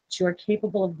 That you are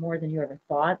capable of more than you ever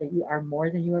thought, that you are more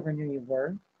than you ever knew you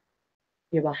were.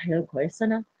 That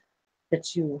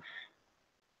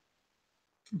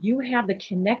you have the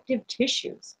connective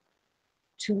tissues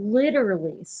to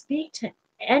literally speak to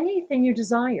anything you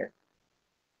desire.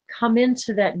 Come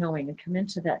into that knowing and come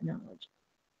into that knowledge.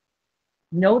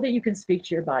 Know that you can speak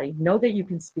to your body. Know that you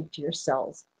can speak to your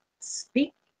cells.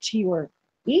 Speak to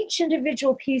each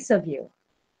individual piece of you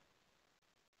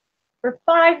for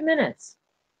 5 minutes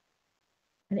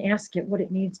and ask it what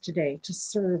it needs today to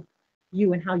serve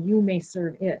you and how you may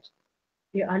serve it.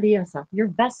 Your aliasa, your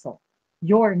vessel,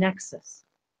 your nexus.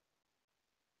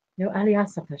 Your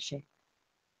aliasa kashe.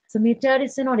 And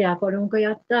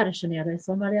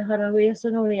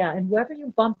whoever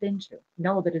you bump into,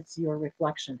 know that it's your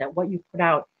reflection, that what you put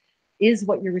out is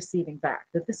what you're receiving back,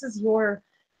 that this is your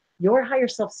higher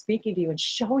self speaking to you and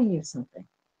showing you something.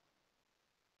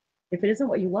 If it isn't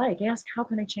what you like, ask, how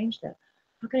can I change that?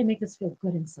 How can I make this feel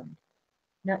good inside?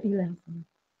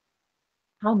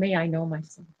 How may I know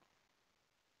myself?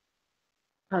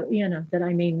 That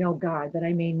I may know God, that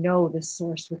I may know the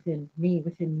source within me,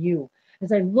 within you.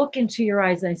 As I look into your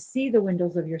eyes, and I see the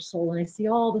windows of your soul, and I see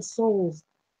all the souls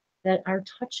that are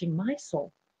touching my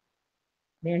soul.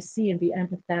 May I see and be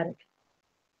empathetic.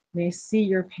 May I see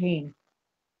your pain.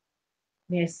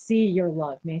 May I see your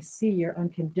love. May I see your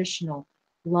unconditional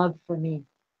love for me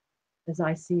as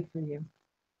I see for you.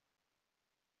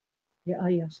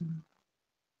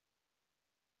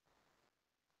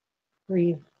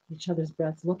 Breathe each other's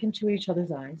breaths. Look into each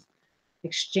other's eyes.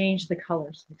 Exchange the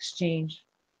colors. Exchange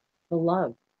the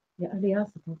love.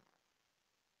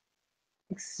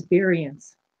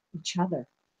 Experience each other.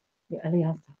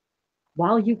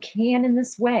 While you can in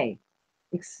this way,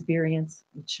 experience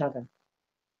each other.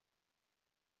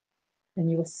 And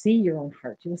you will see your own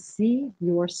heart. You will see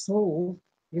your soul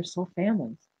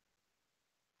families.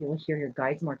 You will hear your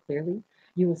guides more clearly.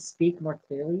 You will speak more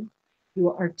clearly. You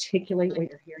will articulate what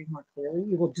you're hearing more clearly.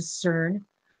 You will discern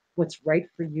what's right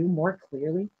for you more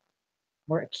clearly,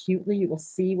 more acutely. You will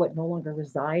see what no longer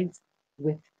resides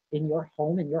in your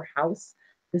home, in your house,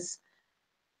 this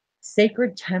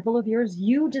sacred temple of yours.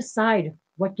 You decide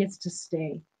what gets to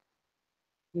stay.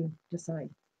 You decide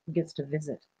who gets to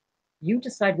visit. You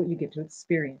decide what you get to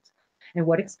experience and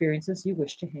what experiences you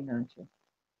wish to hang on to,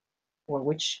 or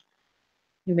which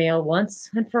you may once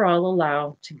and for all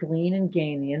allow to glean and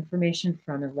gain the information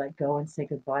from and let go and say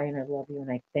goodbye and I love you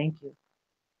and I thank you.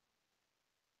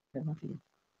 I love you.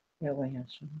 I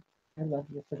love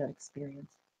you for that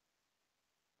experience.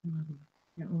 I love you.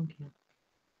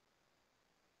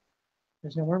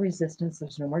 There's no more resistance.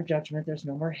 There's no more judgment. There's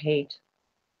no more hate.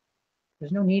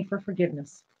 There's no need for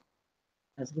forgiveness.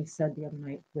 As we said the other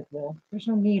night with Will, there's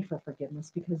no need for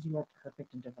forgiveness because you are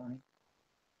perfect and divine.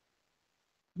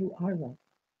 You are love.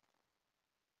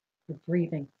 You're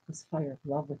breathing this fire of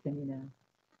love within you now.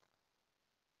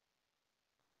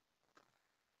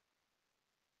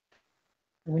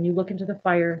 And when you look into the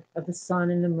fire of the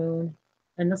sun and the moon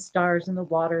and the stars and the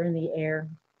water and the air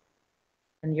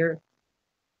and the earth,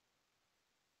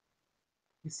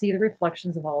 you see the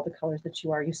reflections of all the colors that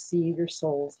you are. You see your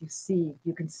souls. You see,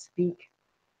 you can speak.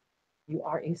 You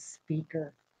are a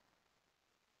speaker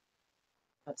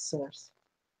of source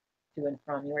to and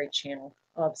from. You are a channel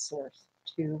of source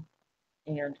to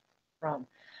and from.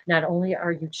 Not only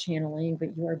are you channeling,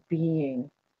 but you are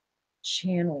being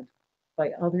channeled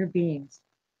by other beings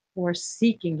who are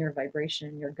seeking your vibration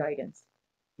and your guidance,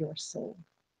 your soul,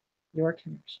 your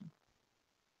connection.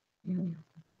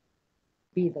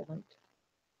 Be the light.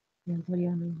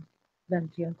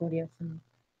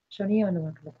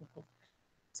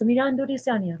 So Sumirando di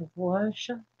sani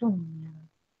ruasha dunya.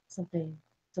 Sote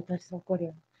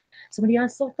sokoria. Sumirian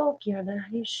soto kia la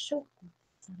hishoku.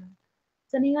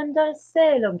 Sanianda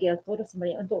selong kia todo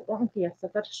sumari ando kia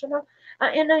sakashana.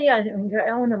 Ena ya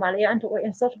ona mali ando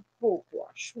en sort of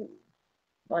shu.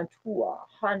 Mantua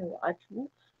hanu atu.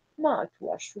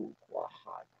 Matua shu kwa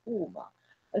hakuma.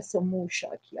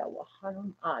 Asomusha kia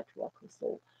wahanum atua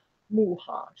kuso.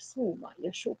 Muha suma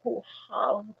yashuku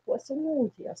ha kwa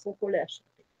sumuti asokolesha.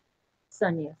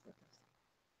 Sania.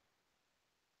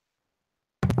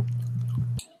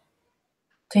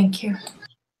 Thank you.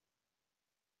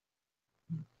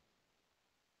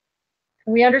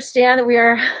 We understand that we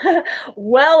are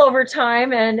well over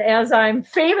time, and as I'm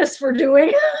famous for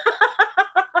doing,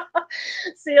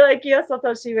 see, like, yes,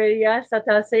 so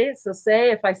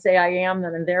say, if I say I am,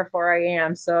 then therefore I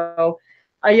am. So,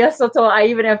 yes, I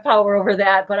even have power over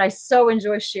that, but I so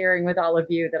enjoy sharing with all of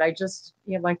you that I just,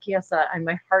 like, yes, and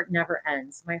my heart never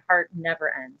ends. My heart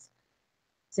never ends.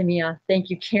 Simia, thank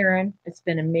you, Karen. It's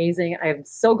been amazing. I'm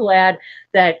so glad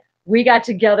that we got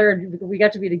together. We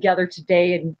got to be together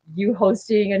today, and you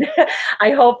hosting. And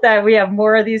I hope that we have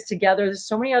more of these together. There's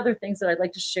so many other things that I'd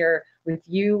like to share with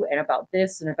you, and about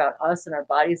this, and about us and our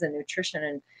bodies and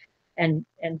nutrition, and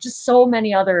just so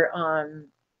many other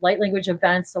light language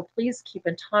events. So please keep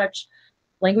in touch.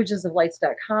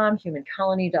 languagesoflights.com,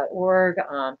 humancolony.org.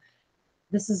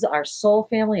 This is our soul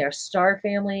family, our star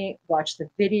family. Watch the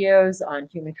videos on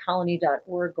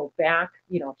humancolony.org. Go back,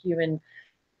 human.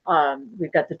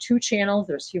 We've got the two channels.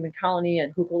 There's Human Colony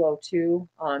and Hucolo 2,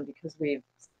 because we've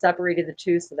separated the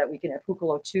two so that we can have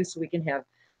Hucolo 2, so we can have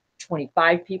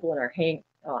 25 people in our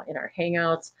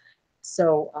hangouts.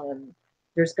 So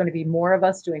there's going to be more of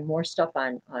us doing more stuff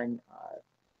on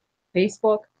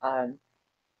Facebook.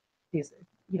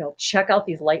 Check out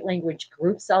these light language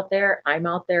groups out there. I'm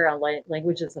out there on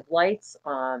Languages of Lights,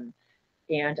 and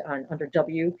under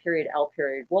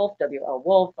W.L.Wolfe, WL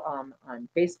Wolfe, on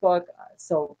Facebook.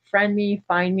 So friend me,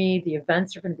 find me. The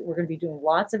events we're going to be doing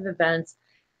lots of events.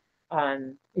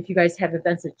 If you guys have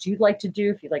events that you'd like to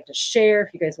do, if you'd like to share,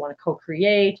 if you guys want to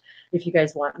co-create, if you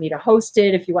guys want me to host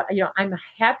it, if you want, I'm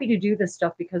happy to do this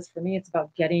stuff, because for me, it's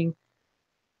about getting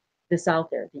this out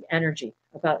there, the energy,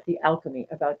 about the alchemy,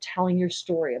 about telling your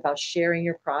story, about sharing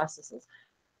your processes.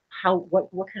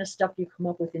 What kind of stuff do you come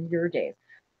up with in your days?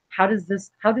 How do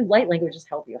light languages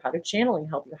help you? How do channeling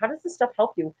help you? How does this stuff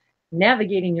help you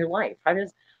navigating your life? How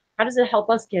does it help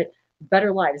us get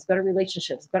better lives, better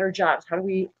relationships, better jobs? How do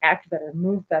we act better,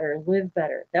 move better, live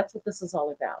better? That's what this is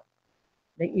all about.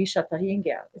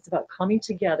 It's about coming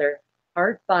together,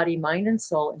 heart, body, mind, and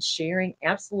soul, and sharing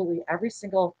absolutely every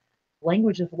single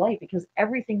language of light, because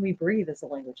everything we breathe is a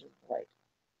language of light.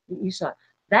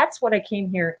 That's what I came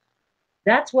here.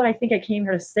 That's what I think I came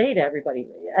here to say to everybody.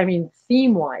 I mean,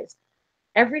 theme-wise,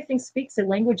 everything speaks a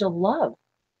language of love,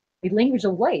 a language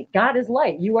of light. God is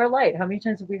light. You are light. How many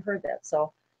times have we heard that?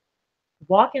 So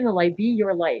walk in the light. Be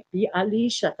your light. Be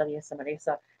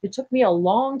𝗪𝗓𝗓𝗓𝗓𝗓𝗓𝗓𝗓𝗓. It took me a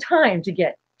long time to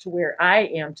get to where I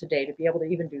am today to be able to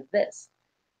even do this.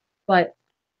 But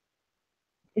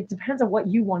it depends on what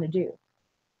you want to do.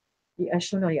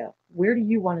 Where do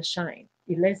you want to shine?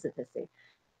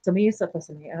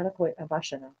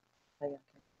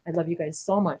 I love you guys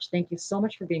so much. Thank you so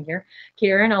much for being here.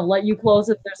 Karen, I'll let you close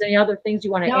if there's any other things you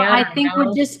want to add. I think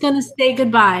we're just going to say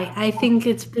goodbye. I think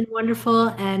it's been wonderful.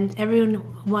 And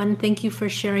everyone, thank you for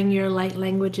sharing your light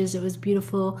languages. It was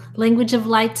beautiful.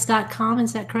 Languageoflights.com,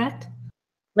 is that correct?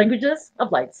 Languages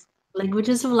of Lights.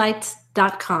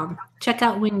 Languagesoflights.com. Check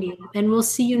out Wendy. And we'll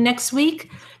see you next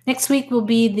week. Next week will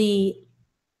be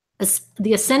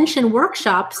the Ascension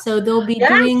workshop. So they'll be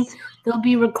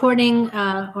recording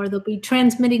or they'll be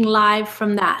transmitting live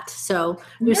from that. So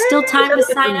there's still time to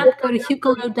sign up. Go to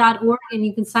hucolo.org and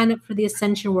you can sign up for the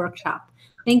Ascension workshop.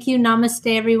 Thank you.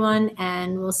 Namaste, everyone.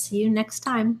 And we'll see you next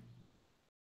time.